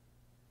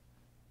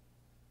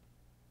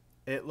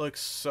 It looks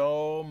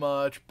so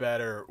much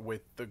better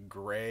with the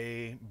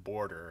gray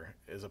border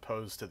as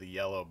opposed to the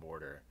yellow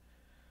border.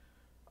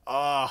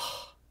 Ugh.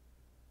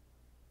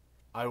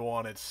 I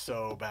want it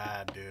so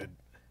bad, dude.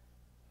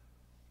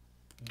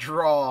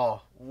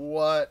 Draw.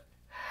 What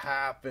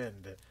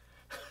happened?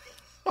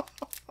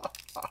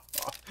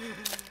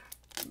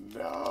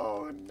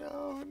 No,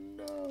 no,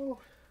 no.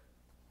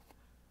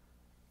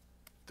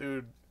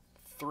 Dude,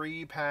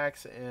 3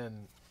 packs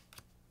in.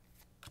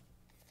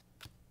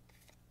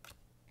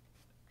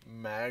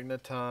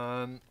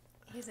 Magneton.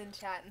 He's in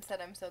chat and said,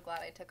 "I'm so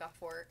glad I took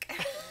off work."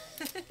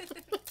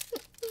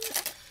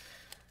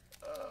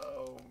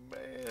 Oh,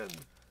 man.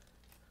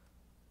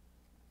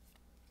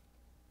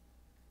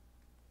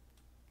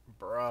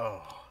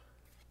 Bro.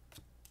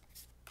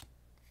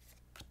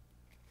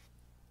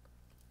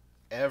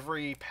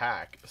 Every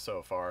pack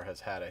so far has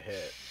had a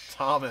hit.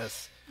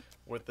 Thomas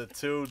with the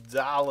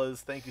 $2.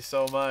 Thank you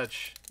so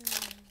much.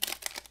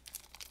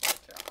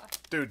 Draw.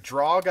 Dude,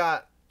 draw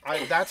got...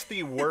 that's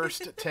the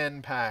worst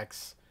 10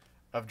 packs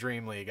of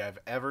Dream League I've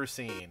ever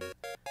seen.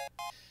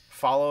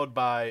 Followed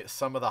by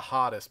some of the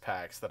hottest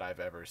packs that I've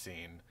ever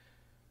seen.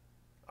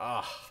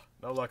 Ugh.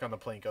 No luck on the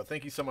Plinko.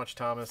 Thank you so much,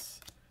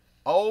 Thomas.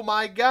 Oh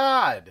my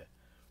God!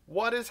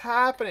 What is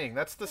happening?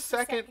 That's the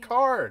second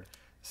card.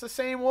 It's the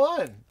same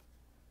one.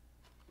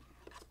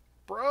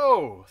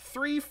 Bro,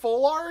 3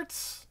 full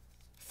arts?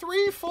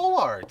 3 full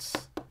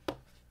arts.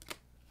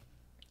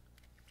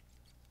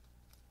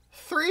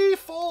 3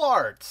 full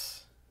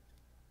arts.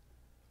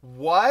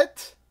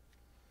 What?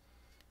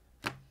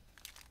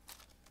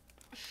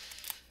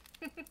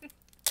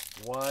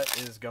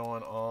 What is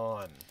going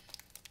on?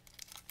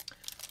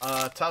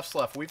 Tough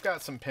Sluff, we've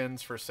got some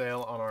pins for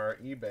sale on our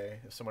eBay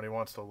if somebody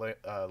wants to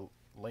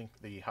link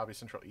the Hobby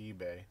Central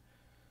eBay.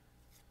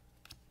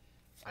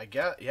 I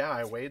get, yeah,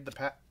 I weighed the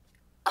pack.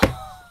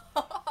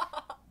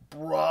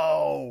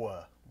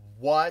 Bro,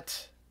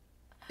 what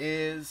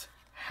is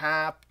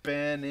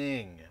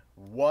happening?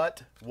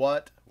 What?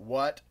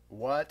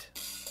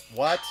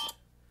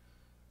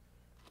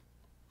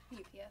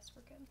 UPS,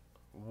 we're good.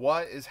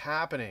 What is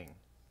happening?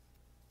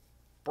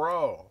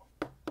 Bro.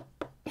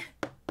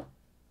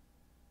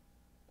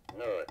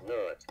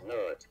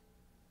 Not.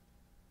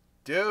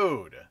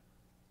 Dude.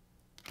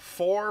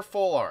 4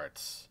 full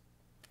arts.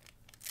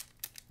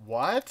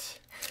 What?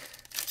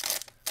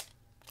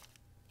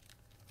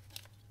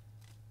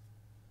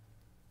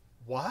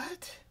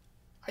 What?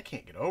 I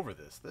can't get over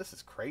this. This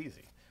is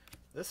crazy.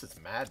 This is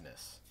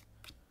madness.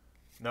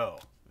 No,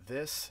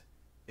 this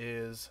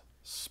is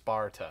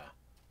Sparta.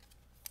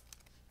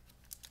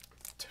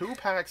 2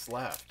 packs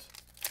left.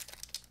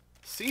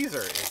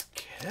 Caesar is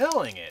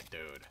killing it,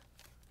 dude.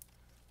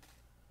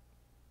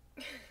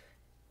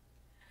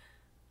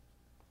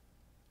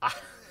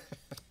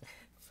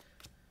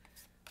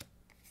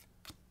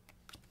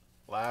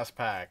 Last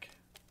pack.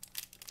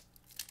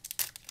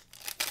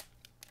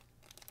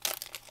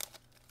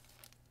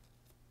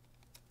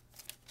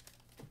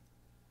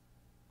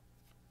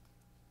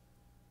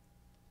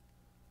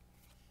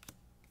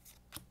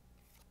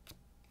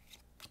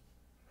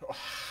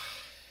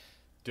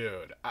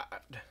 Dude,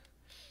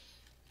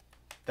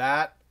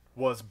 that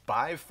was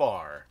by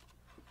far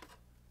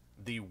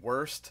the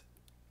worst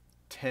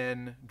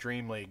 10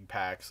 Dream League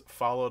packs,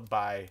 followed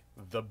by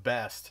the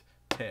best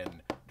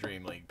 10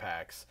 Dream League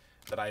packs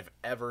that I've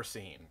ever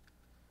seen.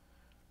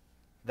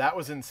 That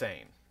was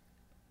insane.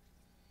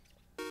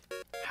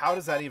 How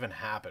does that even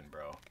happen,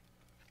 bro?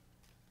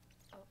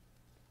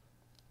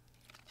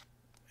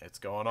 It's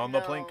going on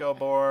the Plinko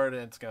board,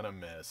 and it's going to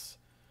miss.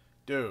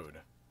 Dude,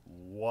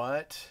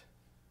 what?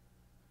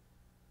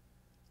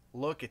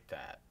 Look at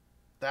that.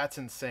 That's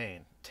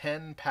insane.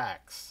 10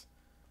 packs.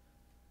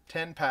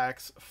 10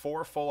 packs,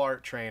 4 full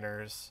art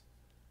trainers.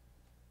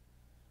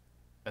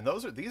 And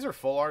these are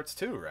full arts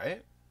too,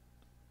 right?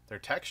 They're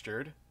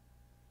textured.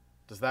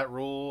 Does that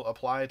rule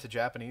apply to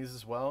Japanese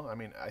as well? I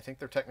mean, I think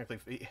they're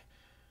technically...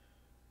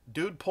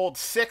 Dude pulled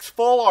 6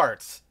 full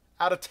arts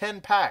out of 10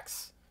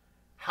 packs.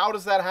 How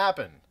does that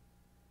happen?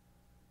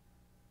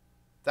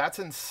 That's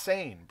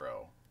insane,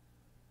 bro.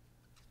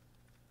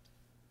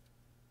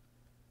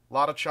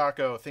 Lotta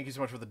Choco, thank you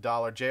so much for the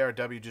 $1.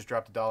 JRW just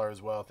dropped $1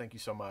 as well. Thank you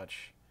so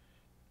much.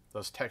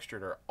 Those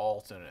textured are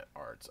alternate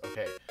arts.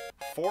 Okay,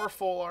 4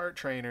 full art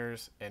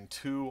trainers and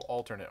 2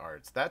 alternate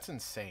arts. That's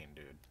insane,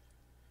 dude.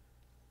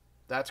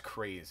 That's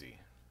crazy.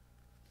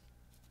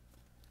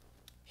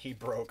 He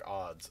broke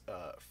odds,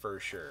 for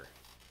sure.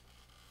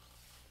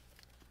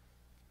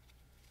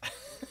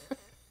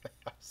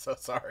 I'm so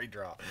sorry,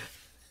 Draw.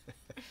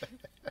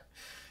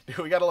 Dude,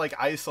 we gotta, like,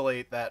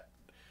 isolate that.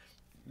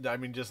 I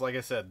mean, just like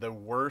I said, the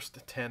worst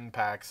 10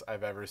 packs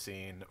I've ever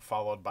seen,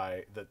 followed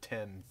by the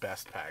 10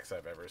 best packs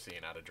I've ever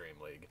seen out of Dream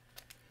League.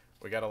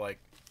 We gotta, like,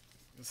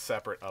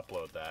 separate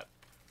upload that.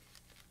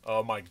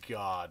 Oh my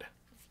god.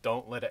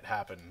 Don't let it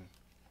happen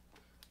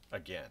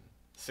again.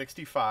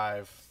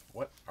 65.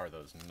 What are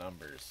those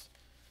numbers?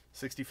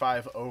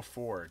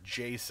 6504.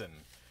 Jason.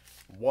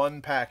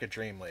 1 pack of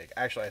Dream League.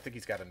 Actually, I think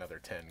he's got another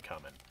 10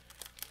 coming.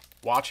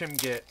 Watch him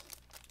get...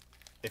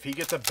 If he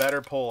gets a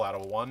better pull out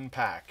of 1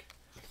 pack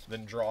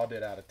than Draw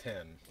did out of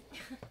 10.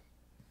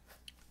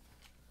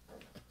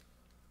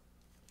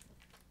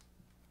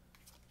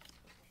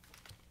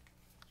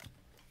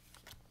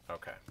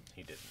 Okay,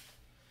 he didn't.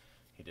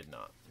 He did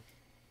not.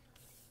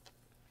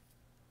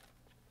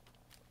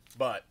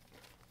 But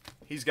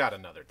he's got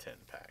another 10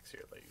 packs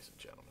here, ladies and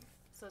gentlemen.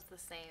 So it's the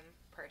same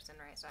person,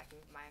 right? So I can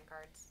combine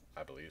cards?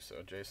 I believe so.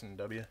 Jason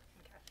W. Okay,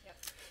 yep.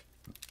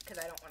 Because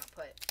I don't want to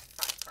put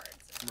 5 cards.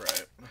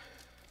 Right.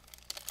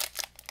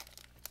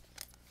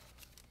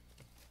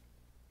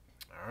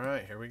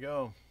 Alright, here we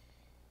go.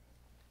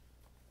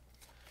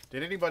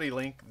 Did anybody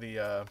link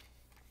the,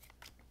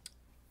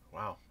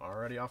 Wow,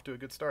 already off to a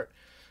good start.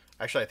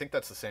 Actually, I think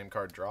that's the same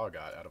card Draw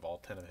got out of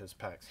all 10 of his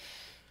packs.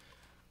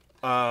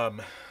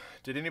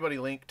 Did anybody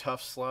link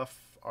Tough Slough,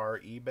 our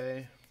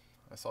eBay?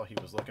 I saw he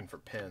was looking for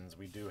pins.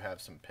 We do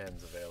have some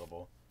pins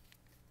available.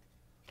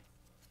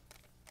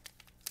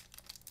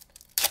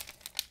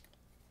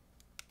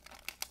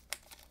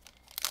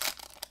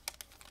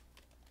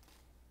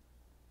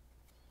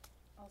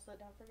 Also,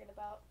 don't forget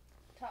about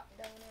top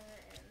donor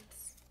and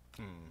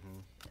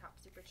top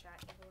super chat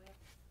giveaway.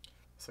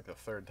 It's like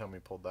the 3rd time we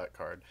pulled that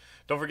card.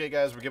 Don't forget,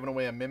 guys, we're giving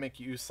away a Mimic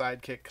U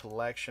Sidekick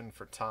collection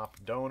for top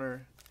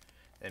donor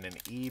and an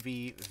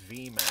Eevee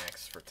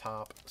VMAX for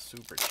top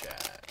super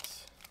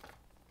chats.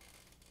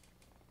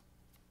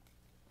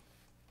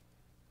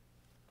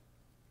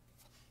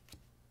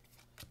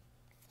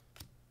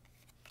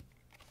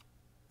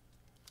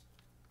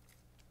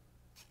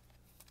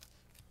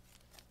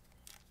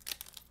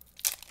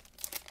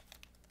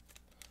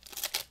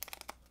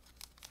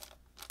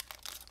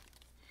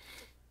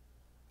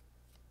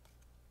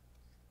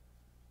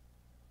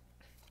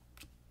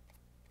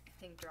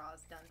 I think Draw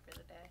is done for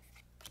the day.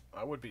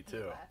 I would be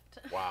too.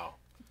 Left. Wow.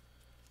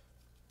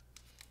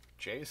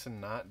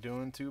 Jason not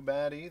doing too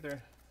bad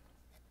either.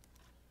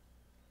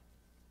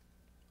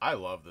 I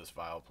love this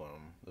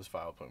Vileplume. This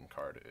Vileplume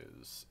card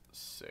is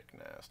sick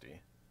nasty.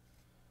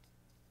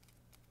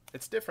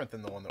 It's different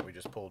than the one that we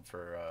just pulled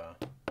for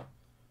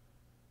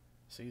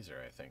Caesar,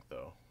 I think,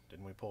 though.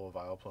 Didn't we pull a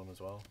Vileplume as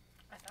well?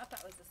 I thought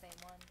that was the same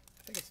one.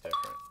 I think it's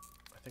different.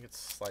 I think it's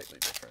slightly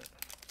different.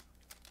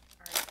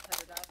 I already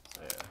cut it up.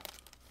 So. Yeah.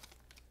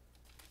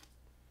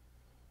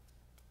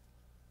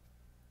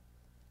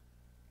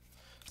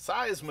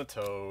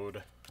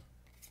 Seismitoad.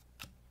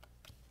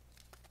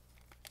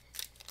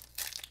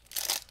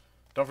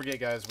 Don't forget,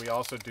 guys, we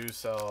also do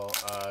sell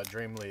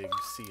Dream League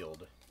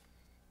sealed.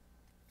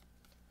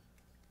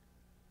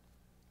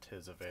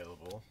 Tis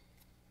available.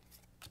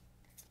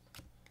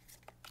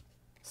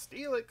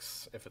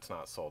 Steelix, if it's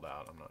not sold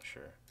out, I'm not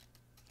sure.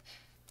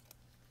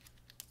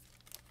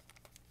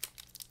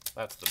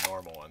 That's the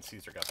normal one.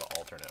 Caesar got the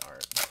alternate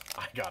art.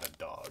 I got a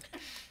dog.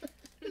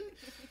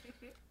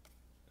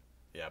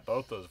 Yeah,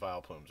 both those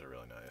Vileplumes are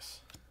really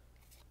nice.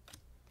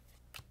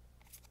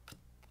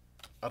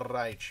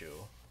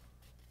 Raichu.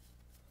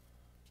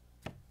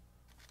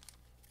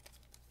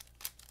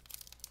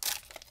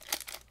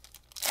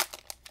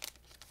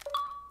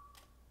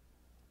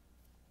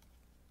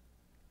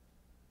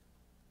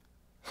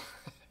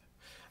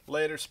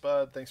 Later,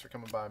 Spud. Thanks for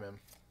coming by, man.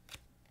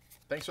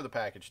 Thanks for the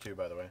package, too,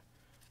 by the way.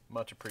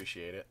 Much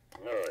appreciate it.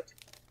 Nerd.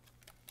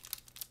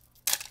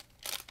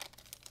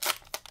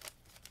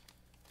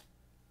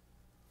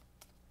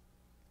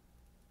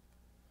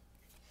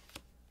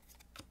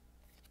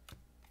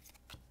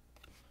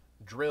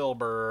 Drill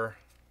Burr.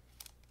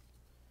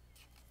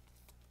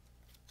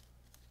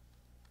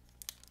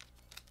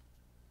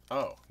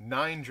 Oh,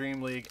 9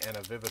 Dream League and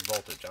a Vivid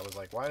Voltage. I was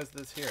like, why is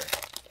this here?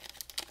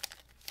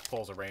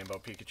 Pulls a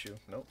Rainbow Pikachu.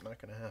 Nope, not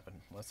going to happen.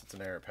 Unless it's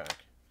an error pack.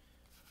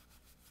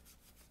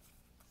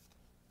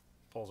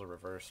 Pulls a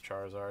reverse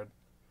Charizard.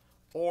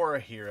 Or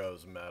a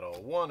Hero's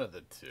Medal. One of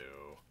the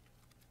two.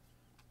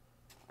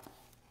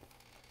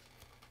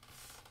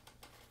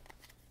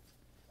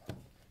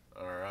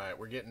 Alright,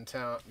 we're getting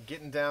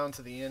down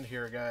to the end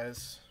here,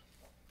 guys.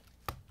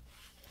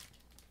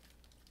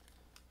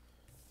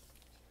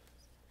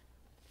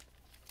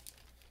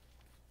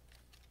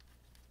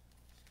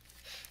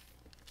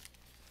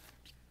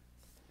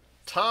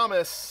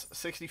 Thomas,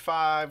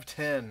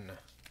 6510.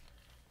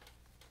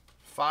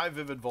 5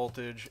 Vivid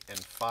Voltage and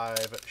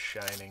 5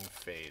 Shining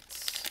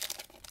Fates.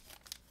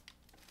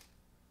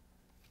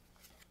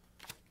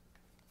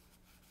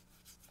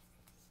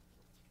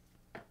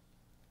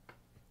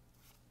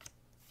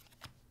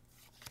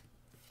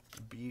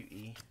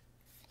 Beauty.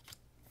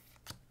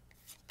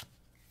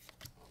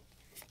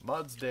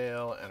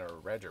 Mudsdale and a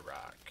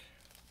Regirock.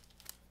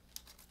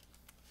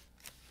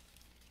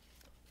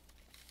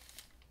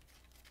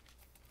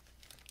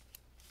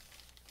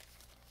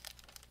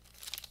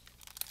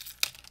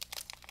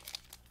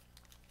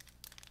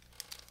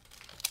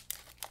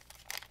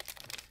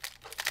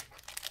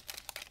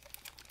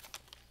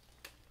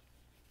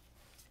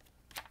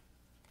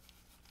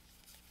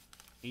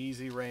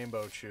 Easy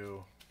Rainbow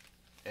Chew.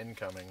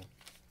 Incoming.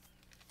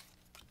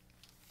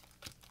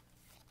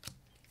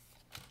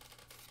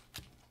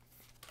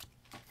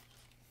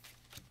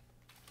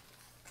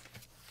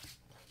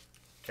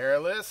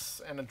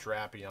 Careless and a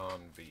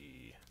Drapion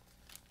V.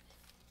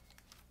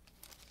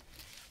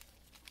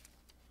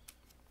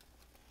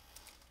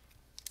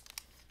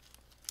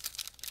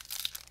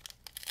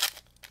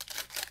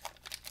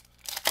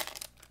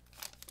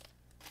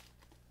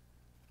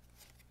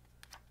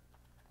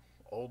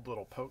 Old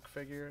little poke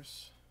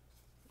figures.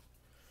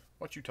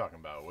 What you talking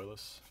about,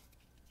 Willis?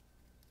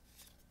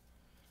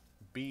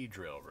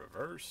 B-Drill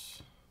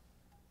reverse.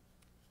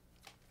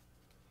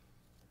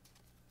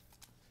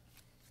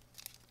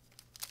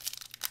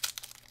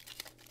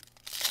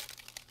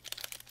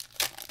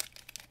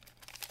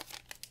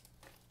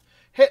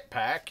 Hit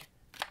pack.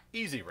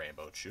 Easy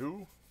Rainbow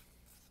Chew.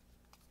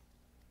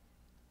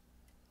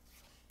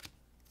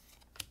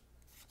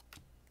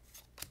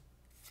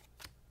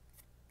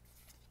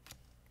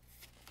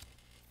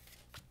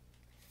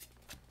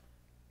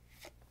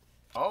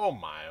 Oh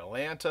my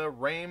Atlanta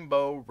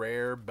Rainbow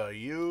Rare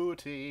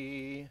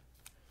Beauty.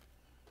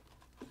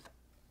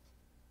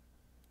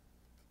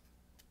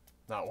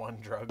 Not one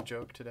drug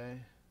joke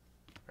today?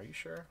 Are you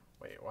sure?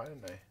 Wait, why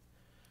didn't I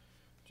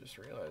just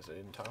realize I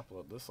didn't top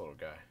load this little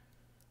guy?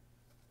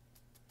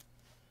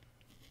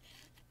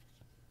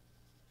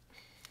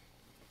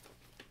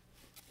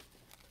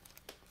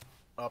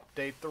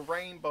 Update the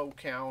rainbow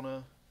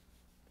counter.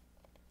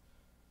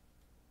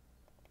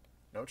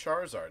 No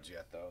Charizards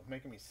yet, though. It's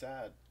making me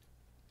sad.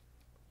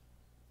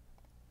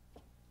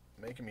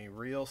 Making me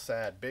real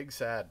sad. Big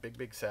sad. Big,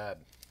 big sad.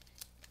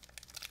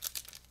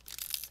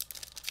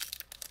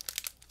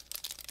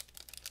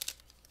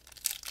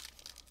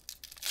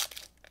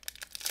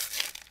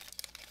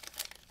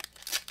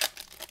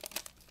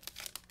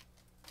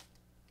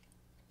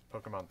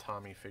 Pokemon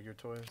Tommy figure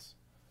toys.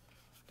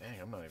 Dang,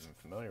 I'm not even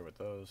familiar with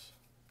those.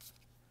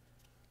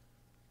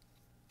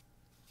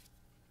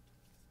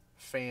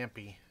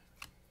 Fampy.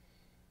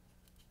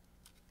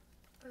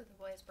 Oh, the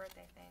boys'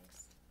 birthday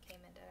things came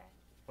in today.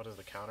 What is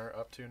the counter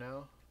up to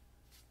now?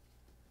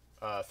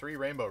 3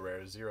 Rainbow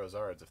Rares, 0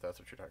 Zards, if that's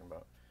what you're talking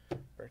about.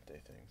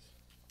 Birthday things.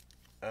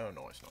 Oh,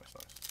 nice, nice,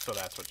 nice. So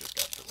that's what just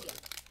got delivered.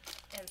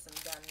 Yeah. And some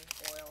gun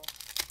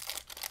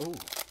oil. Ooh.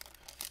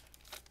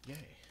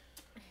 Yay.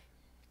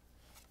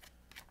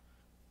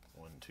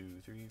 1, 2,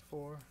 3,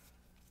 4.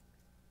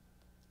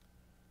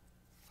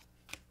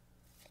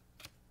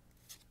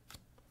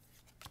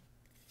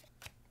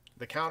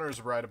 The counter's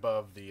right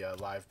above the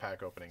live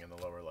pack opening in the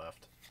lower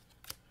left.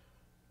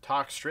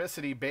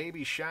 Toxtricity,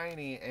 Baby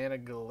Shiny, and a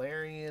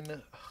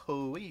Galarian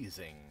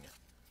Wheezing.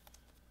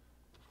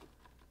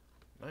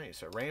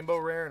 Nice. A Rainbow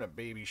Rare and a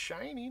Baby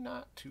Shiny.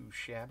 Not too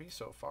shabby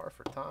so far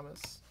for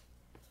Thomas.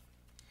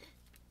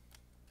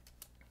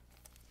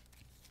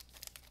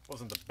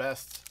 Wasn't the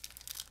best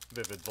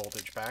Vivid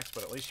Voltage packs,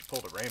 but at least you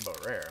pulled a Rainbow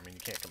Rare. I mean,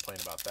 you can't complain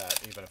about that,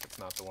 even if it's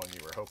not the one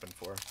you were hoping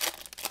for.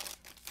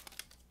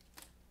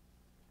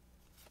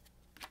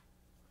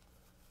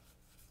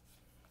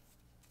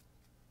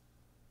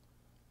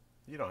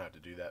 You don't have to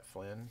do that,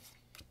 Flynn.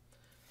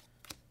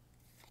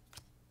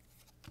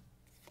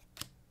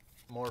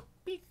 More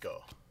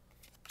Pico.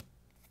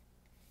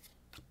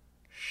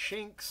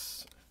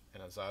 Shinx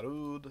and a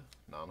Zarud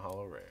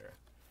non-holo rare.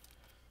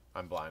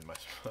 I'm blind.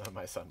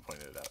 My son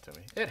pointed it out to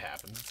me. It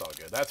happens. It's all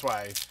good. That's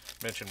why I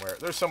mentioned where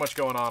there's so much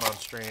going on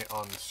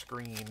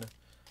screen.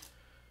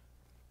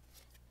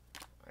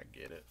 I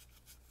get it.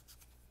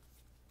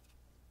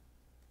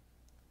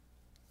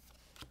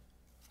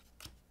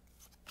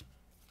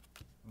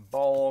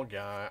 Ball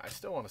guy. I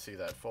still want to see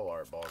that full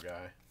art ball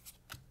guy.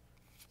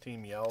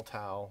 Team Yell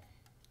Towel.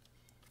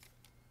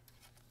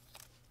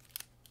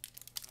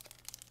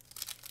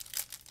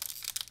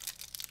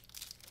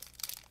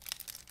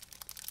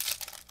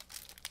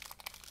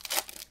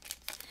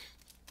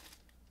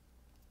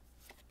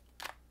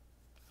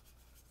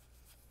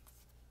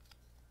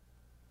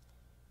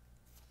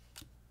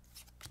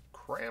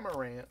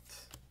 Cramorant.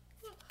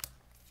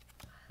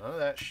 None of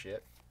that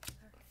shit.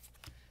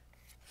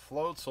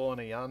 Floatzel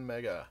and a Yan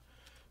Mega.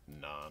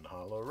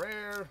 Non-holo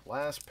rare.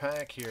 Last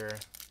pack here.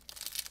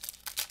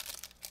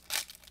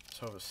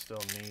 So we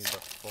still need the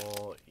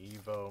full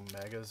Evo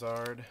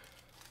Megazard.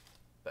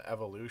 The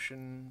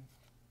Evolution.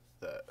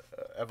 The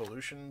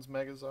Evolutions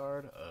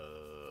Megazard.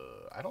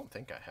 I don't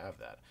think I have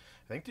that.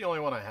 I think the only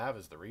one I have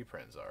is the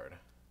reprint Zard.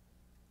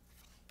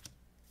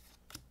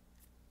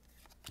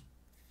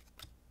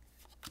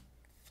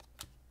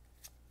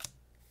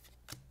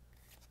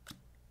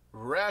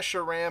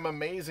 Rasharam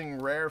Amazing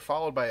Rare,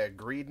 followed by a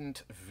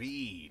Greedent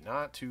V.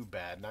 Not too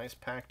bad. Nice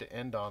pack to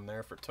end on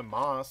there for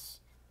Tomas.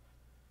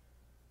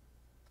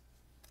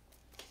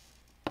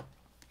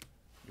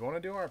 You want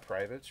to do our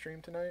private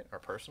stream tonight? Our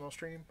personal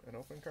stream and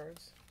open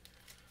cards?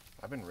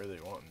 I've been really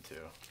wanting to.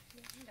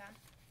 Yeah, I'm done.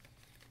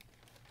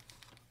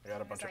 I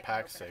got a bunch of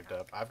packs saved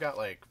up. I've got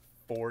like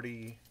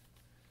 40...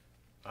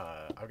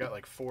 I've got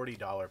like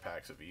 $40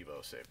 packs of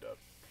Evo saved up.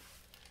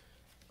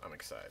 I'm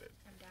excited.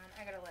 I'm done.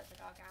 I gotta let the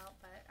dog out,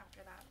 but after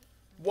that...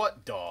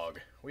 What dog?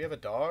 We have a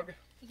dog?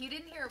 You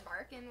didn't hear her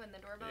barking when the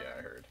doorbell Yeah, I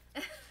rang? heard.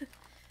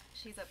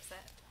 She's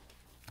upset.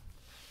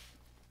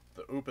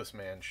 The Oopus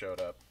man showed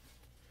up.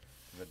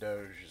 And the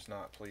Doge is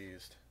not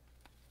pleased.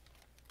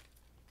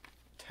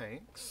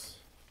 Tanks.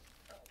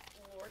 Oh,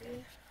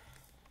 lordy.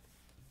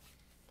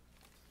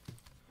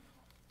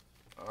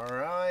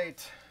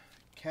 Alright.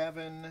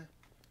 Kevin.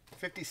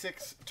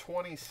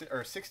 56-26,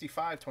 or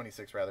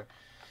 65-26 rather.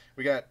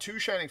 We got 2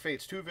 Shining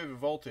Fates, 2 Vivid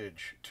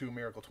Voltage, 2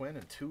 Miracle Twin,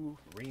 and 2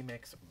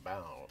 Remix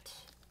Bout.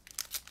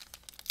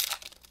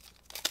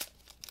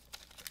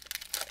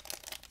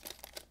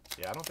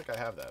 Yeah, I don't think I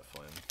have that,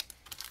 Flynn.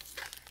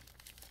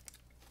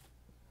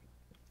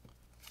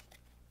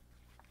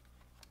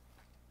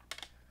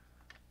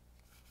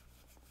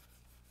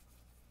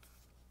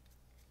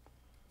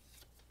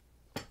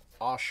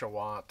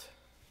 Oshawott.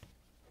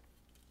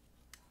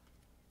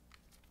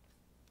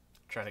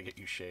 Trying to get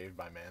you shaved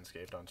by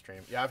Manscaped on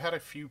stream. Yeah, I've had a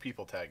few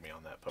people tag me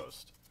on that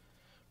post.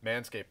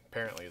 Manscaped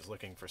apparently is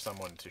looking for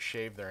someone to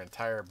shave their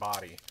entire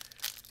body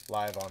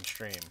live on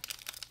stream.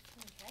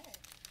 Okay.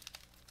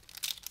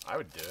 I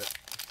would do it.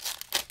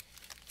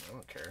 I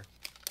don't care.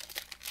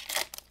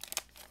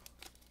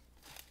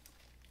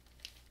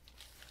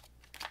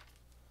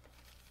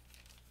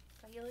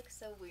 But you look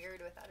so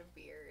weird without a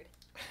beard.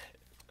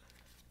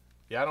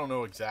 Yeah, I don't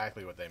know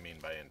exactly what they mean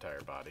by entire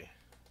body.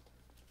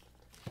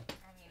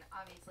 I mean,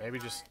 obviously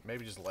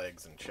Maybe just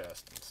legs and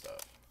chest and stuff.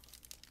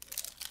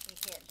 you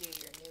can't do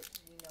your new,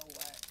 you know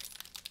what.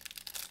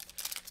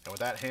 And with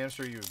that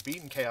hamster, you've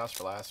beaten Chaos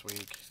for last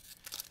week.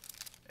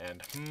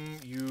 And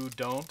you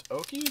don't,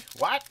 Oki?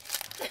 What?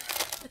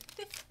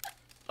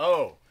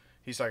 Oh,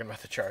 he's talking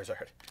about the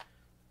Charizard.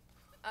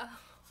 Oh.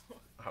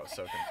 I was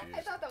so confused.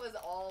 I thought that was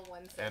all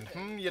one And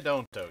sentence. you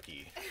don't,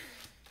 Oki.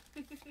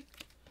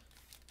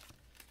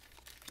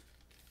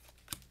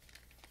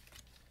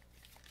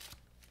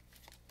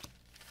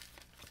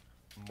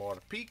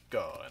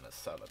 Morpico and a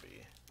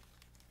Celebi.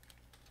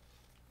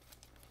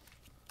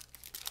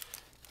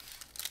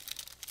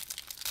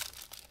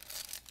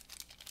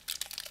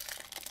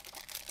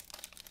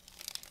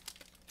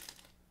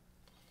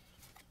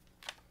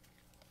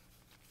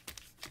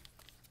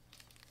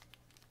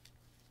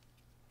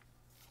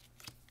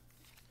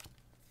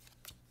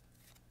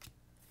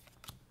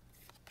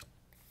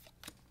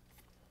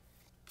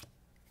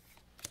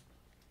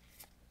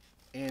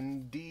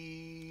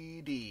 Indeedy.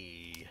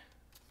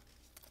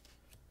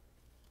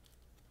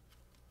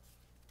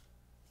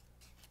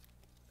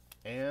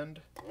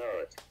 And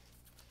Nerd.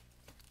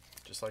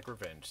 just like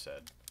Revenge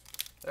said.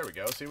 There we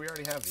go. See, we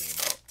already have the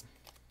emote.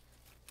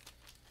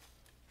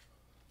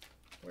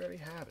 We already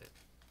have it.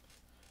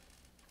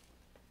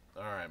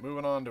 Alright,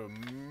 moving on to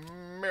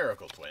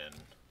Miracle Twin.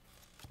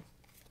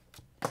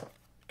 God,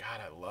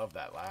 I love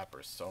that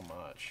Lapras so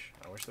much.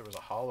 I wish there was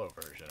a holo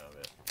version of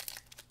it.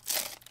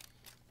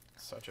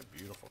 Such a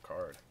beautiful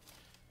card.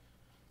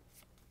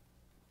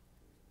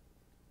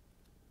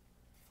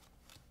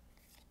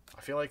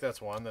 I feel like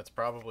that's one that's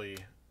probably...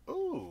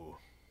 Ooh!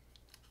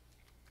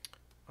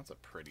 That's a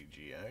pretty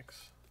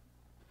GX.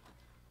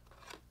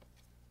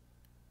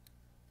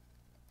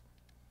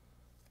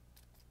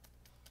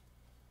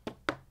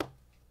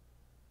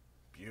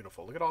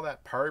 Beautiful. Look at all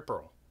that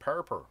purple.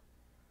 Purple.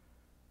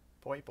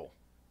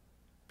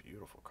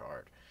 Beautiful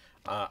card.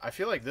 I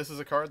feel like this is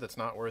a card that's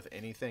not worth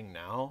anything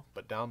now,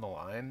 but down the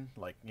line,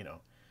 like, you know,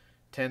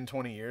 10,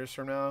 20 years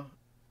from now,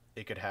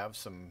 it could have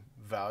some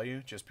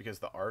value just because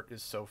the art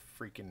is so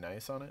freaking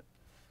nice on it.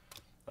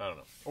 I don't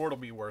know. Or it'll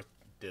be worth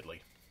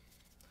diddly.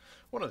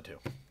 One of the two.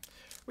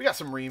 We got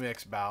some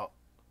Remix Bout.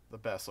 the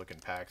best looking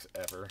packs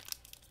ever.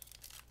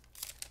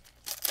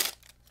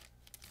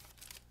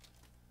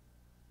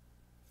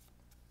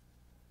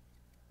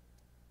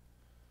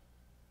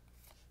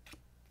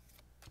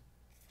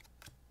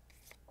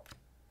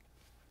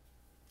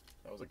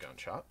 That was a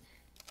gunshot.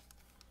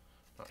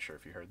 Not sure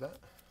if you heard that.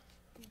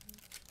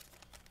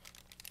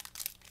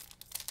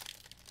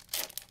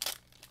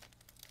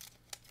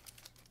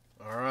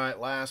 All right,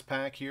 last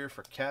pack here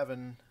for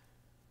Kevin.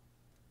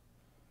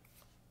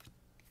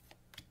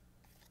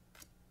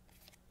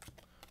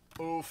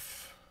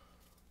 Oof.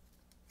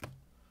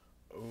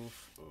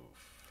 Oof,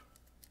 oof.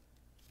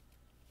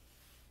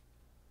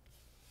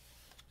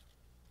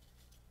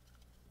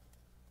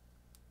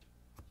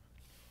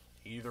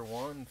 Either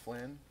one,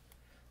 Flynn.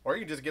 Or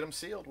you can just get them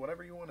sealed,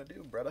 whatever you want to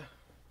do, brother.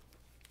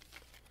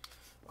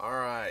 All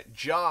right,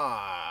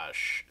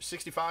 Josh,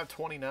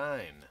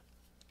 6529.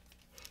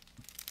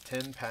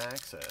 10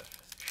 packs of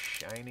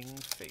Shining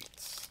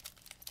Fates.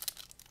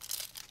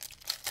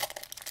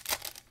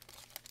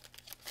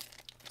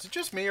 Is it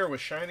just me, or was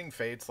Shining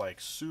Fates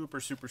like super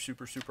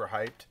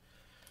hyped,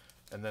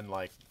 and then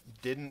like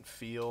didn't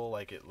feel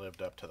like it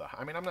lived up to the?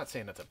 I mean, I'm not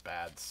saying it's a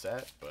bad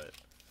set, but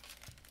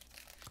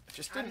it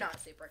just didn't. I'm not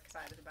super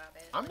excited about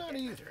it. I'm not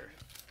either.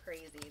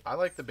 Crazy. I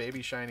like the Baby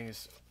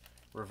Shinies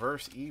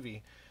Reverse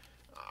Eevee.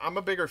 I'm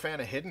a bigger fan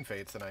of Hidden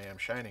Fates than I am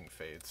Shining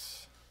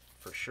Fates,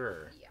 for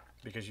sure. Yeah.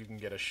 Because you can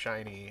get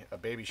a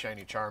Baby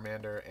Shiny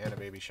Charmander and a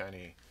Baby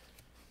Shiny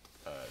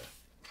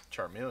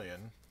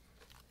Charmeleon.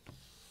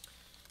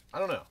 I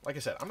don't know. Like I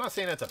said, I'm not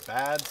saying it's a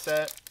bad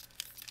set.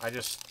 I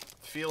just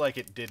feel like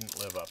it didn't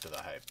live up to the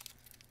hype.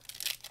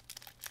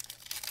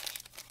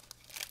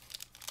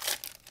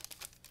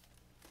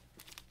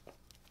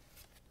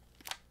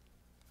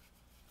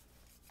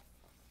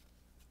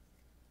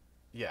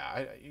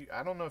 Yeah,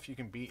 I don't know if you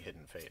can beat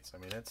Hidden Fates. I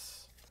mean,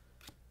 it's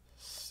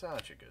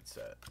such a good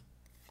set.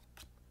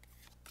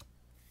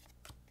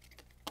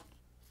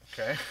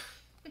 Okay.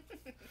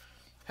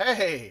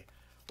 Hey,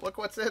 look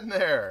what's in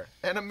there.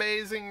 An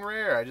amazing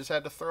rare. I just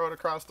had to throw it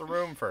across the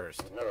room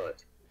first.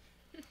 Nut.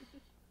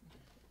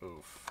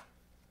 Oof.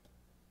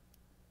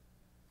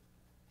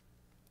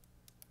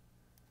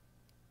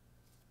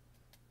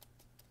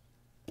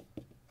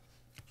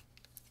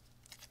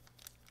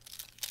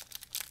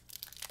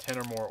 Ten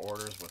or more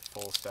orders with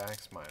full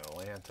stacks, my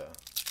Atlanta.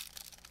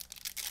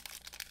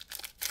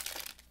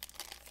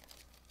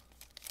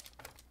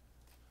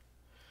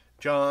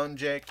 John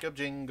Jacob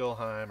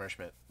Jingleheimer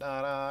Schmidt.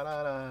 Da da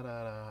da da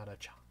da da.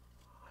 John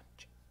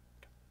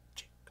Jacob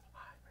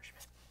Jingleheimer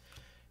Schmidt.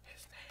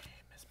 His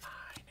name is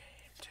my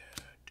name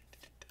too.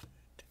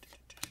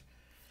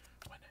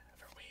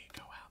 Whenever we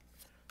go out,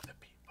 the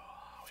people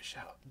always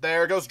shout.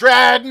 There goes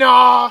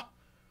Dreadnought!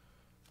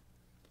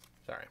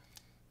 Sorry.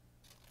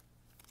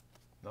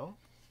 No?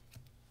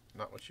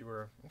 Not what you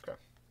were. Okay. I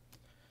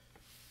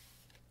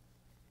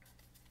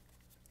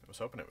was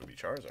hoping it would be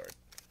Charizard.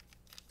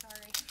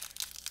 Sorry.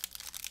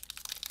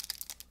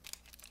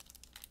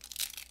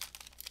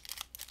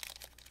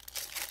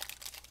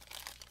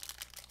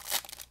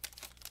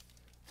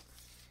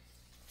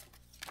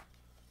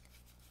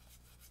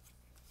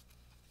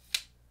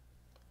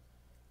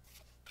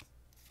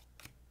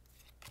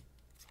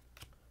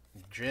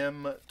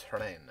 Jim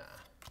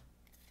Trena.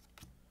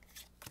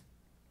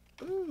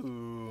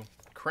 Ooh.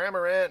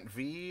 Cramorant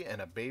V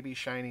and a Baby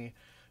Shiny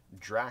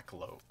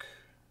Dracloak.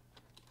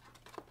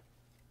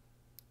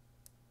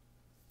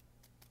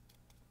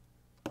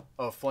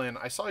 Oh, Flynn,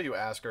 I saw you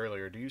ask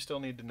earlier. Do you still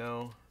need to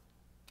know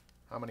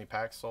how many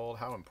packs sold?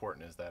 How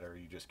important is that, or are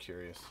you just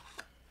curious?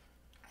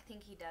 I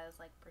think he does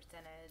like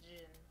percentage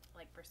and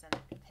like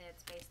percentage of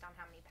hits based on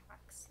how many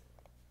packs.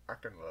 I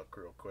can look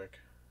real quick.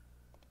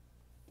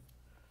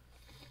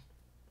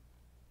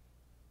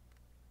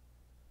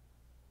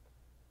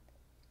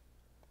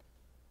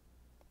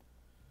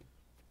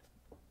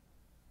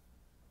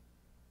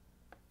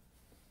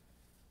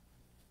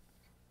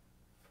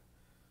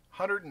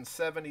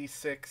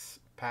 $176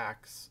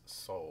 packs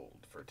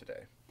sold for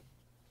today.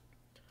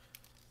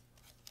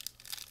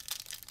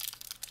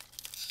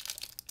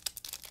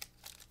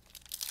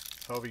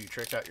 Hova, you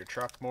tricked out your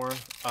truck more.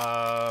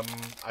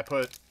 I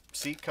put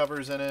seat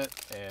covers in it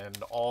and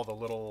all the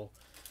little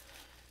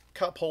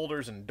cup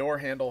holders and door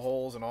handle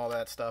holes and all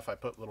that stuff. I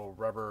put little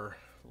rubber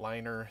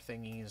liner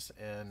thingies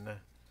in,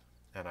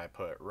 and I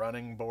put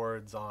running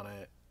boards on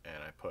it, and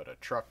I put a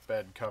truck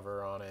bed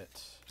cover on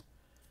it.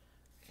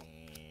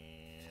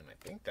 And I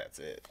think that's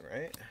it,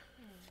 right?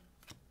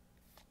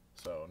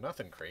 So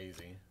nothing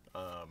crazy.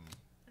 The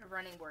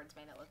running boards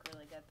made it look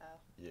really good though.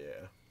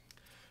 Yeah.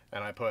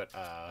 And I put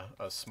a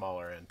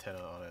smaller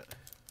antenna on it.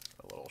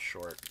 A little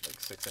short, like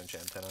 6-inch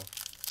antenna.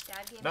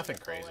 Dad gave Nothing me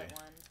the crazy. bullet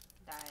one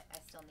that I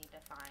still need to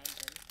find and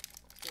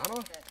see I don't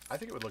know. if it fits. I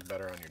think it would look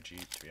better on your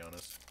Jeep, to be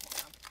honest.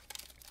 Yeah.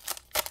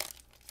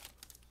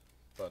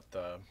 But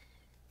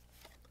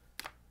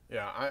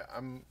yeah,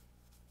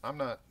 I'm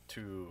not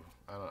too.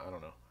 I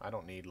don't know. I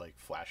don't need like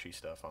flashy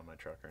stuff on my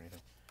truck or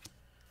anything.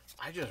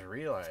 I just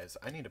realized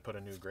I need to put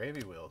a new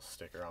Gravy Wheels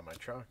sticker on my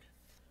truck.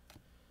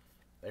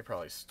 They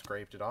probably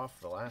scraped it off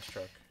the last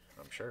truck,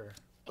 I'm sure.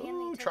 And they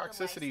Ooh, took the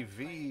Troxicity license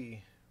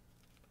V.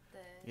 The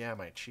Yeah,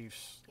 my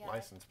Chiefs Yeah.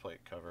 license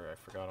plate cover. I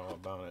forgot all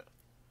about it.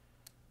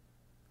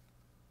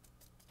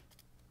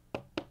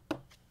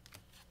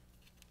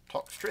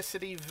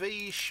 Toxtricity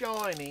V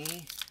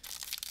shiny.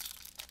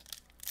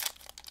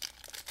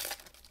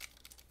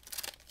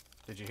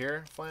 Did you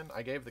hear, Flynn?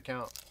 I gave the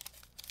count.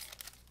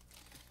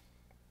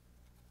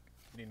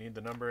 Do you need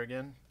the number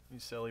again, you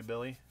silly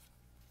Billy?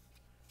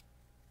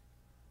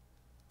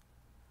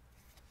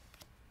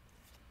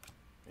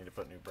 Need to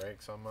put new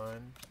brakes on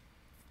mine.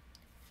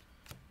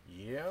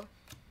 Yeah,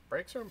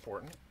 brakes are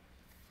important,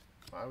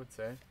 I would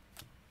say.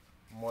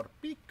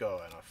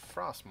 Morpico and a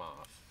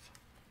Frostmoth.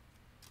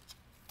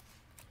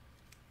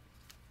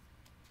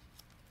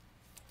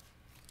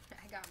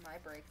 I got my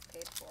brakes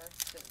paid for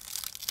because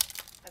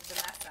of the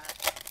mess up.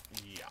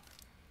 Yeah.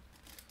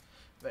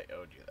 They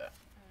owed you that.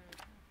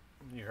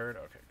 You heard?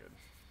 Okay, good.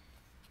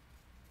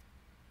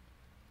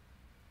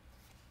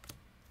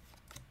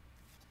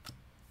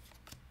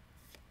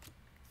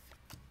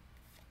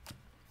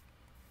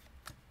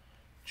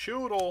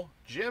 Choodle,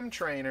 gym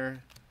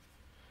trainer.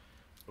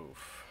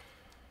 Oof.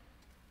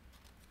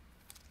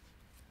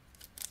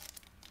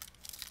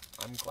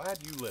 I'm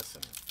glad you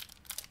listen.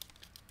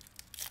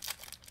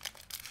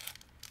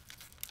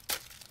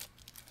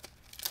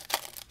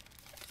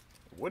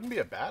 Wouldn't be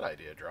a bad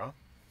idea, Draw.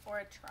 Or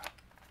a truck.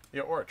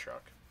 Yeah, or a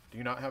truck. Do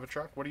you not have a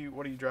truck? What do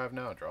you drive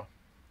now, Draw?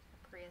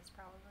 Prius,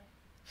 probably.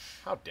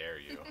 How dare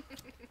you?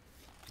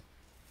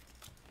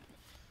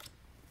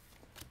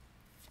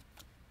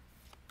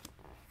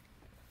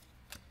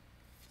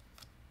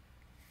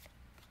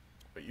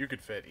 But you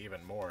could fit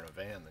even more in a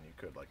van than you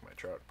could like my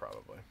truck,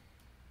 probably.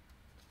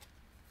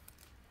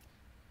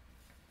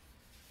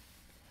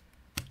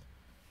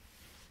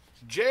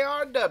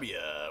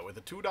 JRW with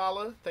a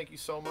 $2. Thank you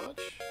so much.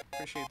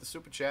 Appreciate the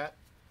super chat.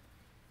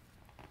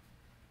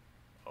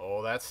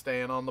 Oh, that's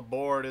staying on the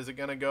board. Is it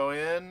going to go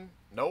in?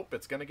 Nope,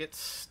 it's going to get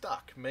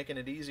stuck, making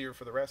it easier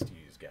for the rest of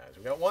you guys.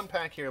 We got one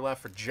pack here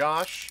left for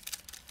Josh.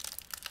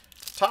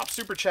 Top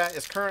super chat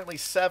is currently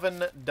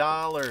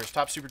 $7.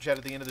 Top super chat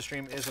at the end of the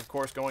stream is, of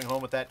course, going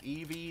home with that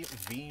Eevee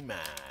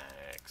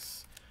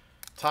VMAX.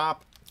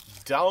 Top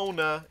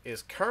donor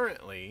is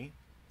currently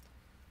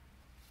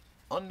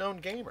Unknown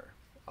Gamer.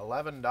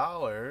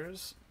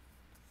 $11.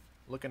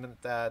 Looking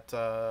at that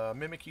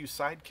Mimikyu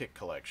Sidekick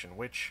collection,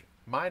 which,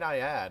 might I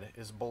add,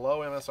 is below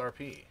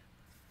MSRP.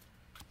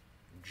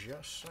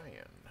 Just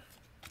saying.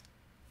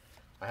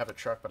 I have a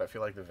truck, but I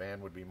feel like the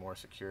van would be more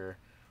secure,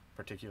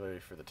 particularly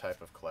for the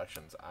type of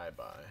collections I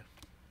buy.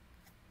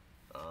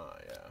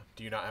 Yeah.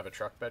 Do you not have a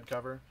truck bed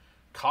cover?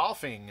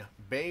 Coughing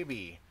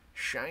Baby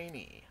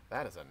Shiny.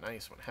 That is a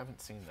nice one.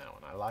 Haven't seen that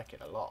one. I like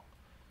it a lot.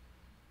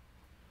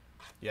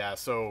 Yeah,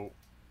 so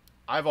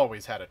I've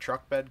always had a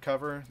truck bed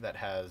cover that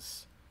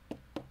has,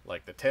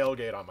 like, the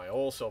tailgate on my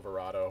old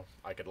Silverado.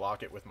 I could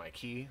lock it with my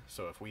key,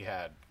 so if we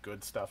had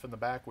good stuff in the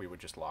back, we would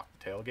just lock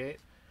the tailgate.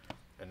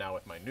 And now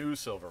with my new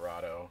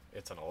Silverado,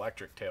 it's an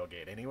electric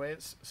tailgate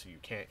anyways, so you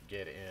can't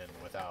get in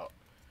without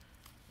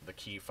the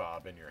key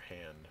fob in your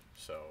hand.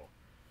 So,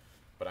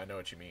 but I know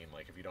what you mean.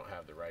 Like, if you don't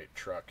have the right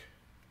truck,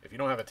 if you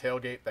don't have a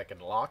tailgate that can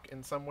lock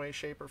in some way,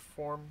 shape, or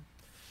form,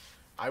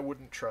 I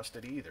wouldn't trust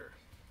it either.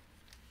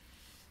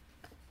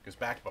 Because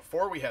back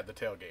before we had the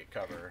tailgate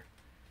cover,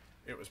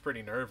 it was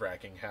pretty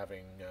nerve-wracking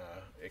having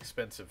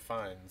expensive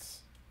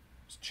fines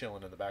just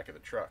chilling in the back of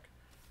the truck.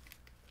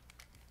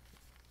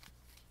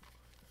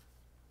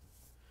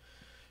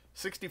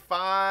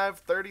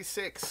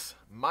 6536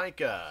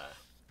 Micah.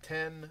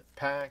 10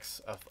 packs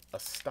of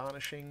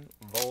Astonishing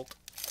Volt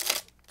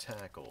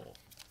Tackle.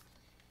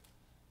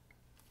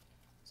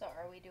 So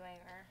are we doing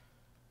our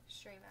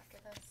stream after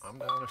this? I'm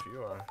down if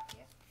you are.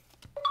 Yeah.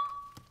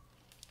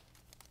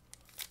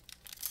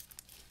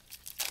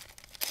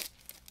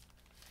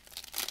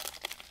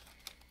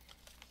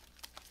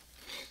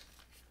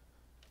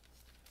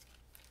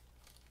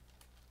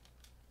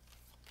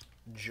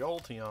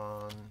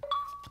 Jolteon.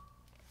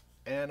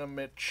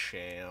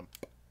 Animachamp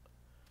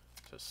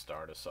to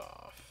start us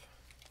off.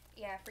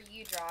 Yeah, for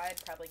you, Draw,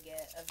 I'd probably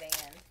get a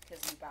van, because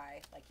you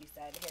buy, like you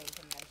said, hitting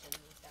conventions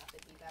and stuff,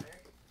 it'd be better.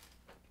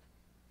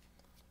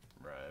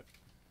 Right.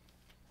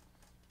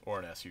 Or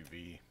an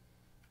SUV.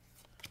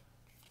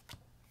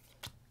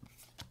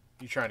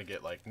 You trying to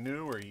get, like,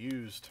 new or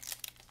used?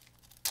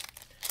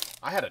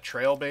 I had a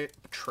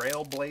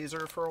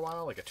Trailblazer for a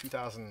while, like a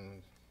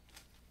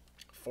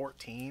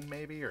 2014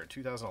 maybe, or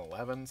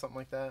 2011, something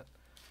like that.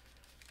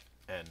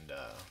 And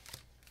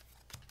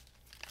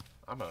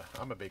I'm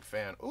a big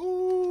fan.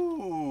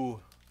 Ooh,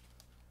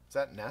 is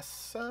that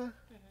Nessa?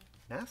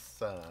 Mm-hmm.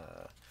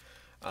 Nessa.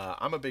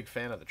 I'm a big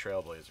fan of the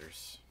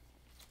Trailblazers.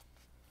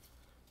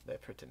 They're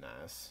pretty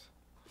nice.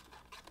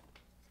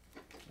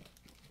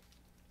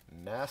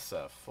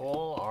 Nessa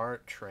full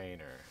art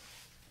trainer.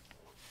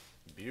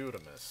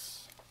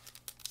 Beautimus.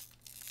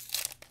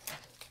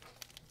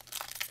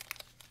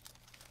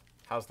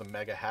 How's the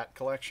Mega Hat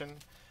collection?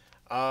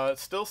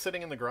 It's still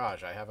sitting in the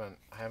garage. I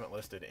haven't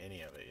listed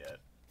any of it yet.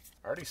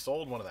 I already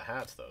sold one of the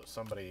hats, though.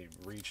 Somebody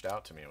reached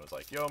out to me and was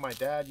like, yo, my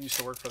dad used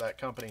to work for that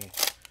company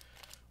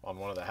on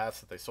one of the hats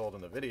that they sold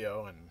in the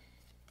video, and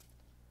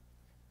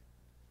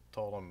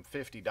told him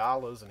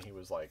 $50, and he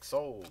was like,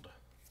 sold.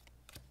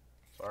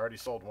 So I already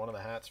sold one of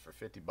the hats for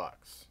 50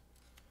 bucks.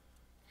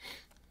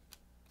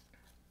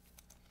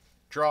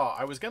 Draw,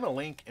 I was going to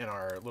link in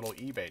our little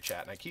eBay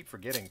chat, and I keep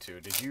forgetting to.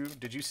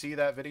 Did you see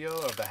that video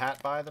of the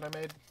hat buy that I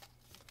made?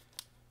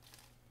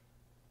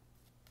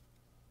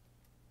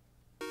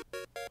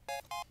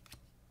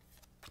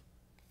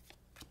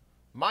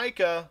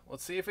 Micah,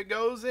 let's see if it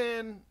goes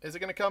in. Is it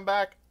going to come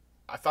back?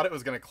 I thought it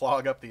was going to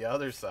clog up the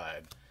other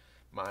side.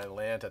 My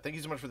Lanta. Thank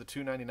you so much for the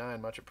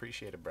 $2.99. Much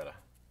appreciated, brother.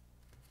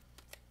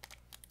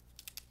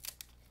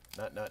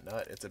 Nut, nut,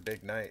 nut. It's a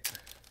big night.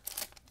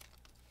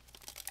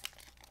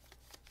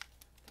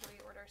 3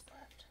 orders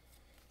left.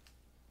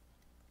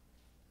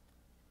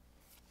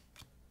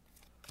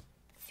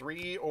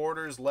 3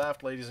 orders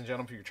left, ladies and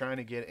gentlemen. If you're trying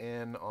to get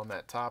in on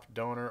that top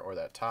donor or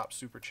that top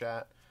super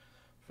chat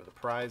for the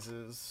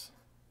prizes,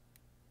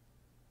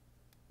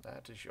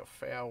 that is your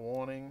fair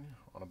warning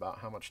on about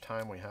how much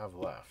time we have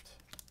left.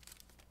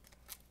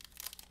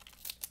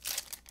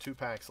 2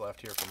 packs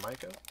left here for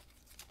Micah.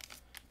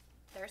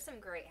 There's some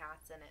great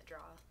hats in it, Draw.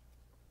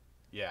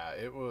 Yeah,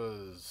 it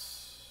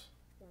was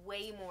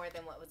Way more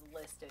than what was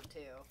listed, too.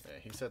 Yeah,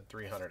 he said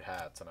 300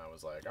 hats, and I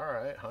was like, all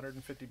right,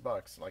 150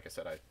 bucks. Like I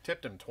said, I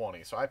tipped him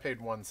 20, so I paid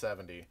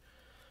 170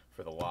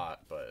 for the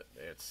lot, but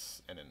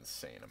it's an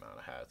insane amount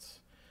of hats.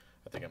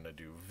 I think I'm going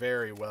to do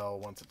very well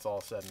once it's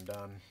all said and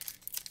done.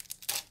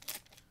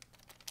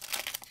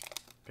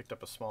 Picked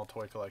up a small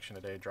toy collection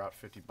today, dropped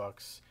 50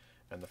 bucks,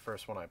 and the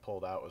first one I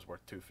pulled out was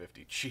worth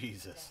 250.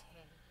 Jesus.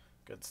 Dang.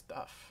 Good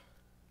stuff.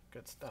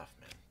 Good stuff,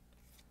 man.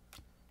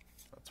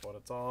 That's what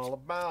it's all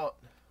about.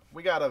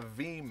 We got a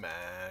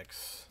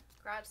VMAX.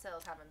 Garage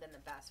sales haven't been the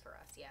best for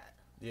us yet.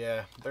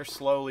 Yeah, they're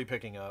slowly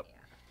picking up.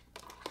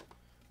 Yeah.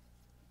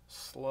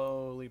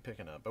 Slowly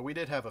picking up. But we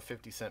did have a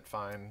 50-cent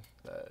fine.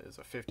 That is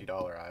a $50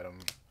 item.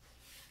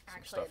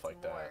 Actually, stuff it's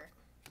like more. that.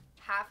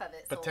 Half of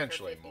it sold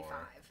Potentially for 55.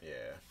 more.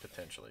 Yeah,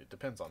 potentially.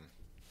 Depends on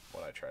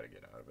what I try to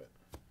get out of it.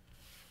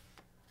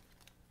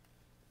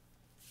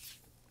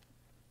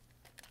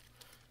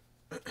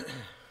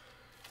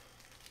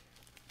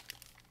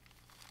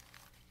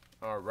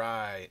 All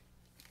right.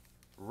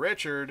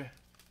 Richard,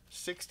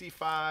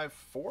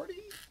 6540?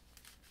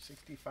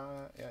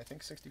 65, yeah, I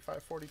think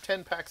 6540.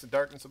 10 packs of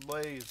Darkness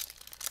Ablaze.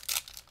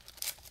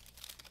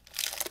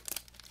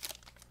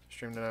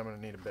 Stream tonight, I'm going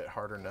to need a bit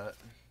harder nut.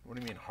 What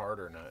do you mean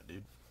harder nut,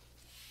 dude?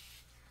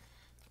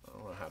 I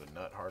don't know how to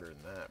nut harder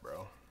than that,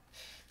 bro.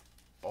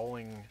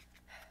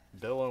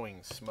 Billowing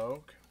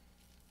smoke.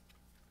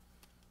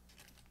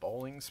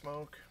 Bowling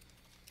smoke.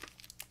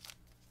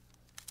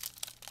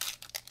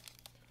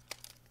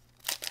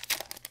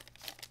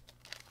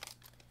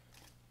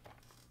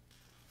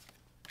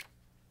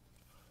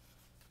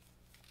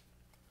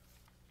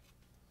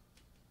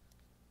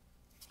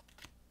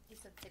 You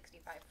said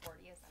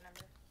 6540 is the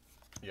number?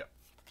 Yep.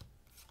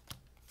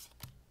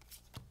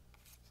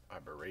 I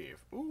bereave.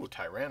 Ooh,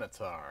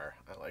 Tyranitar.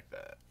 I like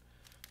that.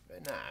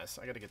 Very nice.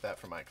 I gotta get that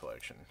for my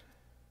collection.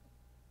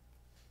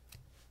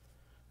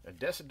 A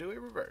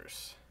Decidui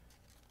reverse.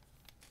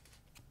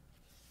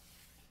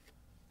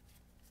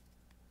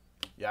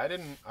 Yeah,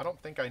 I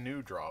don't think I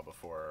knew Draw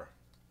before.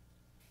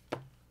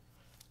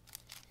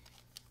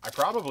 I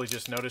probably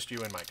just noticed you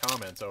in my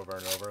comments over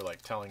and over,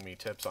 like telling me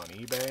tips on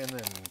eBay, and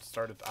then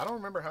started, I don't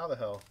remember how the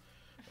hell,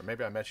 or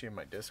maybe I met you in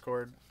my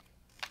Discord,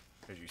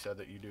 because you said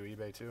that you do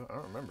eBay too. I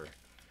don't remember.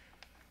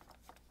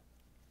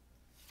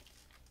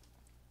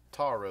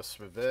 Taurus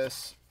with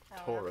this. I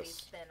don't know if Taurus.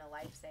 he's been a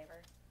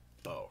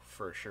lifesaver. Oh,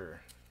 for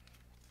sure.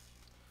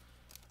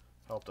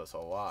 Helped us a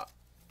lot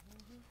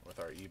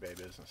with our eBay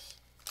business.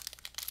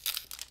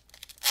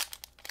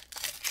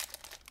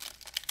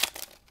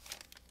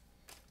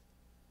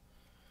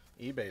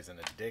 eBay's an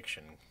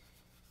addiction.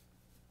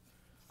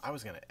 I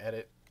was going to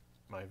edit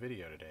my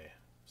video today,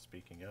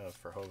 speaking of,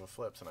 for Hova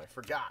Flips, and I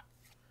forgot.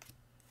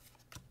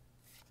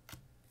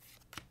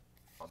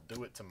 I'll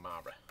do it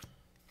tomorrow.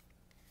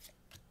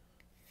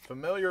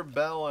 Familiar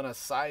Bell and a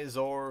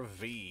Scizor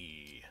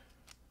V.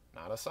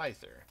 Not a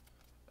Scyther.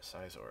 A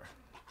Scizor.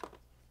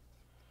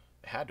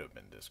 It had to have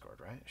been Discord,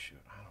 right? Shoot,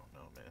 I don't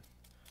know, man.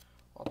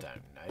 I don't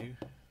know.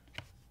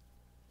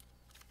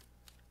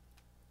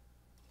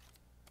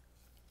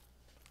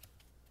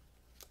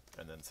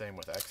 And then same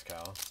with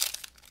XCal.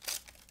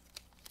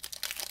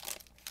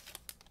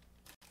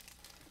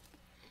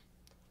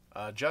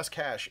 Just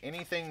Cash.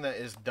 Anything that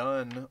is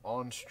done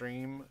on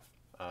stream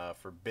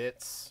for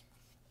bits,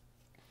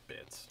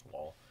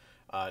 lol.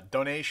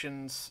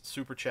 Donations,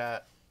 super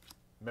chat,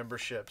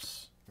 membership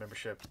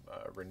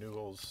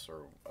renewals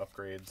or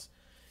upgrades,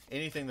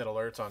 anything that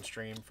alerts on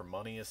stream for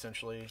money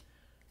essentially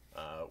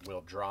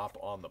will drop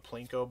on the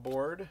Plinko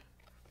board.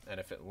 And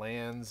if it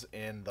lands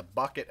in the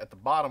bucket at the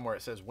bottom where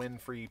it says win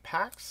free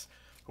packs,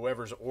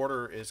 whoever's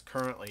order is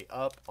currently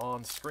up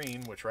on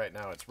screen, which right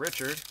now it's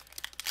Richard,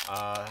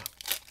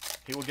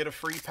 he will get a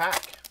free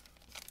pack.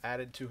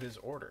 added to his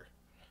order.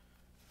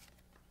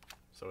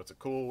 So it's a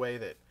cool way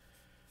that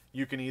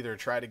you can either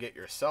try to get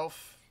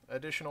yourself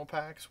additional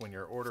packs when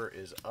your order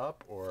is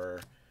up,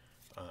 or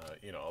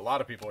you know, a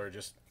lot of people are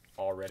just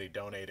already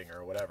donating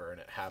or whatever, and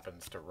it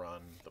happens to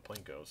run the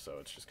Plinkos, so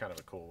it's just kind of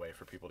a cool way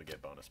for people to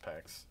get bonus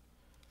packs.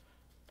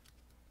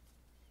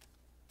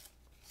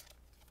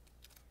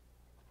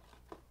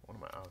 What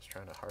am I was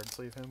trying to hard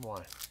sleeve him?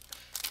 Why?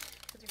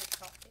 Because you're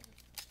coughing.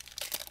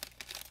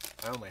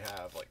 I only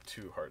have like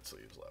 2 hard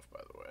sleeves left,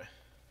 by the way.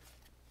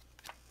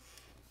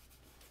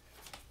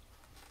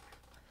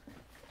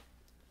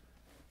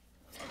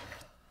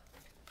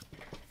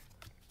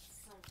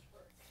 So much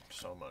work.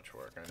 So much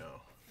work, I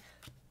know.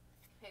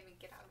 Made me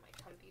get out of my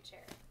comfy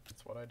chair.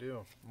 That's what I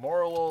do.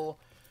 Moral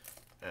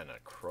and a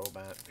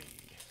Crobat V.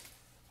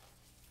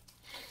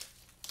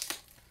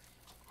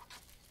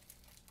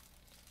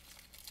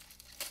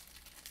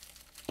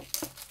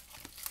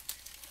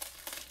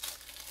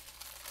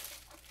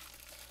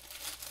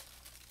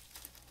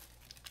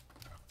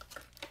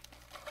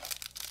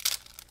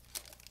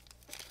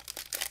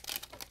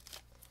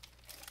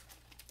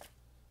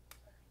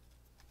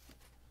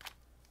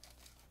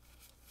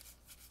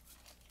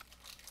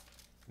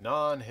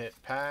 Non-hit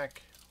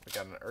pack. We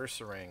got an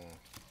Ursaring.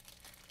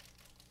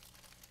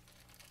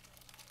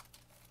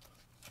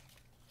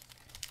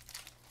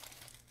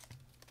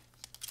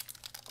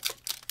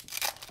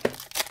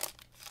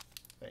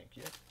 Thank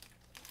you.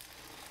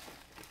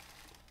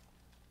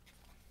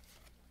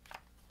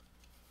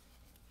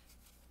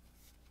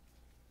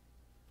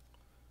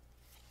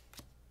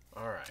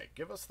 Alright,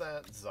 give us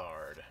that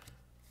Zard.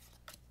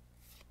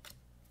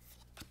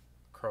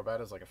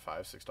 Crobat is like a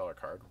 $5, $6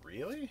 card.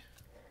 Really?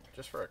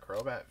 Just for a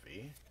Crobat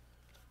V?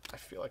 I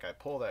feel like I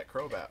pull that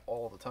Crobat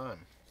all the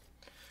time.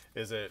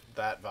 Is it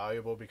that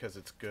valuable because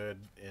it's good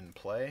in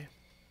play?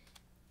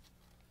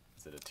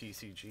 Is it a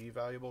TCG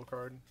valuable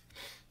card?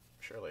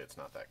 Surely it's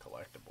not that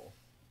collectible.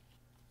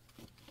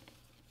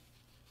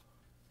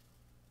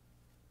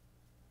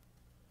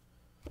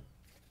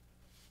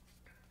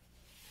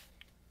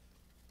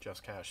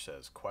 Just Cash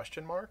says,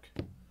 question mark?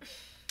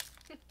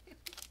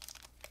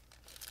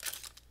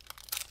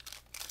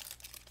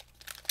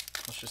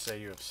 Let's just say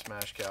you have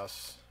Smash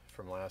Chaos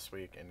from last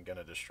week and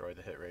gonna destroy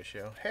the hit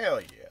ratio.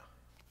 Hell yeah.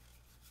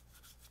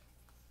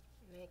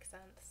 Makes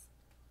sense.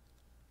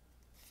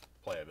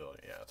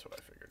 Playability, yeah, that's what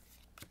I figured.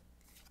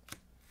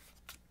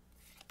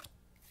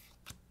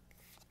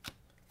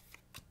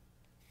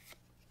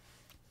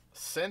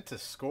 Sent to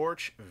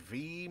Scorch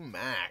V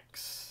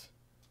Max.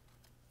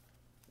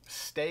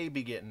 Stay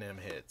be getting them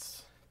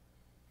hits.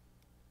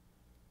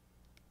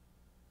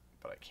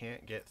 But I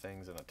can't get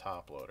things in a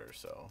top loader,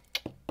 so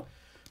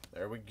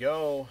there we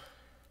go.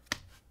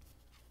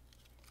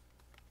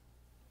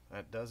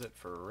 That does it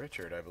for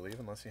Richard, I believe,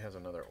 unless he has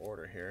another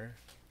order here.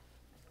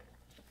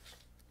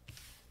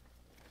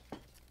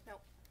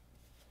 Nope.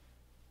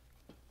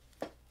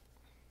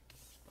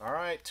 All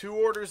right, 2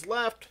 orders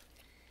left.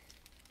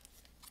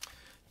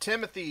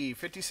 Timothy,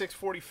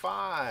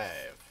 5645.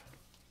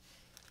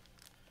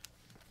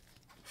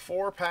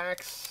 4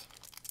 packs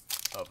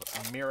of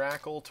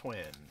Miracle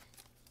Twin.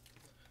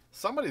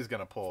 Somebody's going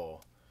to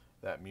pull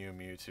that Mew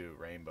Mewtwo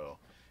Rainbow.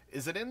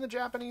 Is it in the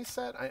Japanese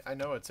set? I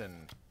know it's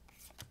in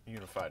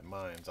Unified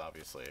Minds,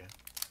 obviously.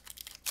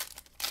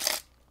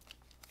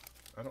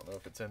 I don't know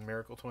if it's in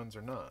Miracle Twins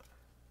or not.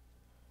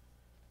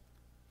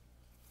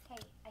 Hey,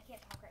 I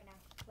can't talk right now.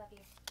 Love you.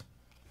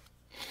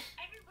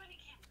 Everybody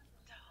can.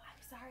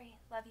 I'm sorry.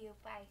 Love you.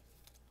 Bye.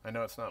 I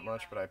know it's not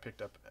much, but I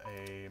picked up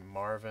a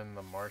Marvin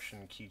the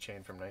Martian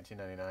keychain from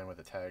 1999 with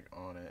a tag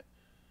on it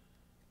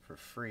for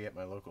free at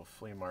my local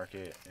flea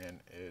market,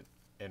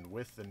 and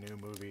with the new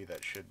movie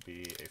that should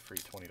be a free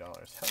 $20.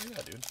 Hell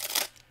yeah, dude.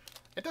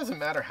 It doesn't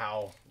matter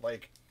how,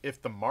 like,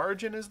 if the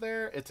margin is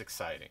there, it's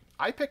exciting.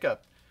 I pick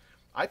up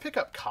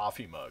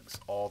coffee mugs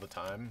all the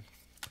time.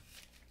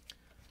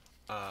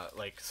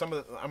 Like some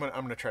of the, I'm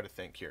gonna try to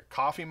think here.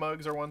 Coffee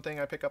mugs are one thing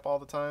I pick up all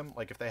the time.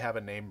 Like if they have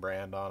a name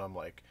brand on them,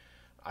 like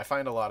I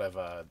find a lot of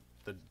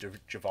the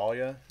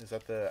Javalia. Is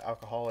that the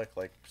alcoholic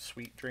like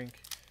sweet drink?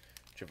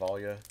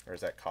 Javalia, or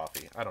is that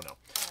coffee? I don't know.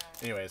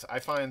 Anyways, I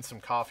find some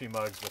coffee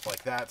mugs with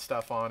like that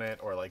stuff on it,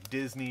 or like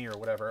Disney or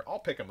whatever. I'll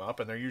pick them up,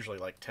 and they're usually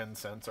like 10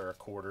 cents or a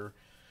quarter,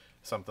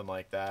 something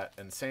like that.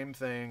 And same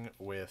thing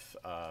with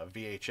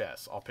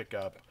VHS. I'll pick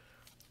up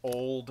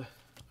old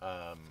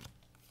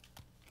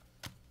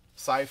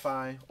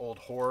sci-fi, old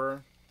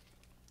horror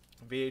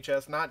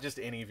VHS. Not just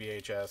any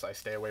VHS. I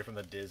stay away from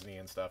the Disney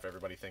and stuff.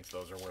 Everybody thinks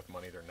those are worth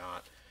money. They're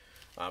not.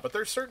 But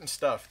there's certain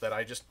stuff that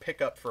I just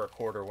pick up for a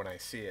quarter when I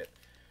see it.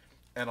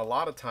 And a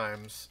lot of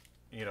times,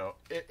 you know,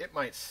 it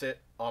might sit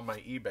on my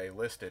eBay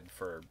listed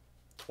for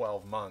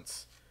 12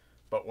 months,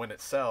 but when it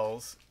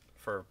sells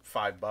for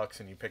 $5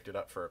 and you picked it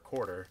up for a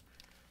quarter,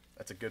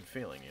 that's a good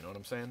feeling, you know what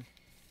I'm saying?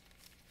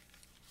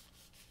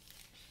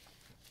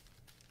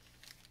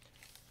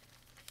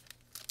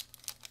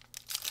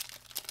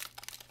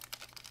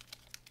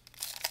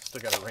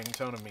 Still got a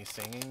ringtone of me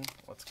singing.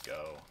 Let's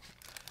go.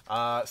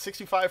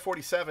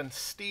 6547,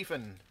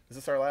 Stephen. Is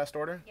this our last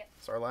order? Yep.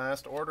 It's our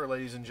last order,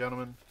 ladies and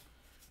gentlemen.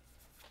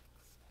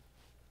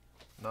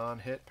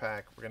 Non-hit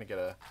pack. We're going to get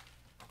a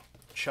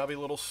chubby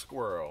little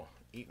squirrel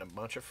eating a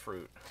bunch of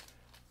fruit.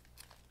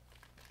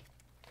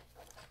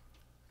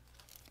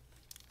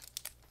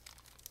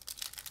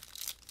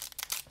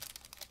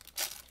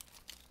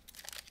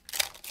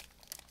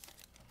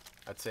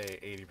 I'd say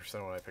 80%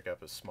 of what I pick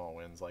up is small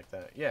wins like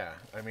that. Yeah,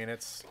 I mean,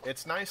 it's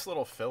nice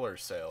little filler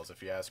sales,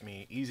 if you ask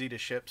me. Easy to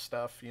ship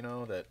stuff, you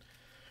know, that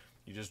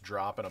you just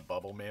drop in a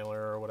bubble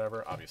mailer or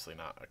whatever. Obviously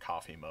not a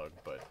coffee mug,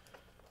 but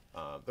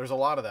there's a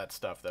lot of that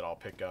stuff that I'll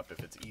pick up if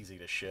it's easy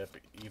to ship,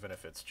 even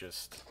if it's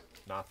just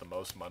not the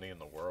most money in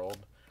the world.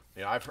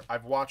 You know,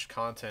 I've watched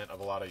content of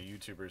a lot of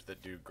YouTubers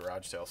that do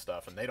garage sale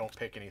stuff, and they don't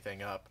pick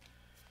anything up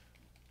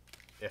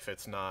if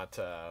it's not,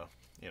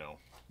 you know,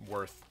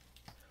 worth,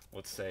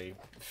 let's say,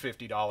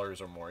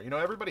 $50 or more. You know,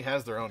 everybody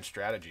has their own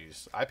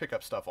strategies. I pick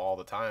up stuff all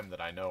the time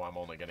that I know I'm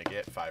only going to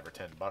get $5 or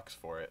 $10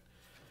 for it.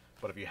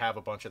 But if you have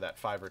a bunch of that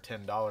 $5 or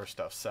 $10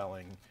 stuff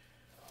selling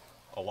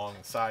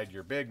alongside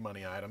your big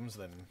money items,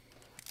 then,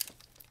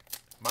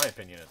 in my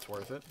opinion, it's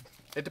worth it.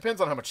 It depends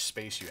on how much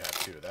space you have,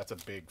 too. That's a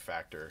big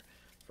factor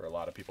for a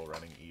lot of people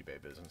running eBay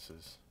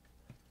businesses.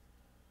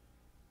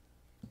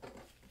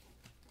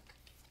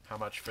 How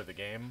much for the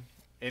game?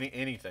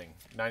 Anything.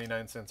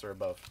 99 cents or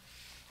above.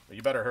 But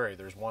you better hurry.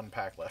 There's one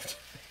pack left.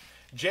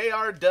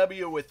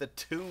 JRW with the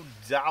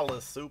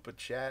 $2 super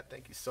chat.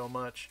 Thank you so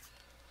much.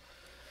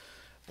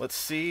 Let's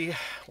see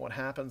what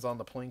happens on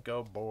the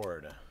Plinko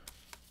board.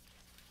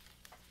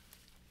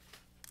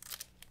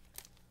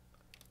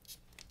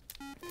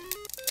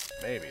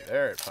 Maybe.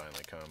 There it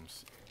finally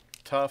comes.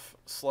 Tough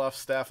Slough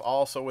Steph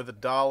also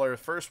with $1.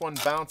 First one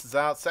bounces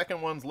out.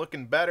 Second one's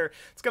looking better.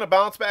 It's going to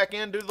bounce back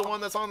in due to the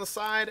one that's on the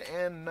side,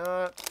 and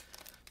not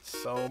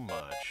so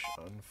much,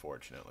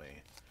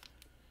 unfortunately.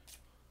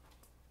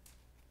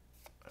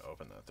 I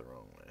opened that the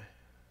wrong way.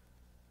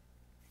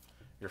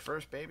 Your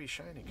first baby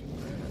shiny.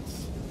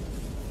 Congrats.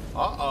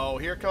 Uh-oh.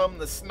 Here come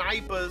the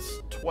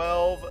snipers.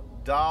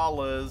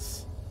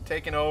 $12.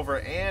 Taking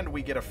over, and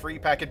we get a free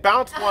pack. It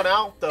bounced one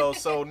out, though,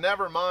 so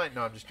never mind.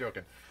 No, I'm just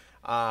joking.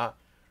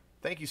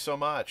 Thank you so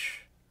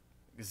much.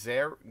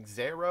 Zero?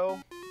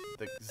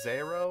 The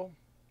Zero?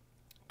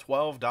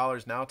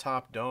 $12. Now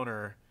top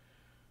donor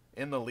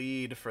in the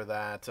lead for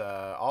that.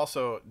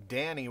 Also,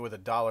 Danny with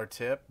 $1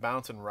 tip.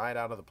 Bouncing right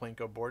out of the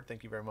Plinko board.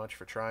 Thank you very much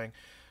for trying.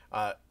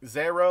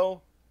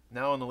 Zero,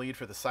 now in the lead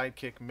for the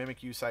Sidekick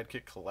Mimic You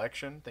Sidekick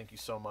Collection. Thank you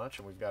so much.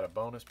 And we've got a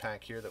bonus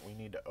pack here that we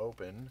need to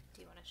open.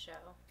 Do you want to show?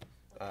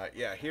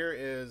 Yeah, here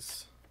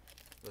is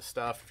the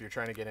stuff if you're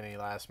trying to get any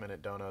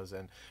last-minute donos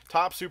in.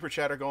 Top Super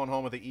Chatter going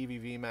home with the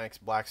EVV Max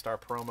Black Star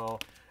promo,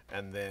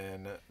 and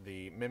then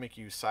the Mimic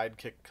You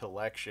Sidekick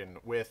Collection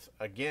with,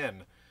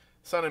 again,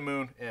 Sun and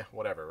Moon,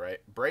 whatever, right?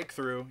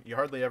 Breakthrough, you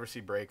hardly ever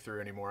see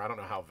Breakthrough anymore. I don't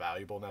know how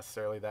valuable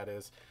necessarily that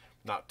is.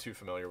 Not too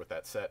familiar with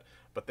that set.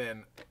 But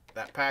then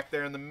that pack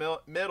there in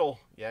the middle,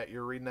 yeah,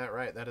 you're reading that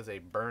right. That is a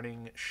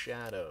Burning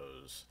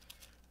Shadows,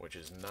 which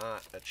is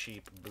not a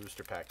cheap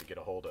booster pack to get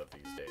a hold of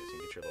these days. You can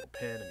get your little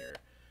pin and your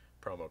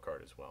promo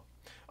card as well.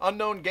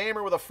 Unknown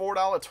Gamer with a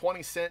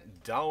 $4.20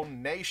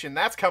 donation.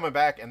 That's coming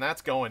back, and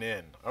that's going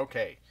in.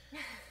 Okay.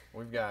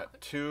 We've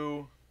got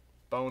 2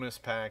 bonus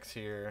packs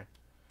here.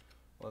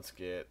 Let's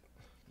get...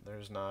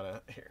 There's not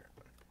a... Here.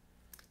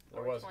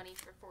 There was 420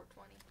 for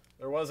 420.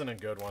 There wasn't a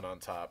good one on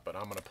top, but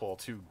I'm going to pull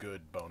 2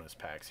 good bonus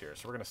packs here.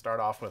 So we're going to start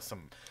off with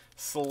some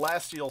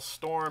Celestial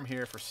Storm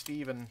here for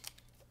Steven.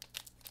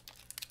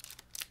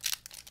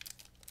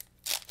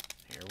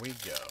 Here we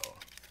go.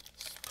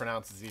 It's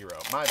pronounced Zero.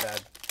 My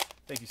bad.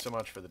 Thank you so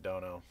much for the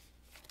dono.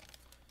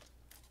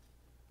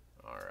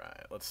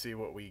 Alright, let's see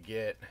what we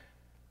get.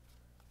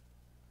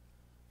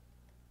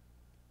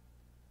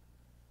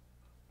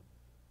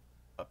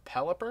 A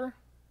Pelipper?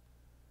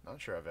 Not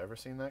sure I've ever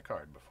seen that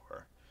card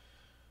before.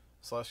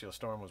 Celestial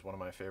Storm was one of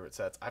my favorite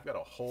sets. I've got a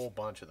whole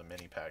bunch of the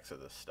mini packs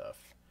of this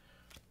stuff.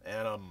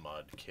 And a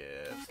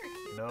Mudkip.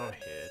 No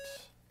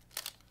hits.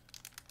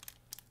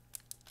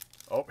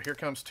 Oh, here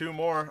comes 2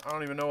 more. I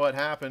don't even know what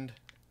happened.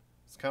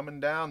 It's coming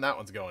down. That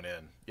one's going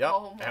in. Yep.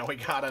 Oh, and we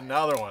got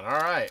another one. All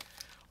right.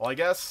 Well, I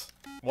guess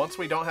once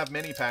we don't have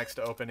mini packs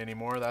to open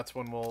anymore, that's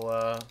when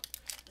we'll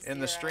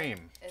end the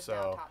stream.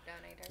 So,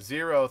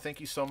 Zero, thank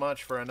you so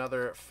much for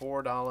another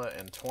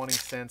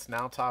 $4.20.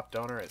 Now top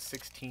donor at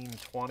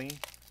 $16.20.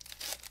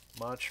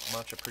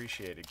 Much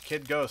appreciated.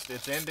 Kid Ghost,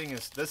 its ending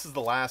is... This is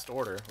the last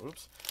order.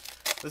 Oops.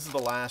 This is the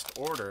last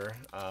order.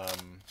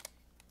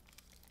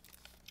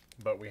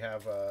 But we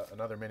have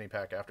another mini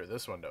pack after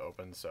this one to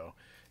open, so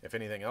if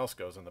anything else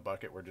goes in the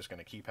bucket, we're just going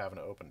to keep having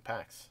to open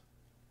packs.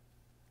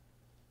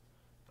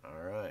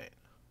 Alright.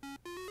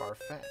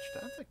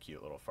 Farfetch'd. That's a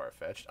cute little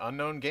Farfetch'd.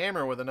 Unknown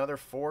Gamer with another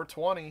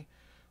 $4.20.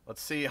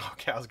 Let's see.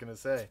 Okay, I was going to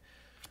say.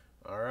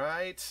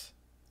 Alright.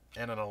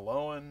 And an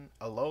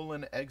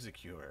Alolan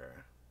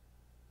Executor.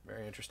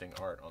 Very interesting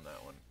art on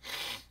that one.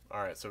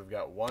 Alright, so we've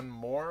got one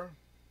more.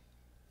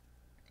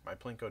 My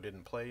Plinko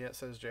didn't play yet,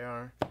 says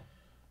JR.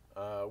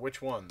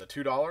 Which one? The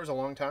 $2 a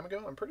long time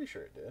ago? I'm pretty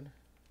sure it did.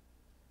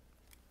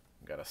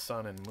 Got a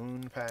Sun and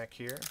Moon pack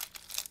here.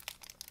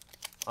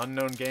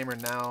 Unknown Gamer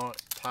now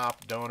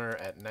top donor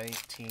at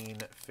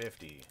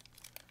 1950.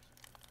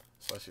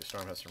 Celestia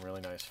Storm has some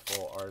really nice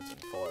full arts and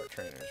full art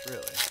trainers.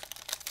 Really?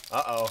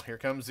 Uh-oh, here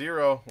comes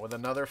Zero with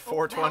another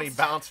 420.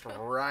 Bounced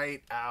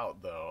right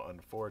out, though,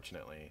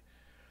 unfortunately.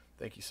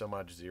 Thank you so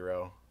much,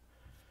 Zero.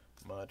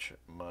 Much,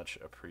 much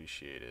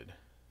appreciated.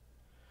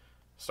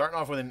 Starting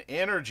off with an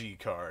energy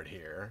card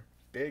here.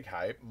 Big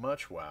hype.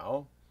 Much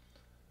wow.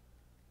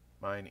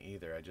 Mine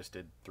either. I just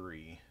did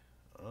 3.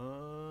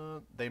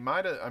 They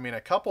might have... I mean,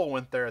 a couple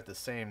went there at the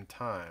same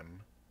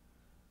time.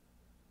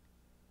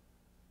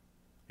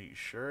 Are you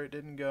sure it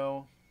didn't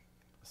go?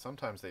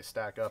 Sometimes they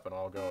stack up and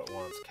all go at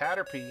once.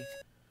 Caterpie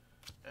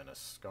and a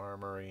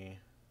Skarmory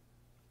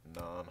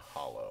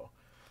non-hollow.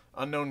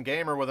 Unknown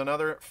Gamer with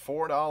another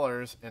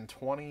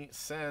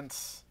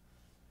 $4.20.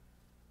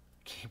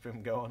 Keep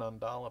him going on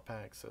dollar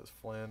pack, says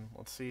Flynn.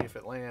 Let's see if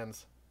it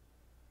lands.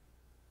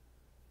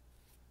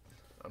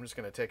 I'm just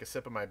going to take a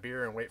sip of my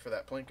beer and wait for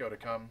that Plinko to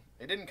come.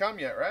 It didn't come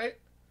yet, right?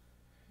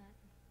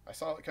 I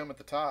saw it come at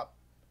the top.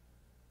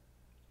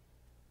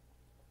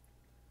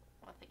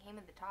 Well, if it came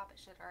at the top, it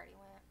should have already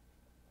went.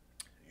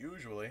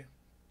 Usually.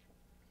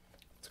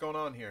 What's going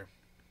on here?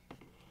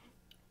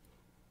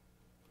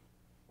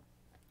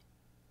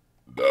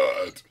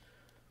 Nut.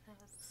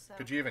 So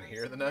could you even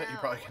hear the nut? No. You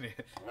probably can hear.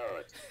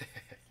 Nut.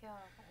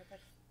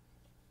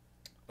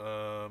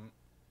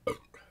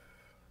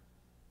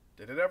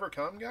 Did it ever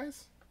come,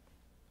 guys?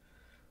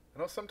 I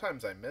know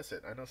sometimes I miss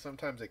it. I know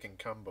sometimes it can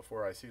come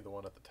before I see the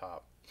one at the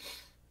top.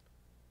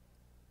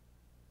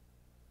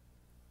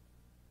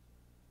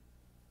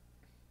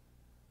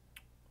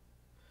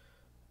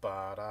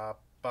 Ba-da-ba-ba-ba.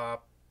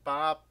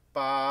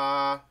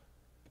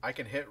 I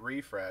can hit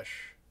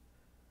refresh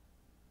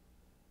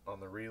on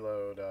the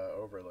reload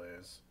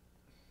overlays.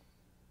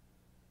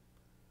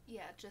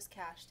 Yeah, just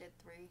Cash did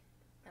 3.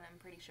 And I'm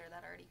pretty sure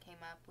that already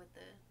came up with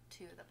the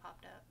 2 that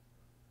popped up.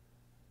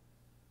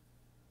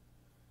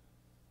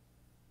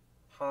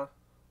 Huh?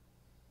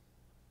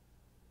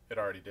 It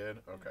already did?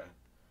 Okay.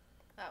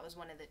 That was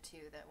one of the 2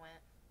 that went.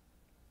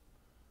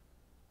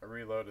 I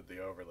reloaded the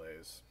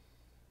overlays.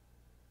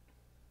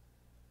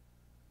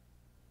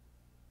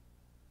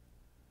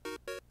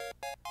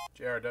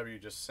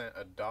 JRW just sent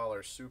a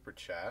 $1 super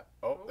chat.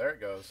 Oh, there it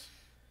goes.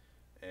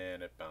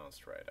 And it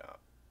bounced right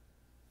out.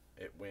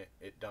 It went,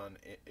 it done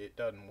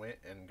went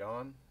and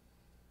gone.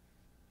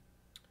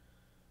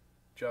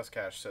 Just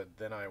Cash said,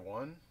 then I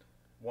won.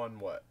 Won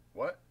what?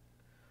 What?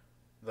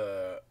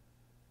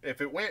 If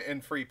it went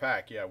in free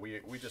pack, yeah, we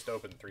just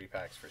opened 3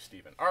 packs for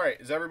Steven. Alright,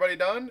 is everybody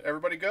done?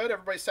 Everybody good?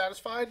 Everybody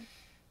satisfied?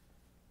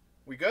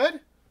 We good?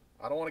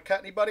 I don't want to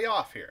cut anybody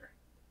off here.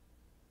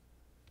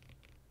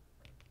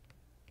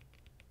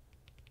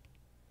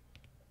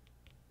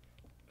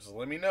 Just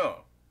let me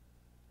know.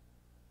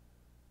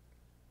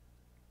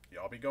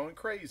 Y'all be going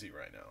crazy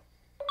right now.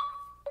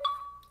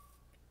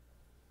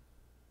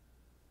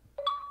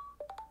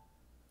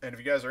 And if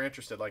you guys are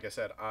interested, like I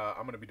said,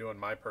 I'm going to be doing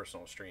my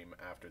personal stream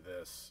after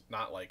this.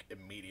 Not like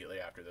immediately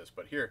after this,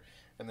 but here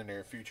in the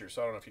near future.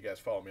 So I don't know if you guys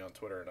follow me on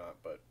Twitter or not,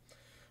 but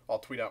I'll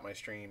tweet out my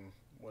stream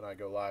when I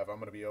go live. I'm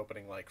going to be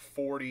opening like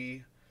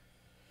 40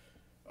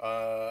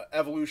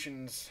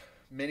 Evolutions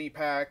mini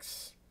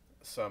packs,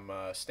 some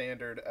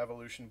standard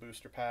Evolution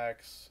booster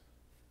packs.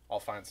 I'll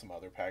find some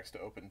other packs to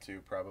open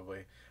too,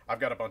 probably. I've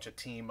got a bunch of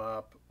Team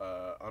Up,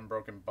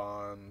 Unbroken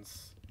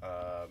Bonds,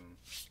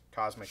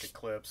 Cosmic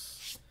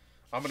Eclipse.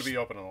 I'm going to be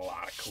opening a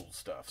lot of cool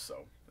stuff,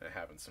 so, and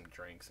having some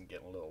drinks and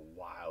getting a little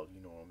wild,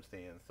 you know what I'm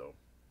saying, so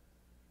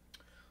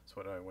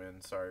what did I win?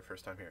 Sorry,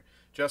 first time here.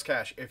 Just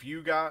Cash, if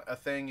you got a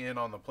thing in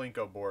on the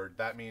Plinko board,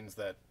 that means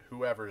that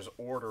whoever's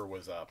order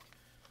was up,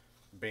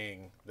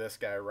 being this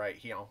guy right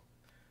here,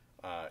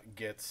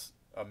 gets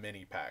a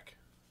mini pack.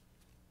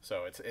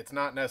 So it's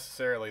not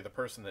necessarily the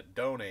person that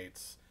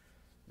donates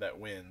that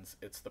wins,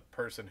 it's the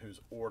person whose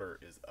order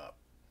is up.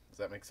 Does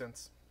that make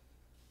sense?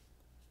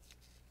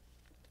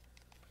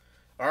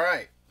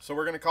 Alright, so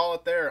we're going to call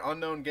it there.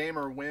 Unknown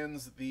Gamer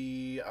wins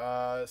the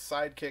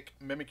Sidekick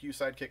Mimikyu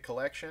Sidekick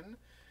Collection,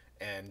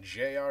 and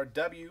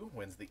JRW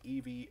wins the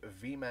Eevee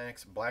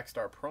VMAX Black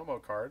Star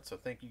promo card. So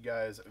thank you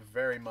guys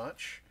very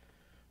much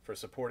for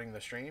supporting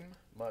the stream.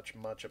 Much,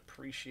 much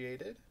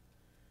appreciated.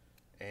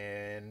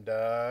 And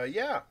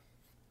yeah,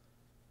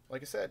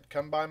 like I said,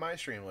 come by my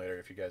stream later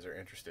if you guys are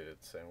interested.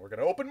 And we're going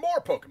to open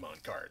more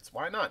Pokemon cards.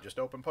 Why not just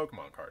open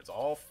Pokemon cards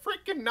all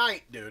freaking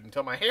night, dude,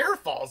 until my hair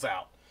falls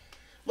out.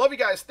 Love you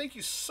guys. Thank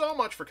you so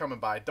much for coming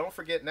by. Don't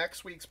forget,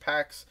 next week's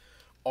packs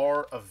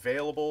are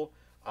available.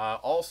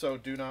 Also,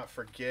 do not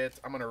forget,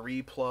 I'm going to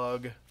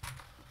replug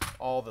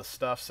all the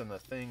stuffs and the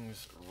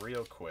things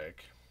real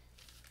quick.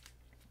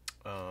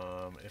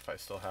 If I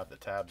still have the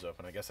tabs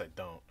open. I guess I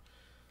don't.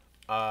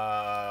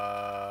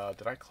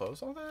 Did I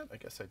close all that? I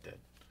guess I did.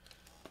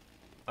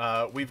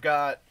 We've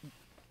got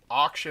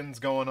auctions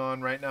going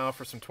on right now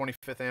for some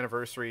 25th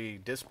anniversary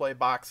display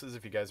boxes.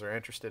 If you guys are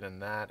interested in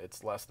that,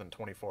 it's less than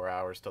 24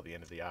 hours till the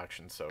end of the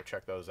auction, so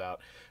check those out.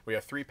 We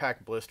have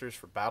 3-pack blisters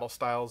for battle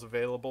styles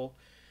available,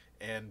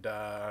 and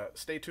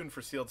stay tuned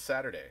for Sealed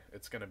Saturday.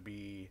 It's gonna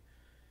be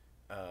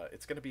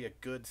a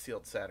good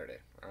Sealed Saturday.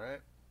 All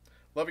right,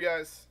 love you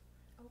guys.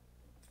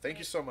 Thank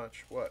you so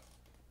much. What?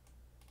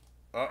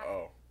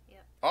 Uh-oh.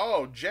 Yep.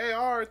 Oh,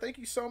 JR, thank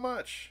you so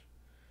much.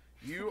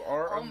 You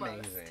are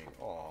Almost. amazing.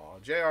 Aw,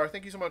 JR,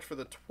 thank you so much for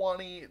the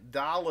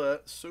 $20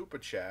 super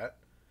chat.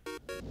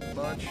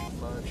 Much,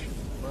 much,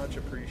 much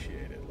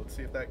appreciated. Let's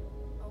see if that...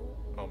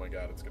 Oh my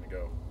god, it's going to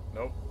go.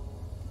 Nope.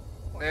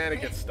 And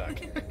it gets stuck.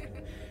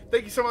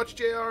 Thank you so much,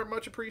 JR.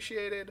 Much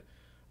appreciated.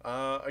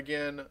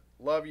 Again,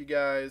 love you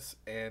guys,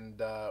 and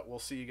we'll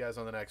see you guys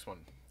on the next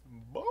one.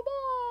 Bye-bye.